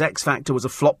this year's X Factor was a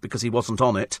flop because he wasn't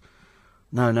on it.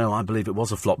 No, I believe it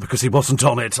was a flop because he wasn't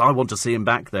on it. I want to see him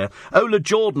back there. Ola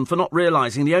Jordan for not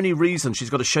realising the only reason she's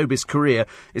got a showbiz career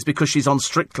is because she's on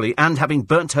Strictly, and having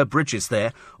burnt her bridges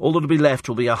there, all that'll be left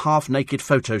will be a half-naked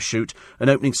photo shoot and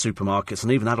opening supermarkets,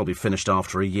 and even that'll be finished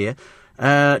after a year.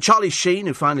 Charlie Sheen,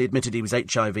 who finally admitted he was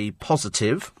HIV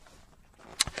positive.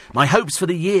 My hopes for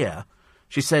the year...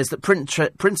 She says that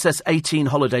Princess 18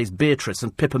 Holidays Beatrice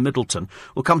and Pippa Middleton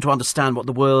will come to understand what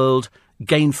the word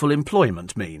gainful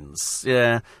employment means.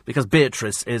 Yeah, because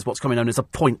Beatrice is what's commonly known as a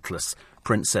pointless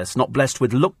princess, not blessed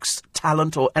with looks,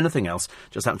 talent or anything else,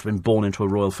 just happens to have been born into a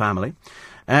royal family.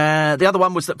 The other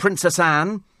one was that Princess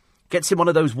Anne gets him one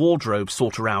of those wardrobe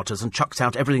sorter-outers and chucks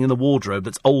out everything in the wardrobe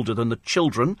that's older than the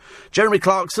children. Jeremy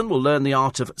Clarkson will learn the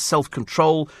art of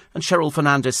self-control, and Cheryl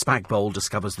Fernandez Spagbowl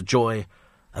discovers the joy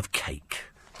of cake.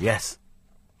 Yes.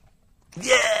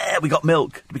 Yeah, we got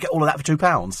milk. Did we get all of that for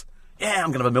 £2? Yeah,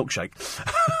 I'm going to have a milkshake.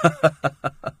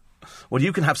 Well,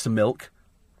 you can have some milk.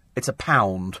 It's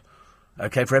 £1.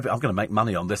 OK, for every... I'm going to make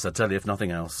money on this, I tell you, if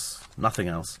nothing else. Nothing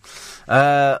else.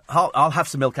 I'll have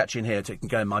some milk actually in here so it can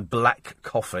go in my black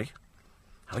coffee.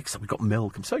 How excited. We've got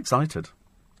milk. I'm so excited.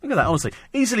 Look at that, honestly.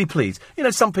 Easily pleased. You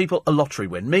know, some people, a lottery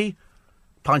win. Me,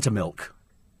 pint of milk.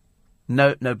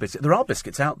 No biscuits. There are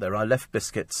biscuits out there. I left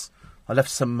biscuits. I left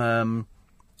some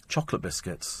chocolate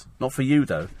biscuits. Not for you,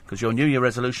 though, because your New Year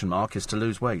resolution, Mark, is to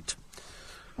lose weight.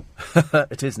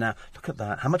 It is now. Look at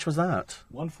that. How much was that?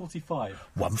 £1.45.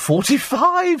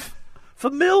 £1.45 for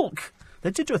milk.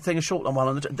 They did do a thing a short while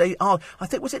on the... They are... I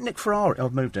think, was it Nick Ferrari? Oh,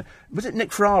 I've moved it. Was it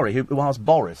Nick Ferrari who asked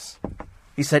Boris?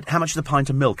 He said, how much is a pint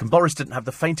of milk? And Boris didn't have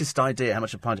the faintest idea how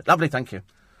much a pint of... Lovely, thank you.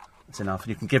 That's enough.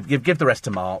 You can give the rest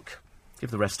to Mark. Give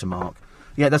the rest to Mark.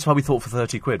 Yeah, that's why we thought for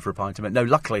 30 quid for a pint of milk. No,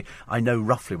 luckily, I know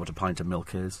roughly what a pint of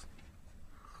milk is.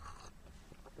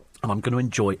 And I'm going to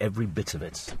enjoy every bit of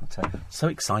it. I'll tell you. So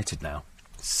excited now.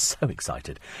 So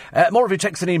excited. More of your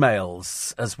texts and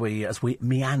emails as we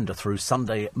meander through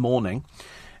Sunday morning.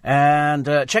 And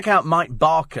check out Mike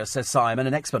Barker, says Simon,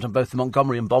 an expert on both the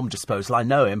Montgomery and bomb disposal. I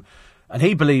know him. And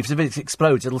he believes if it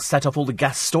explodes, it'll set off all the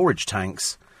gas storage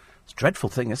tanks. It's a dreadful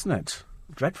thing, isn't it?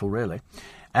 Dreadful, really.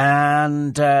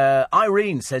 And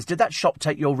Irene says, did that shop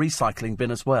take your recycling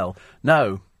bin as well?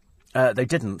 No, they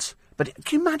didn't. But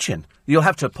can you imagine? You'll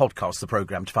have to podcast the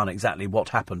programme to find out exactly what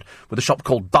happened with a shop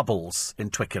called Bubbles in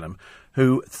Twickenham,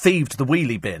 who thieved the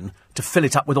wheelie bin to fill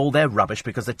it up with all their rubbish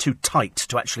because they're too tight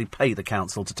to actually pay the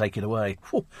council to take it away.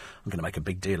 Whew, I'm going to make a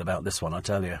big deal about this one, I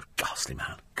tell you. Ghastly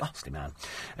man, ghastly man.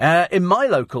 In my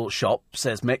local shop,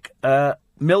 says Mick,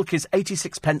 milk is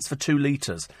 86 pence for 2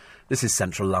 litres. This is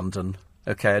central London.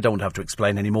 OK, I don't want to have to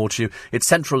explain any more to you. It's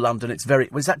central London. It's very...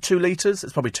 Was that 2 litres?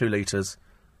 It's probably 2 litres.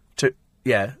 2.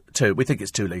 Yeah, 2. We think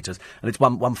it's 2 litres. And it's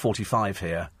 1.45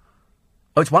 here.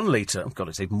 Oh, it's 1 litre. Oh, God,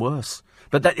 it's even worse.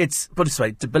 But put it this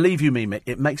way, to believe you me,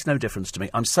 it makes no difference to me.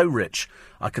 I'm so rich,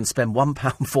 I can spend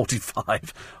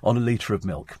 £1.45 on a litre of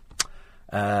milk.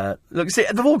 Look, you see,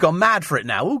 they've all gone mad for it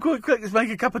now. Oh, quick, let's make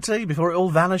a cup of tea before it all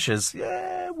vanishes.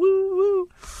 Yeah, woo, woo.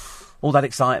 All that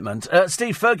excitement.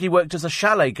 Steve, Fergie worked as a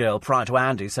chalet girl prior to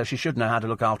Andy, so she should know how to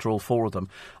look after all 4 of them.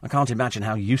 I can't imagine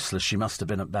how useless she must have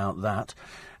been about that.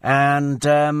 And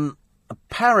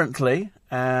apparently,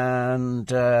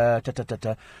 I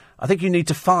think you need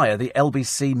to fire the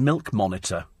LBC milk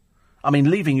monitor. I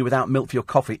mean, leaving you without milk for your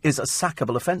coffee is a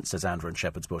sackable offence, says Andrew in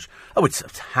Shepherd's Bush. Oh, it's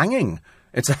hanging.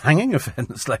 It's a hanging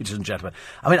offence, ladies and gentlemen.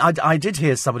 I mean, I did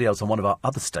hear somebody else on one of our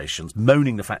other stations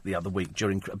moaning the fact the other week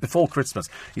before Christmas.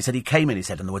 He said he came in, he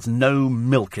said, and there was no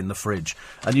milk in the fridge.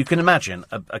 And you can imagine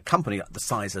a company the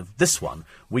size of this one,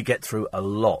 we get through a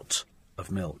lot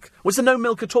of milk. Was there no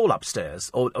milk at all upstairs,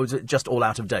 or was it just all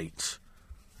out of date?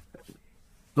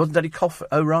 Wasn't any coffee?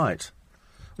 Oh, right.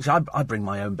 I bring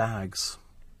my own bags.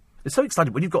 It's so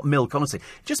exciting when you've got milk, honestly.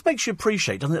 It just makes you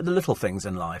appreciate, doesn't it, the little things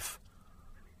in life.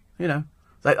 You know.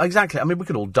 Exactly. I mean, we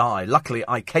could all die. Luckily,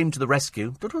 I came to the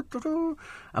rescue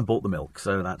and bought the milk,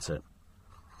 so that's it.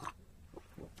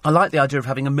 I like the idea of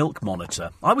having a milk monitor.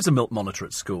 I was a milk monitor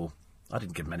at school. I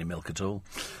didn't give them any milk at all.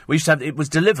 We used to have... It was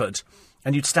delivered,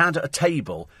 and you'd stand at a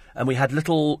table, and we had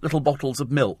little bottles of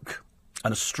milk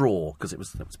and a straw, because it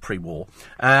was pre-war,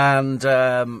 and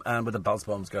with the buzz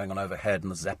bombs going on overhead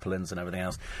and the Zeppelins and everything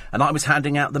else. And I was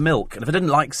handing out the milk, and if I didn't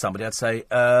like somebody, I'd say,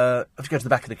 have to go to the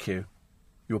back of the queue.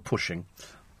 You were pushing.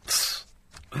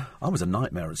 I was a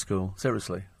nightmare at school,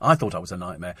 seriously. I thought I was a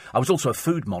nightmare. I was also a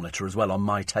food monitor as well on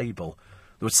my table.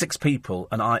 There were 6 people,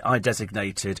 and I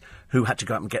designated who had to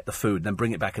go out and get the food, and then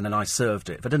bring it back, and then I served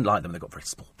it. If I didn't like them, they got very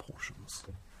small portions.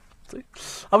 See?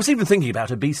 I was even thinking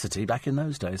about obesity back in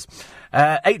those days.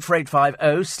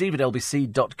 84850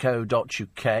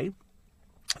 steve@lbc.co.uk.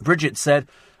 Bridget said,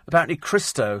 apparently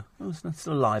Christo, he's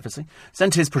still alive, is he?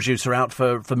 Sent his producer out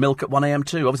for milk at 1am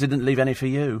too. Obviously didn't leave any for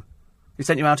you. He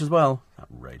sent you out as well?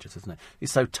 Outrageous, isn't it?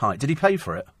 He's so tight. Did he pay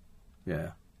for it?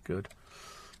 Yeah, good.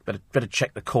 Better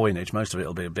check the coinage. Most of it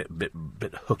will be a bit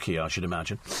hooky, I should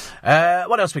imagine.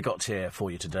 What else we got here for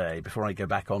you today, before I go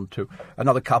back on to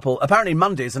another couple? Apparently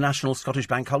Monday is a national Scottish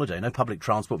bank holiday. No public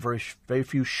transport, very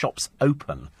few shops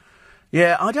open.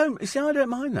 Yeah, I don't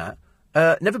mind that.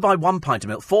 Never buy 1 pint of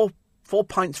milk. 4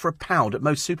 pints for £1 at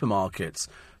most supermarkets,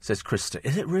 says Krista.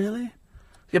 Is it really?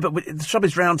 Yeah, but the trouble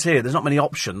is round here, there's not many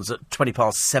options at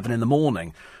 7:20 in the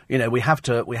morning. You know, we have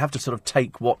to sort of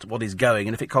take what is going,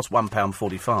 and if it costs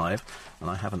 £1.45, and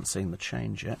I haven't seen the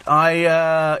change yet, I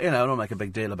don't want to make a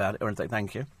big deal about it or anything.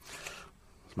 Thank you.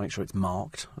 Let's make sure it's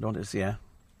marked. I don't want to. Yeah.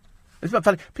 It's about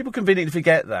funny. People conveniently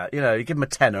forget that. You know, you give them a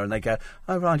tenner and they go,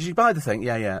 "Oh right, did you buy the thing?"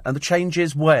 Yeah. And the change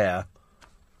is where?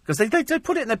 Because they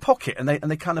put it in their pocket and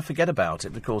they kind of forget about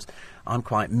it. Because I'm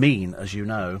quite mean, as you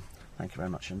know. Thank you very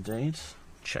much indeed.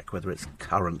 Check whether it's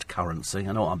current currency.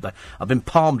 I know I've been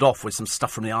palmed off with some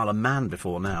stuff from the Isle of Man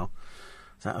before now.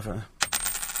 Is that yeah,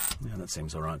 that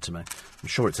seems all right to me. I'm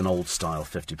sure it's an old-style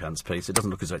 50p piece. It doesn't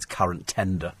look as though it's current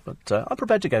tender, but I'm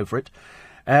prepared to go for it.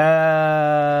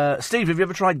 Steve, have you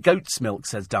ever tried goat's milk,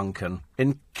 says Duncan.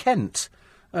 In Kent?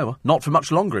 Oh, well, not for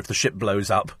much longer if the ship blows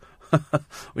up.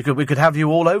 we could have you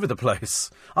all over the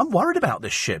place. I'm worried about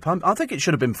this ship. I think it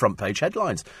should have been front page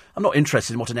headlines. I'm not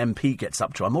interested in what an MP gets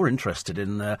up to. I'm more interested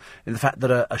in the fact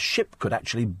that a ship could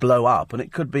actually blow up, and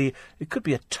it could be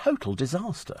a total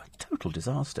disaster. Total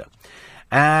disaster.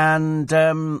 And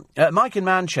Mike in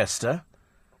Manchester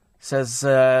says,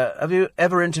 have you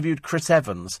ever interviewed Chris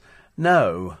Evans?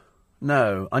 No.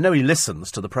 I know he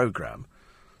listens to the programme.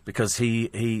 Because he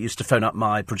used to phone up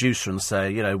my producer and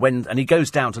say, you know, and he goes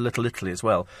down to Little Italy as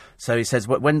well. So he says,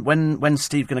 when's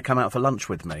Steve going to come out for lunch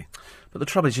with me? But the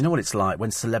trouble is, you know what it's like when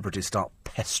celebrities start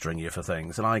pestering you for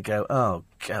things. And I go, oh,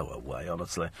 go away,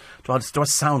 honestly. Do I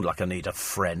sound like I need a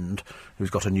friend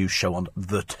who's got a new show on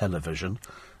the television?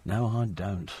 No, I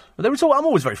don't. But I'm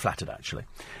always very flattered, actually.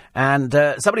 And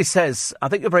somebody says, I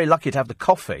think you're very lucky to have the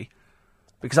coffee.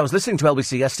 Because I was listening to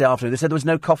LBC yesterday afternoon. They said there was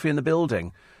no coffee in the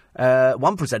building.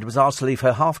 One presenter was asked to leave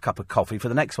her half cup of coffee for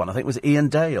the next one. I think it was Ian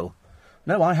Dale.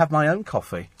 No, I have my own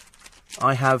coffee.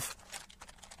 I have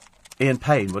Ian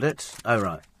Payne, would it? Oh,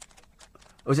 right.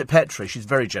 Or was it Petri? She's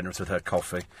very generous with her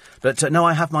coffee. But no,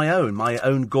 I have my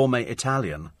own gourmet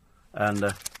Italian.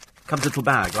 And comes a little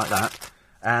bag like that.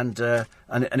 And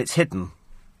it's hidden.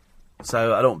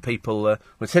 So I don't want people... well,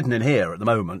 it's hidden in here at the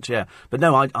moment, yeah. But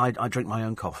no, I drink my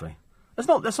own coffee.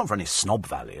 That's not for any snob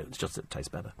value. It's just that it tastes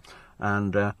better.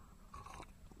 And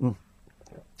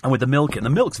with the milk in. The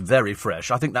milk's very fresh.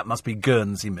 I think that must be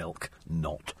Guernsey milk.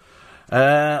 Not.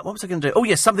 What was I going to do? Oh,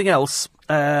 yes, something else.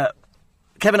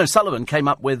 Kevin O'Sullivan came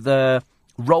up with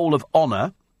Roll of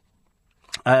Honour.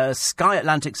 Sky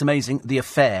Atlantic's amazing The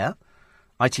Affair.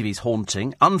 ITV's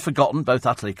Haunting. Unforgotten, both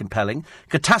utterly compelling.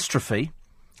 Catastrophe.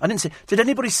 I didn't see... Did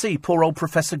anybody see poor old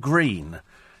Professor Green?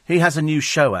 He has a new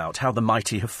show out, How the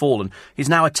Mighty Have Fallen. He's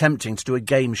now attempting to do a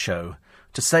game show.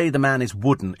 To say the man is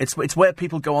wooden. It's where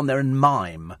people go on there and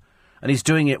mime. And he's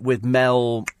doing it with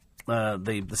Mel,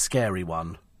 the scary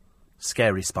one.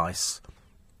 Scary Spice.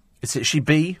 Is she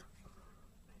B?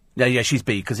 Yeah, she's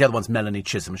B, because the other one's Melanie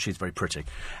Chisholm. She's very pretty.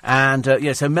 And,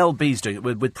 so Mel B's doing it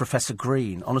with Professor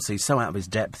Green. Honestly, he's so out of his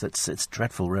depth, it's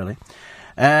dreadful, really.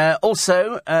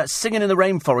 Also, Singing in the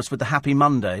Rainforest with the Happy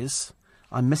Mondays.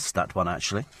 I missed that one,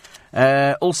 actually.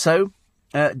 Also,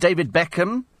 David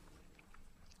Beckham...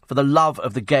 For the Love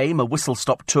of the Game, a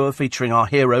whistle-stop tour featuring our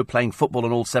hero playing football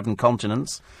on all 7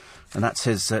 continents. And that's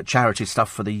his charity stuff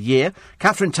for the year.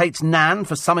 Catherine Tate's Nan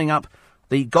for summing up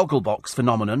the Gogglebox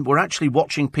phenomenon. We're actually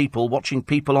watching people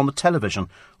on the television.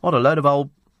 What a load of old...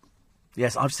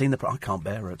 Yes, I've seen I can't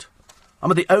bear it.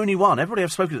 I'm the only one. Everybody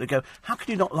I've spoken to, they go, how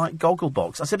can you not like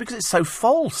Gogglebox? I said, because it's so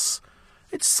false.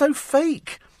 It's so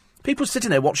fake. People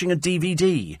sitting there watching a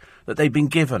DVD that they've been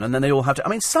given, and then they all have to... I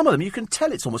mean, some of them, you can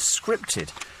tell it's almost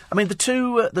scripted. I mean,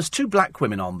 there's 2 black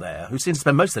women on there who seem to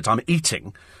spend most of their time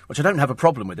eating, which I don't have a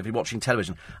problem with if you're watching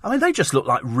television. I mean, they just look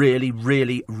like really,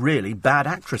 really, really bad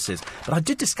actresses. But I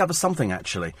did discover something,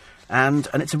 actually, and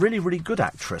it's a really, really good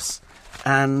actress.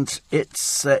 And it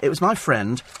was my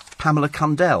friend, Pamela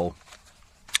Cundell.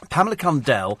 Pamela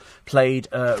Cundell played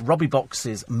Robbie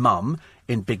Box's mum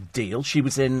in Big Deal. She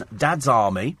was in Dad's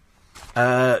Army.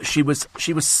 She was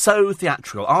so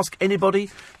theatrical. Ask anybody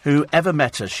who ever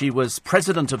met her. She was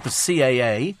president of the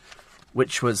CAA,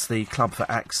 which was the Club for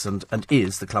Acts and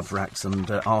is the Club for Acts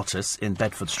and Artists in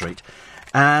Bedford Street.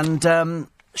 And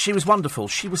she was wonderful.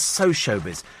 She was so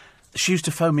showbiz. She used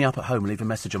to phone me up at home and leave a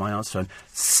message on my answer phone.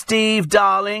 Steve,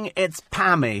 darling, it's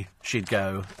Pammy, she'd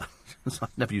go. I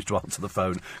never used to answer the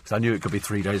phone because I knew it could be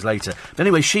 3 days later. But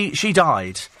anyway, she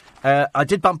died. I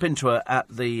did bump into her at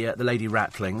the Lady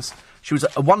Ratlings. She was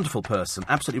a wonderful person,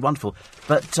 absolutely wonderful.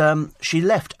 But she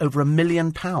left over £1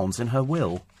 million in her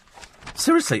will.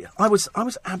 Seriously, I was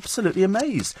absolutely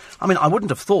amazed. I mean, I wouldn't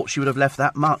have thought she would have left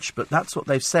that much, but that's what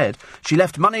they've said. She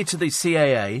left money to the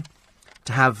CAA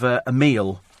to have a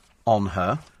meal on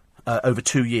her over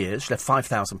 2 years. She left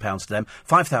 £5,000 to them,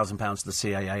 £5,000 to the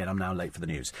CAA, and I'm now late for the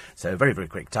news. So very, very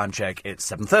quick time check. It's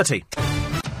 7:30.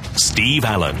 Steve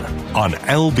Allen on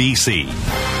LBC.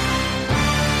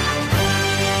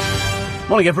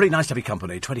 Morning, everybody. Nice to have your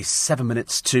company. 27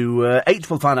 minutes to 8.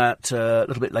 We'll find out a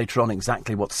little bit later on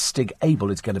exactly what Stig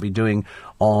Abel is going to be doing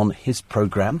on his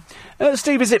programme.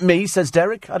 Steve, is it me, says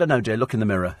Derek? I don't know, dear. Look in the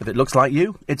mirror. If it looks like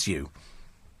you, it's you.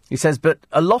 He says, but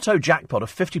a lotto jackpot of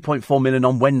 50.4 million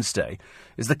on Wednesday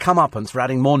is the comeuppance for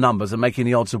adding more numbers and making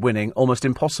the odds of winning almost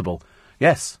impossible.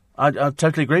 Yes, I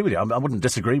totally agree with you. I wouldn't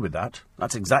disagree with that.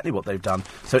 That's exactly what they've done.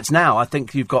 So it's now, I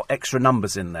think you've got extra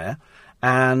numbers in there.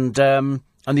 And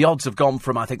the odds have gone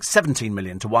from, I think, 17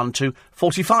 million to 1 to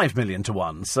 45 million to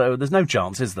 1. So there's no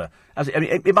chance, is there? I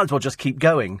mean, it might as well just keep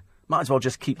going.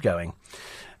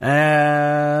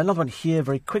 Another one here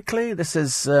very quickly. This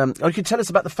is... you can tell us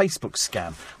about the Facebook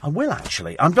scam. I will,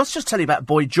 actually. I'm just telling you about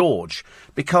Boy George,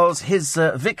 because his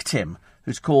victim,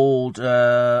 who's called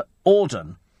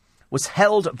Auden, was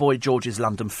held at Boy George's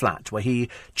London flat, where he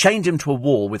chained him to a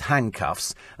wall with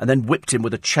handcuffs and then whipped him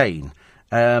with a chain.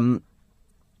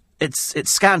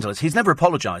 It's scandalous. He's never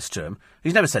apologised to him.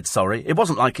 He's never said sorry. It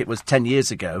wasn't like it was 10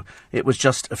 years ago. It was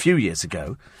just a few years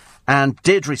ago. And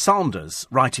Deirdre Sanders,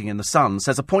 writing in The Sun,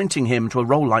 says appointing him to a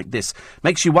role like this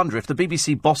makes you wonder if the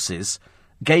BBC bosses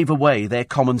gave away their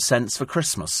common sense for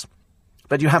Christmas.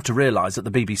 But you have to realise that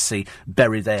the BBC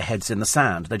bury their heads in the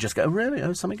sand. They just go, oh, really?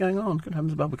 Oh, something going on. Good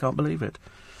heavens above, we can't believe it.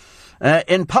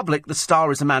 In public, the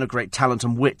star is a man of great talent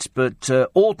and wit, but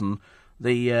Auden,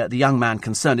 the young man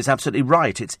concerned, is absolutely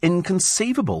right. It's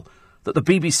inconceivable that the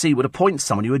BBC would appoint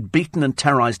someone who had beaten and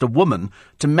terrorised a woman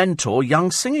to mentor young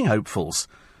singing hopefuls.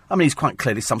 I mean, he's quite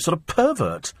clearly some sort of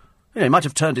pervert. You know, he might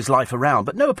have turned his life around,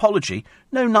 but no apology,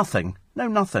 no nothing.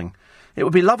 It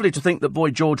would be lovely to think that Boy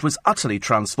George was utterly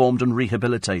transformed and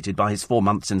rehabilitated by his 4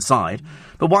 months inside.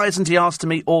 But why isn't he asked to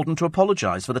meet Auden to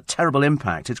apologise for the terrible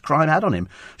impact his crime had on him?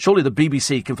 Surely the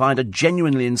BBC can find a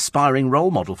genuinely inspiring role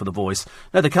model for the voice.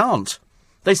 No, they can't.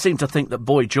 They seem to think that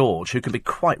Boy George, who can be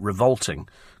quite revolting,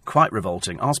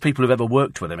 ask people who've ever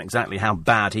worked with him exactly how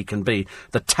bad he can be.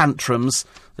 The tantrums,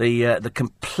 the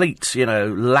complete,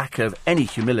 lack of any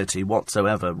humility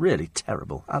whatsoever. Really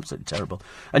terrible, absolutely terrible.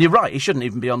 And you're right, he shouldn't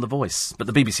even be on The Voice. But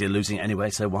the BBC are losing it anyway,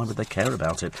 so why would they care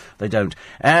about it? They don't.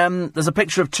 There's a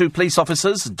picture of two police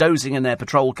officers dozing in their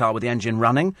patrol car with the engine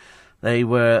running. They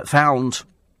were found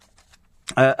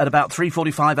at about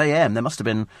 3:45am. They must have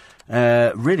been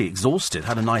really exhausted,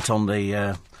 had a night on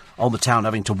the town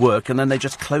having to work, and then they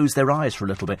just closed their eyes for a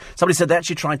little bit. Somebody said they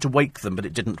actually tried to wake them, but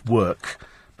it didn't work.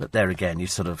 But there again, you're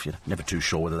never too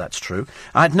sure whether that's true.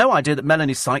 I had no idea that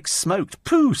Melanie Sykes smoked.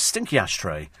 Pooh, stinky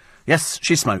ashtray. Yes,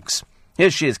 she smokes. Here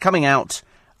she is, coming out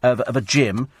of a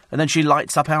gym, and then she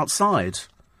lights up outside,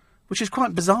 which is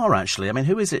quite bizarre, actually. I mean,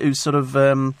 who is it who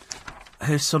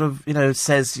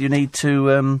says you need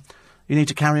to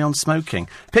carry on smoking?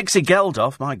 Pixie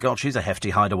Geldof, my God, she's a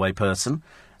hefty hideaway person.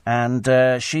 And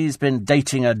she's been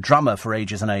dating a drummer for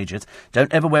ages and ages.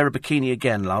 Don't ever wear a bikini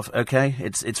again, love, OK?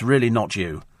 It's really not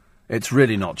you. It's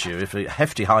really not you. If a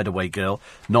hefty hideaway girl,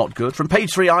 not good. From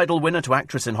Page 3 Idol winner to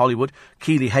actress in Hollywood,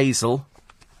 Keely Hazel.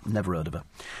 Never heard of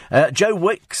her. Joe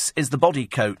Wicks is the body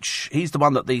coach. He's the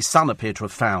one that the Sun appear to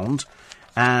have found.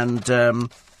 And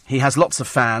he has lots of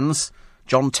fans.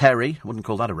 John Terry, wouldn't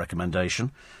call that a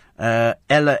recommendation.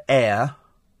 Ella Eyre.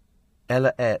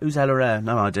 Who's Ella Eyre?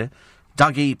 No idea.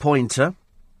 Dougie Pointer,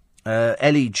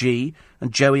 Ellie G,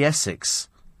 and Joey Essex.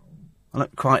 I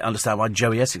don't quite understand why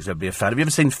Joey Essex would be a fan. Have you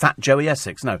ever seen Fat Joey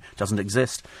Essex? No, doesn't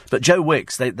exist. But Joe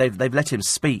Wicks, they've let him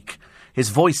speak. His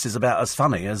voice is about as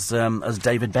funny as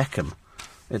David Beckham.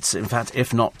 It's, in fact,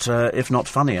 if not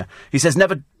funnier. He says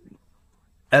never...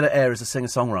 Ella Eyre is a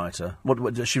singer-songwriter.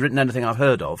 What has she written anything I've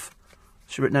heard of?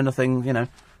 Has she written anything,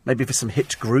 maybe for some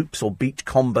hit groups or beat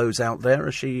combos out there?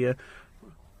 Has she...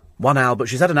 One album.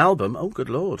 She's had an album. Oh, good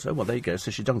Lord. Oh, well, there you go. So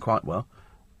she's done quite well.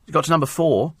 She got to number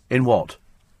 4 in what?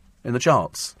 In the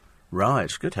charts.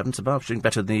 Right. Good heavens above. She's doing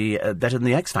better than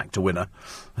the X Factor winner.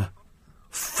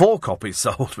 4 copies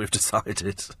sold, we've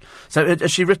decided. So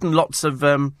has she written lots of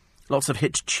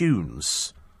hit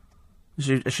tunes?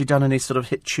 Has she done any sort of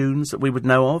hit tunes that we would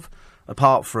know of,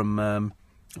 apart from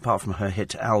her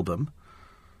hit album?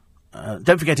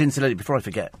 Don't forget, incidentally, before I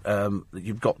forget,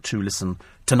 you've got to listen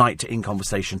tonight to In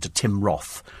Conversation to Tim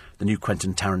Roth, the new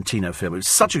Quentin Tarantino film. It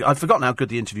was I'd forgotten how good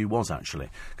the interview was, actually,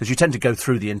 because you tend to go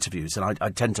through the interviews, and I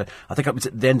think it was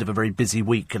at the end of a very busy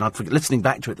week, and listening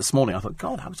back to it this morning, I thought,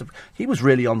 God, he was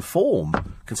really on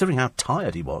form, considering how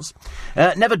tired he was.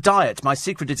 Never diet. My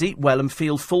secret is eat well and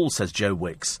feel full, says Joe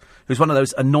Wicks, who's one of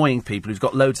those annoying people who's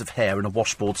got loads of hair and a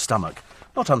washboard stomach.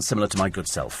 Not unsimilar to my good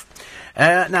self.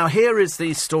 Now, here is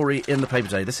the story in the paper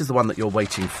today. This is the one that you're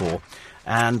waiting for.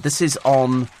 And this is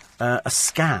on a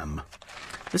scam.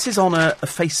 This is on a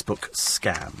Facebook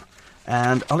scam.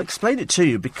 And I'll explain it to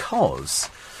you because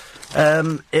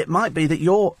it might be that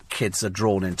your kids are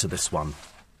drawn into this one.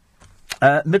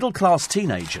 Middle-class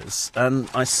teenagers, and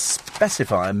I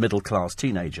specify middle-class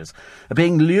teenagers, are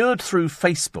being lured through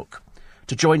Facebook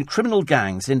to join criminal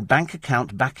gangs in bank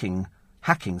account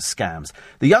hacking scams.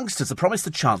 The youngsters are promised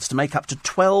the chance to make up to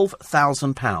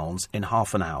 £12,000 in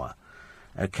half an hour.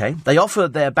 OK? They offer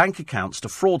their bank accounts to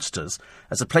fraudsters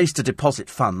as a place to deposit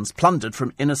funds plundered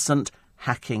from innocent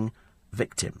hacking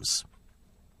victims.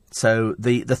 So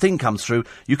the thing comes through,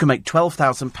 you can make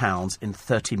 £12,000 in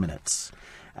 30 minutes.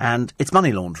 And it's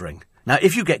money laundering. Now,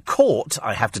 if you get caught,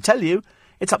 I have to tell you,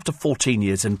 it's up to 14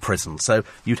 years in prison, so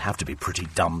you'd have to be pretty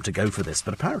dumb to go for this.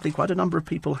 But apparently quite a number of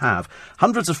people have.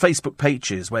 Hundreds of Facebook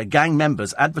pages where gang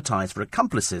members advertise for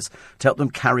accomplices to help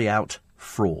them carry out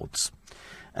frauds.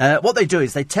 What they do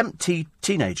is they tempt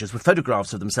teenagers with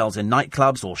photographs of themselves in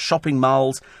nightclubs or shopping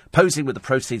malls, posing with the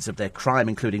proceeds of their crime,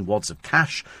 including wads of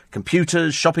cash,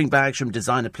 computers, shopping bags from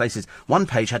designer places. One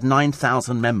page had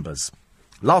 9,000 members.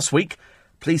 Last week,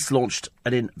 police launched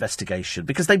an investigation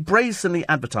because they brazenly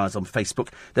advertise on Facebook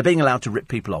they're being allowed to rip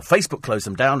people off. Facebook closed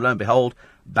them down, lo and behold,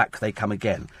 back they come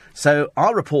again. So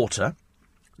our reporter,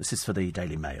 this is for the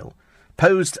Daily Mail,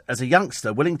 posed as a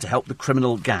youngster willing to help the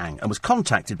criminal gang and was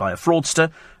contacted by a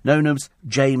fraudster known as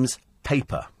James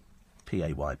Paper.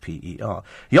 Payper.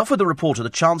 He offered the reporter the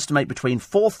chance to make between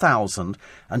 £4,000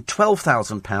 and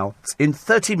 £12,000 in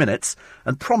 30 minutes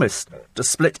and promised to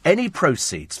split any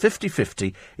proceeds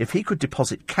 50-50 if he could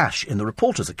deposit cash in the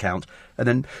reporter's account and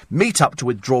then meet up to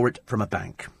withdraw it from a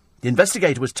bank. The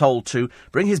investigator was told to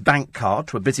bring his bank card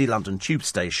to a busy London tube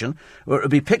station where it would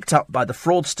be picked up by the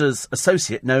fraudster's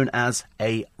associate known as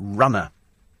a runner.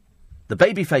 The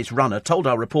baby-faced runner told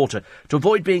our reporter to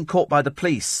avoid being caught by the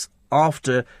police.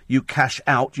 After you cash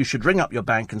out, you should ring up your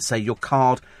bank and say your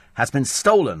card has been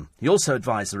stolen. He also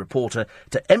advised the reporter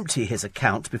to empty his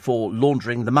account before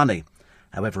laundering the money.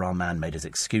 However, our man made his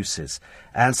excuses.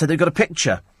 And so they've got a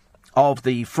picture of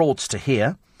the fraudster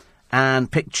here,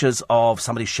 and pictures of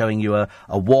somebody showing you a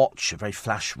watch, a very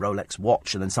flash Rolex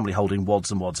watch, and then somebody holding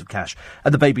wads and wads of cash,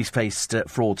 and the baby-faced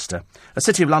fraudster. A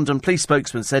City of London police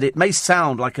spokesman said, "It may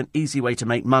sound like an easy way to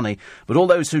make money, but all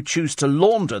those who choose to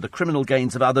launder the criminal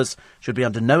gains of others should be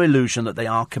under no illusion that they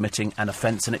are committing an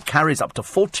offence, and it carries up to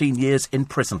 14 years in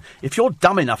prison. If you're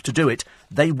dumb enough to do it,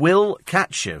 they will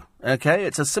catch you." OK,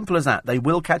 it's as simple as that. They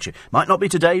will catch you. Might not be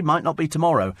today, might not be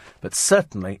tomorrow, but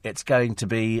certainly it's going to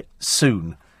be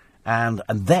soon. And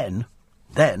then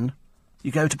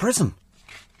you go to prison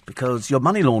because you're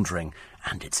money laundering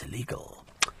and it's illegal.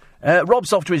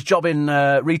 Rob's off to his job in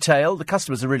retail. The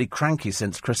customers are really cranky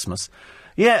since Christmas.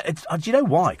 Yeah, do you know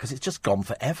why? Because it's just gone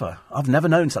forever. I've never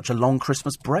known such a long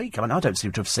Christmas break. I mean, I don't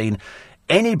seem to have seen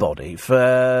anybody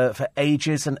for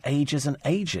ages and ages and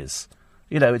ages.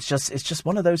 You know, it's just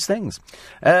one of those things.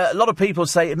 A lot of people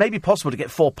say it may be possible to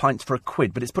get 4 pints for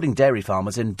 £1, but it's putting dairy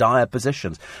farmers in dire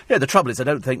positions. Yeah, the trouble is I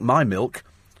don't think my milk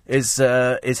is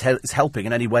helping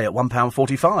in any way at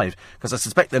 £1.45, because I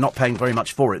suspect they're not paying very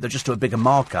much for it. They're just to a bigger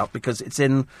markup because it's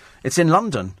in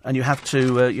London, and you have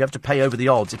to pay over the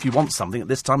odds if you want something at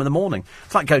this time of the morning.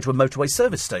 It's like going to a motorway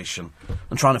service station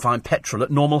and trying to find petrol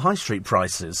at normal high street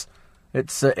prices.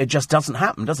 It just doesn't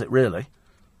happen, does it? Really?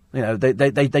 You know,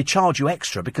 they charge you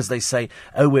extra because they say,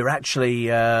 "Oh, we're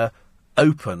actually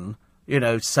open, you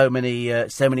know, so many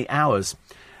hours."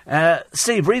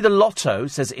 Steve, read the lotto,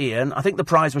 says Ian. I think the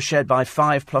prize was shared by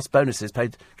 5 plus bonuses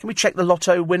paid. Can we check the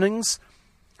lotto winnings?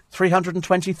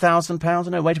 £320,000.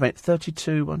 No, wait a minute.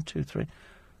 32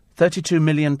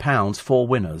 million pounds for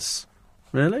winners.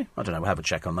 Really? I don't know. We'll have a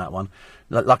check on that one.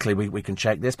 Luckily, we can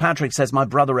check this. Patrick says, my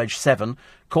brother, aged 7,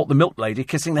 caught the milk lady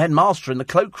kissing the headmaster in the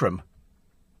cloakroom.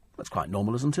 That's quite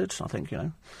normal, isn't it? I think, you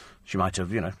know, she might have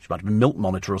been milk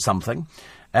monitor or something.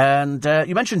 And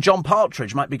you mentioned John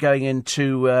Partridge might be going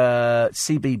into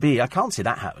CBB. I can't see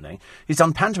that happening. He's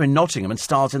done pantomime in Nottingham and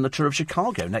stars in the Tour of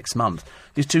Chicago next month.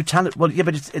 He's too talented. Well, yeah,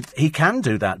 but he can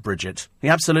do that, Bridget. He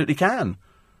absolutely can.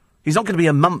 He's not going to be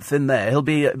a month in there. He'll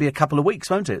be a couple of weeks,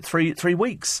 won't it? Three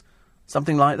weeks,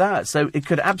 something like that. So it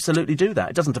could absolutely do that.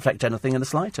 It doesn't affect anything in the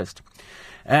slightest.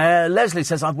 Leslie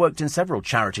says, I've worked in several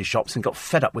charity shops and got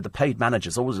fed up with the paid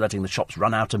managers always letting the shops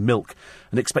run out of milk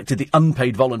and expected the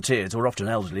unpaid volunteers, who are often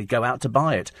elderly, go out to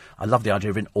buy it. I love the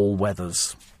idea of in all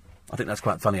weathers. I think that's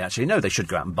quite funny, actually. No, they should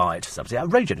go out and buy it. It's absolutely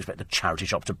outrageous. Expect a charity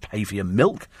shop to pay for your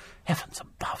milk. Heavens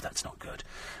above, that's not good.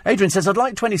 Adrian says, I'd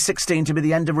like 2016 to be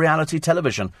the end of reality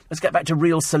television. Let's get back to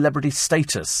real celebrity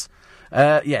status.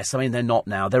 Yes, I mean, they're not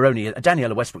now. They're only...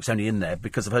 Daniela Westbrook's only in there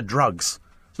because of her drugs.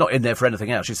 She's not in there for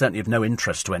anything else. She's certainly of no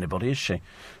interest to anybody, is she?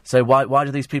 So why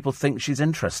do these people think she's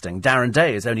interesting? Darren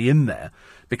Day is only in there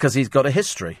because he's got a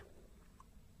history.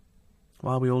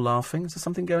 Why are we all laughing? Is there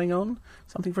something going on?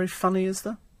 Something very funny, is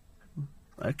there?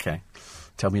 OK.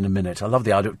 Tell me in a minute. I love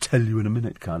the idea of tell you in a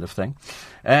minute kind of thing.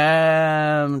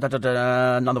 Another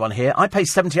one here. I pay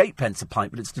 78 pence a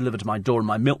pint, but it's delivered to my door and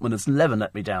my milkman has never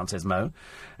let me down, says Mo.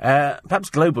 Perhaps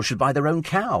Global should buy their own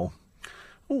cow.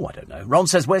 Oh, I don't know. Ron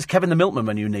says, where's Kevin the milkman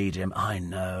when you need him? I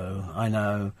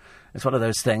know. It's one of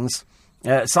those things.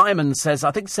 Simon says,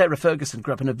 I think Sarah Ferguson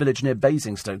grew up in a village near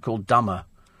Basingstoke called Dummer.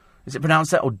 Is it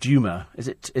pronounced that or Duma? Is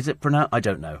it pronounced? I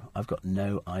don't know. I've got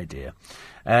no idea.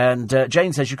 And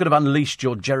Jane says, you could have unleashed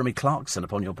your Jeremy Clarkson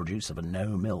upon your producer for no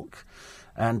milk.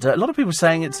 And a lot of people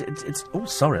saying it's... Oh,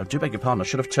 sorry, I do beg your pardon. I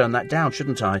should have turned that down,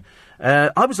 shouldn't I?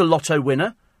 I was a lotto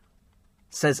winner.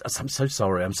 Says, I'm so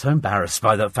sorry, I'm so embarrassed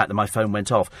by the fact that my phone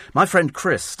went off. My friend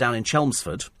Chris down in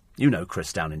Chelmsford, you know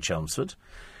Chris down in Chelmsford,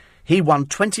 he won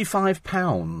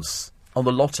 £25 on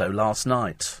the lotto last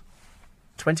night.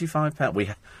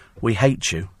 £25. We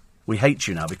hate you. We hate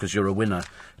you now because you're a winner.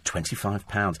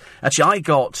 £25. Actually, I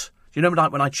got... Do you know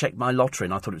when I checked my lottery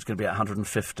and I thought it was going to be at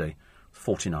 150?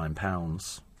 £49.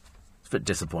 It's a bit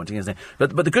disappointing, isn't it?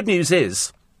 But the good news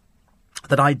is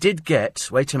that I did get...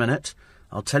 Wait a minute.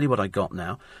 I'll tell you what I got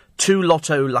now. 2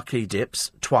 lotto lucky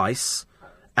dips twice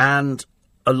and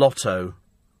a lotto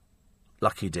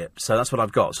lucky dip. So that's what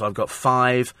I've got. So I've got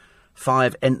five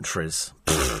entries.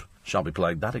 Shan't be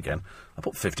playing that again. I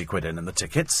put 50 quid in the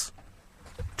tickets.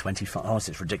 25. Oh,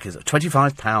 it's ridiculous.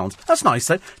 £25. That's nice,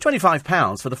 though.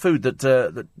 £25 for the food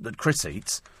that Chris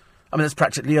eats. I mean, that's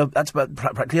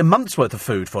practically a month's worth of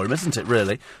food for him, isn't it,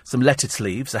 really? Some lettuce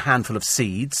leaves, a handful of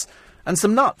seeds, and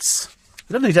some nuts.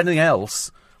 I don't need anything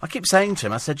else. I keep saying to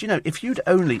him, I said, you know, if you'd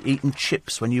only eaten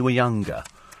chips when you were younger,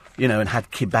 you know, and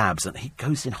had kebabs, and he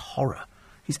goes in horror.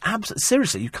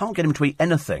 Seriously, you can't get him to eat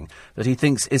anything that he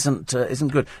thinks isn't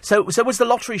good. So was the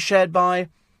lottery shared by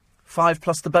 5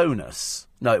 plus the bonus?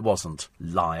 No, it wasn't.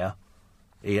 Liar.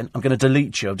 Ian, I'm going to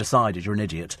delete you. I've decided you're an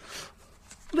idiot.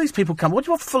 These people come. What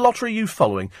for lottery are you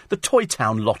following? The Toy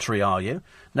Town lottery, are you?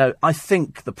 No, I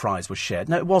think the prize was shared.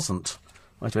 No, it wasn't.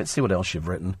 Wait a minute, see what else you've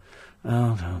written.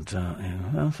 No,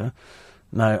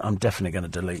 I'm definitely going to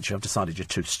delete you. I've decided you're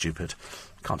too stupid.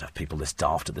 Can't have people this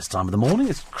daft at this time of the morning.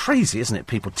 It's crazy, isn't it?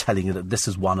 People telling you that this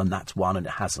is one and that's one and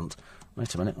it hasn't.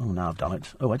 Wait a minute. Oh, now I've done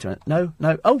it. Oh, wait a minute. No.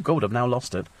 Oh, God, I've now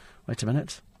lost it. Wait a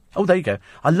minute. Oh, there you go.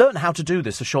 I learned how to do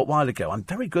this a short while ago. I'm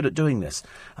very good at doing this.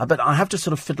 But I have to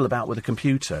sort of fiddle about with a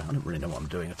computer. I don't really know what I'm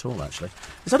doing at all, actually.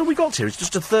 Is that all we got here? It's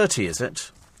just a 30, is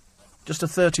it? Just a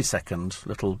 30-second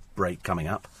little break coming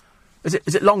up. Is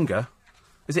it longer?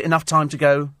 Is it enough time to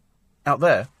go out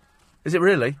there? Is it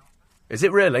really? Is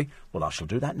it really? Well, I shall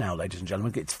do that now, ladies and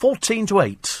gentlemen. It's 14 to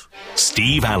 8.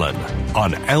 Steve Allen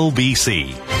on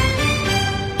LBC.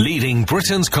 Leading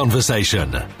Britain's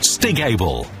conversation. Stig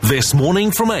Abel, this morning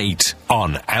from 8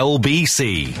 on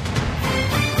LBC.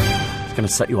 It's going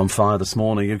to set you on fire this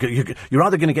morning. You're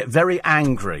either going to get very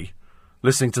angry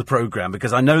listening to the programme,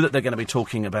 because I know that they're going to be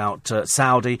talking about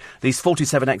Saudi, these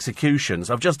 47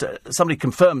 executions. I've just, somebody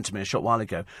confirmed to me a short while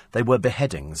ago, they were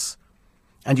beheadings.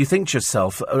 And you think to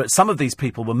yourself, some of these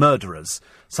people were murderers,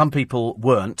 some people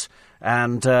weren't,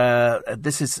 and their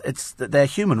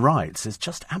human rights is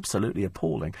just absolutely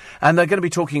appalling. And they're going to be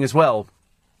talking as well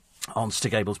on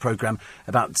Stig Abel's programme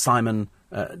about Simon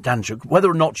Danczuk, whether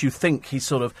or not you think he's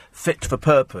sort of fit for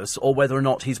purpose, or whether or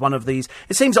not he's one of these.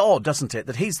 It seems odd, doesn't it,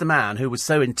 that he's the man who was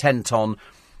so intent on,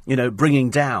 bringing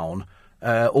down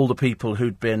all the people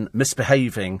who'd been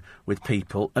misbehaving with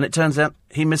people, and it turns out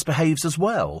he misbehaves as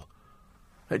well.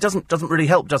 It doesn't really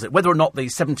help, does it? Whether or not the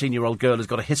 17-year-old girl has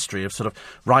got a history of sort of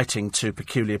writing to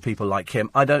peculiar people like him,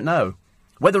 I don't know.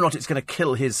 Whether or not it's going to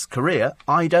kill his career,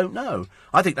 I don't know.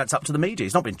 I think that's up to the media.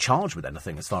 He's not been charged with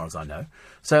anything, as far as I know.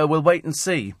 So we'll wait and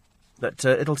see. But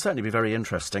it'll certainly be very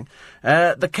interesting.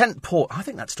 The Kent port, I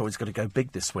think that story's going to go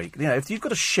big this week. If you've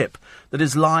got a ship that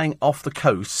is lying off the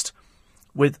coast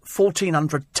with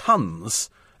 1,400 tonnes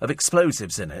of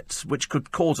explosives in it, which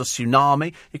could cause a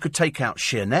tsunami. It could take out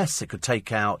Sheerness. It could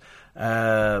take out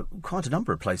quite a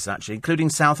number of places, actually, including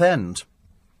Southend.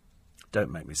 Don't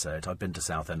make me say it. I've been to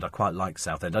Southend. I quite like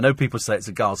Southend. I know people say it's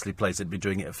a ghastly place. It'd be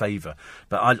doing it a favour.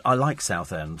 But I like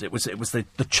Southend. It was the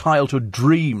childhood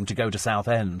dream to go to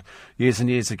Southend years and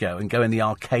years ago and go in the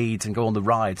arcades and go on the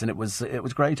rides. And it was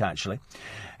great, actually.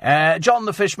 John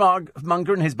the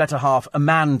fishmonger and his better half,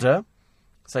 Amanda,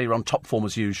 say you're on top form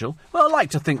as usual. Well, I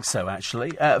like to think so,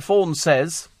 actually. Fawn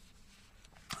says,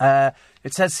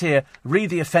 it says here, read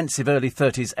the offensive early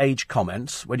 30s age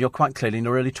comment when you're quite clearly in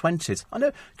your early 20s. I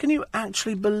know. Can you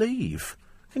actually believe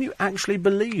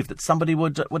that somebody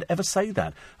would ever say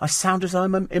that? I sound as though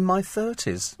I'm in my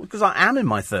 30s, because I am in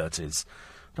my 30s.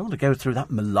 I don't want to go through that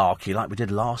malarkey like we did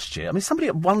last year. I mean, somebody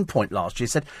at one point last year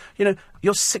said,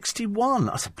 you're 61.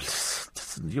 I said,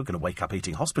 you're going to wake up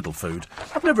eating hospital food.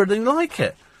 I've never really like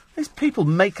it. These people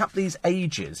make up these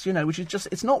ages, which is just,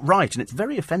 it's not right, and it's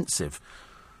very offensive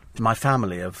to my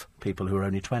family of people who are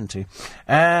only 20.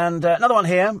 And another one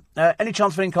here. Any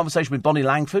chance for any conversation with Bonnie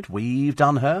Langford? We've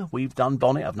done her. We've done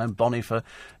Bonnie. I've known Bonnie for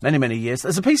many, many years.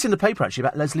 There's a piece in the paper, actually,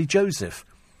 about Leslie Joseph,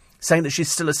 saying that she's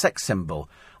still a sex symbol.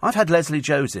 I've had Leslie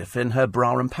Joseph in her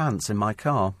bra and pants in my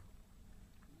car.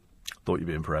 Thought you'd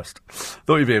be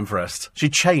impressed. She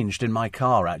changed in my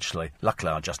car, actually.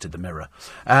 Luckily, I adjusted the mirror.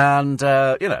 And,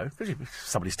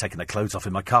 somebody's taken their clothes off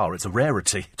in my car. It's a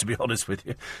rarity, to be honest with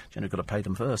you. You've got to pay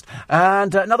them first.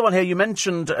 And another one here. You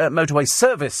mentioned motorway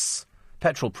service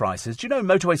petrol prices. Do you know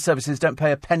motorway services don't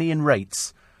pay a penny in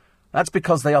rates? That's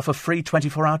because they offer free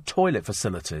 24-hour toilet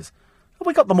facilities. Have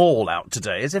we got them all out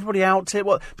today? Is everybody out here?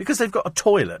 Well, because they've got a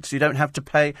toilet, you don't have to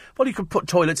pay. Well, you could put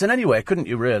toilets in anywhere, couldn't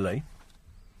you, really?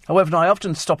 However, I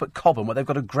often stop at Cobham where they've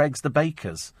got a Greggs the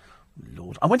Baker's.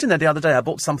 Lord, I went in there the other day. I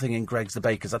bought something in Greggs the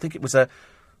Baker's. I think it was a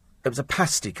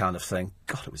pasty kind of thing.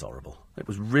 God, it was horrible. It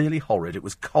was really horrid. It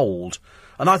was cold.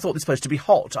 And I thought it was supposed to be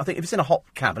hot. I think if it's in a hot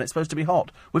cabin, it's supposed to be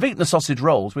hot. We've eaten the sausage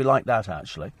rolls. We like that,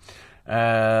 actually. We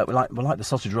like the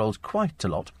sausage rolls quite a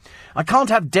lot. I can't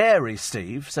have dairy,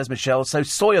 Steve, says Michelle, so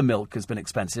soya milk has been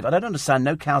expensive. I don't understand.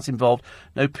 No cows involved,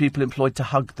 no people employed to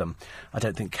hug them. I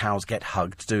don't think cows get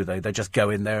hugged, do they? They just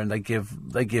go in there and they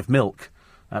give milk.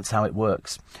 That's how it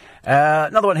works.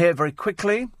 Another one here, very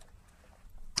quickly.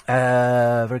 Wait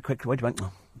a minute.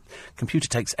 Computer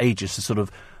takes ages to sort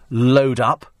of load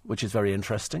up. which is very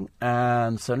interesting.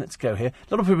 And so let's go here.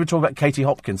 A lot of people were talking about Katie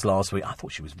Hopkins last week. I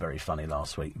thought she was very funny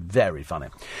last week. Very funny.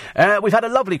 We've had a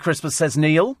lovely Christmas, says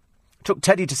Neil. Took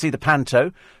Teddy to see the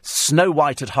Panto, Snow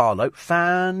White at Harlow.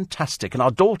 Fantastic. And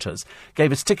our daughters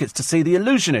gave us tickets to see the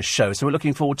Illusionist show, so we're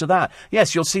looking forward to that.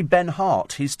 Yes, you'll see Ben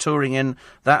Hart. He's touring in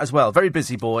that as well. Very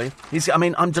busy boy.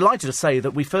 I'm delighted to say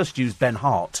that we first used Ben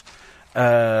Hart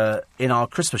in our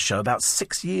Christmas show about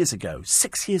 6 years ago.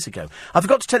 6 years ago. I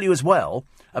forgot to tell you as well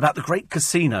about the great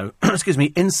casino,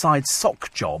 inside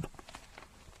sock job.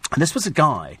 And this was a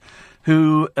guy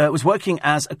who was working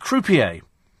as a croupier.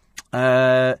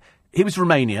 He was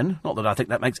Romanian, not that I think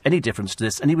that makes any difference to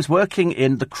this, and he was working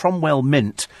in the Cromwell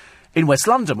Mint in West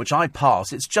London, which I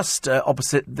pass. It's just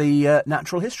opposite the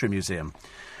Natural History Museum.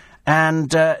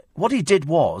 And what he did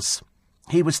was,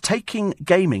 he was taking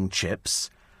gaming chips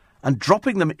and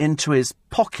dropping them into his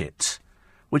pocket,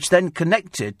 which then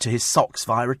connected to his socks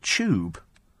via a tube.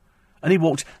 And he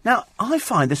walked... Now, I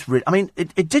find this really... I mean,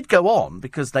 it did go on,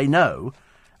 because they know.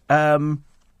 The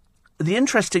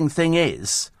interesting thing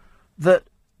is that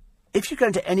if you go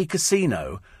into any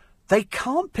casino, they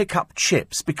can't pick up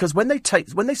chips, because when they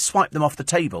swipe them off the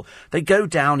table, they go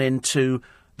down into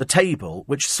the table,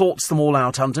 which sorts them all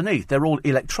out underneath. They're all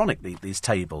electronic, these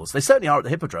tables. They certainly are at the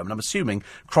Hippodrome, and I'm assuming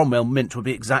Cromwell Mint would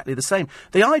be exactly the same.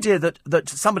 The idea that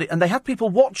somebody... And they have people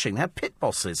watching. They have pit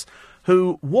bosses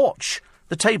who watch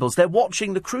the tables. They're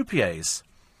watching the croupiers.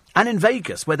 And in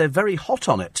Vegas, where they're very hot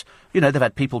on it, you know, they've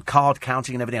had people card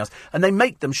counting and everything else, and they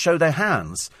make them show their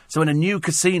hands. So in a new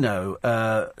casino,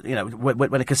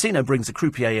 when a casino brings a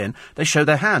croupier in, they show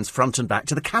their hands front and back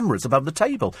to the cameras above the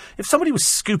table. If somebody was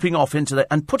scooping off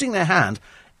and putting their hand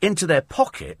into their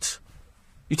pocket,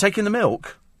 you taking the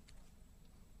milk?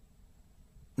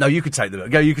 No, you could take the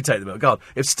milk. Go, you could take the milk. God,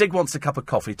 if Stig wants a cup of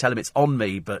coffee, tell him it's on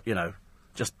me, but, you know,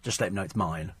 just let him know it's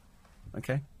mine.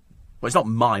 OK? Well, it's not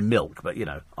my milk, but, you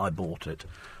know, I bought it.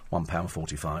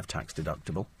 £1.45, tax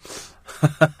deductible.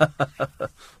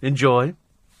 Enjoy.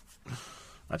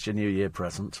 That's your New Year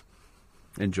present.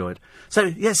 Enjoy it. So,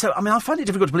 yeah, I find it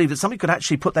difficult to believe that somebody could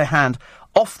actually put their hand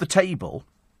off the table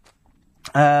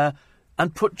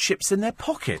and put chips in their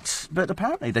pocket. But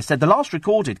apparently, they said the last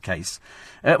recorded case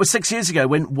was 6 years ago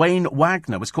when Wayne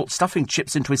Wagner was caught stuffing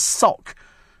chips into his sock.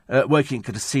 Working at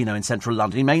a casino in central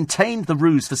London. He maintained the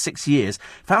ruse for 6 years,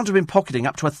 found to have been pocketing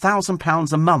up to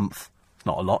 £1,000 a month.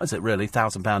 Not a lot, is it really?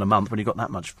 £1,000 a month when you got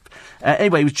that much.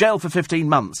 Anyway, he was jailed for 15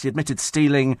 months. He admitted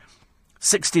stealing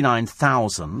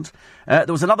 69,000. There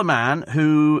was another man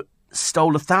who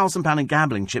stole £1,000 in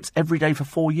gambling chips every day for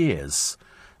 4 years.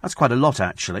 That's quite a lot,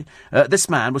 actually. This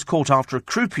man was caught after a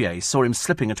croupier saw him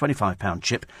slipping a £25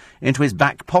 chip into his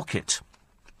back pocket.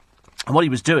 And what he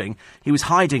was doing, he was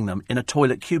hiding them in a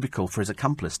toilet cubicle for his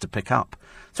accomplice to pick up.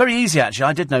 It's very easy, actually.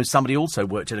 I did know somebody also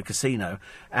worked in a casino,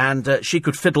 and she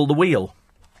could fiddle the wheel.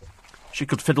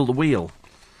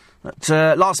 But,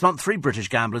 last month, 3 British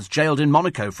gamblers jailed in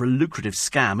Monaco for a lucrative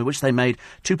scam in which they made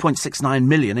 £2.69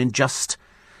 million in just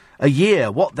a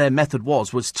year. What their method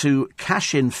was to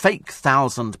cash in fake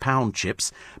 £1,000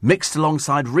 chips mixed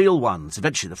alongside real ones.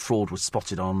 Eventually, the fraud was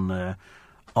spotted on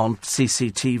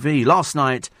CCTV. Last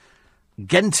night,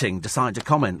 Genting declined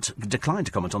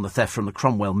to comment on the theft from the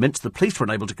Cromwell Mint. The police were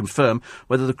unable to confirm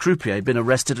whether the croupier had been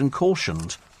arrested and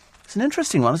cautioned. It's an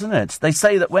interesting one, isn't it? They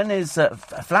say that when his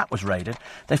flat was raided,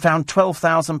 they found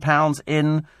 £12,000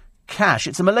 in cash.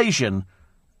 It's a Malaysian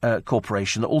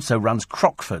corporation that also runs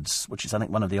Crockford's, which is, I think,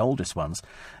 one of the oldest ones.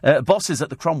 Bosses at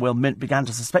the Cromwell Mint began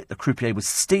to suspect the croupier was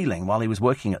stealing while he was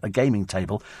working at the gaming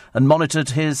table and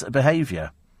monitored his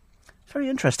behaviour. Very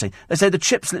interesting. They say the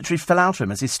chips literally fell out of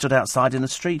him as he stood outside in the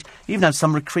street. He even had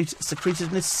some secreted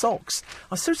in his socks.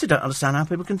 I seriously don't understand how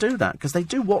people can do that, because they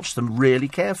do watch them really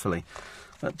carefully.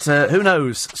 But who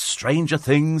knows? Stranger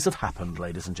things have happened,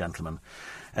 ladies and gentlemen.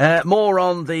 More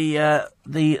on the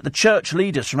church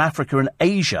leaders from Africa and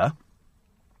Asia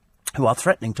who are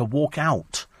threatening to walk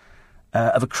out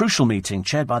of a crucial meeting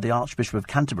chaired by the Archbishop of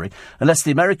Canterbury unless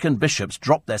the American bishops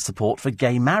drop their support for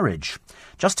gay marriage.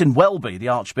 Justin Welby, the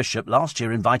Archbishop, last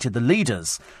year invited the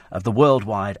leaders of the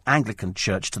worldwide Anglican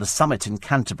Church to the summit in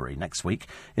Canterbury next week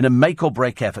in a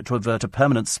make-or-break effort to avert a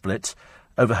permanent split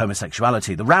over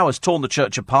homosexuality. The row has torn the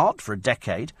church apart for a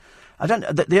decade.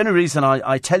 The only reason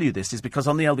I tell you this is because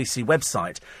on the LBC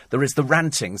website there is the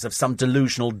rantings of some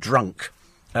delusional drunk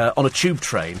on a tube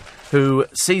train who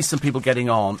sees some people getting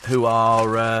on who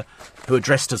are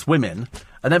dressed as women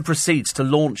and then proceeds to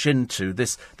launch into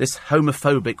this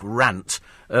homophobic rant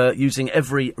using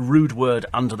every rude word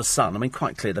under the sun. I mean,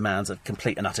 quite clear the man's a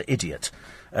complete and utter idiot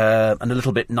and a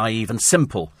little bit naive and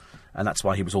simple. And that's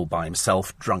why he was all by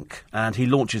himself, drunk. And he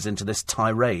launches into this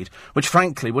tirade, which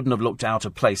frankly wouldn't have looked out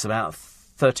of place about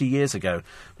 30 years ago,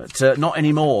 but not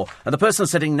anymore. And the person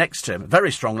sitting next to him,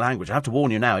 very strong language. I have to warn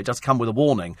you now, it does come with a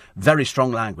warning. Very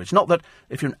strong language. Not that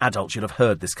if you're an adult you'd have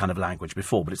heard this kind of language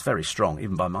before, but it's very strong,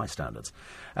 even by my standards.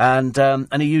 And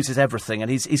he uses everything,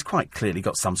 and he's quite clearly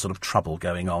got some sort of trouble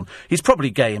going on. He's probably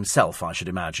gay himself, I should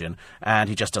imagine, and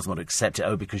he just doesn't want to accept it.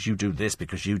 Oh, because you do this,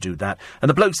 because you do that. And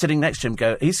the bloke sitting next to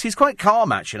him he's quite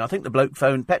calm, actually. And I think the bloke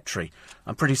phoned Petrie.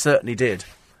 I'm pretty certain he did.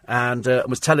 And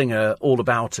was telling her all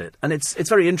about it. And it's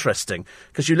very interesting,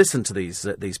 because you listen to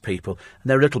these people, and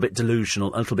they're a little bit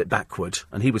delusional, a little bit backward.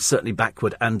 And he was certainly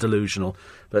backward and delusional.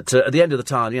 But at the end of the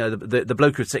time, the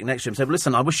bloke who was sitting next to him said, well,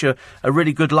 listen, I wish you a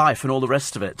really good life and all the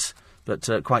rest of it. But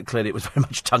quite clearly it was very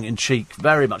much tongue-in-cheek,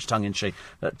 very much tongue-in-cheek.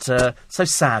 But so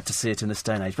sad to see it in this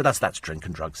day and age. But that's drink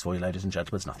and drugs for you, ladies and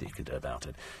gentlemen. There's nothing you can do about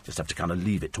it. Just have to kind of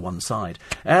leave it to one side.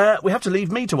 We have to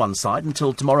leave me to one side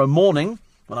until tomorrow morning,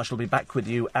 when I shall be back with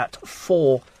you at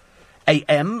 4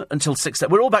 a.m. until 6 a.m.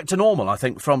 We're all back to normal, I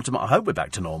think, from tomorrow. I hope we're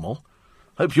back to normal.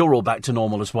 Hope you're all back to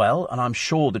normal as well, and I'm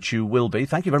sure that you will be.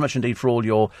 Thank you very much indeed for all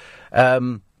your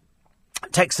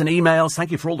texts and emails.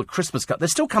 Thank you for all the Christmas cards. They're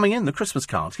still coming in, the Christmas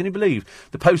cards. Can you believe?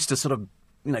 The post is sort of,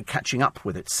 catching up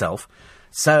with itself.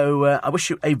 So I wish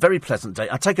you a very pleasant day.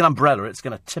 I take an umbrella, it's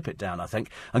going to tip it down, I think.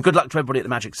 And good luck to everybody at the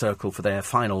Magic Circle for their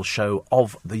final show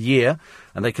of the year.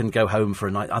 And they can go home for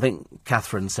a night. I think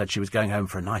Catherine said she was going home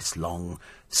for a nice long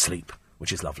sleep,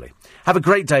 which is lovely. Have a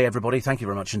great day, everybody. Thank you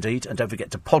very much indeed. And don't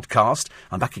forget to podcast.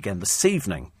 I'm back again this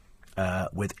evening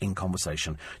with In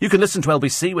Conversation. You can listen to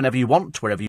LBC whenever you want, wherever you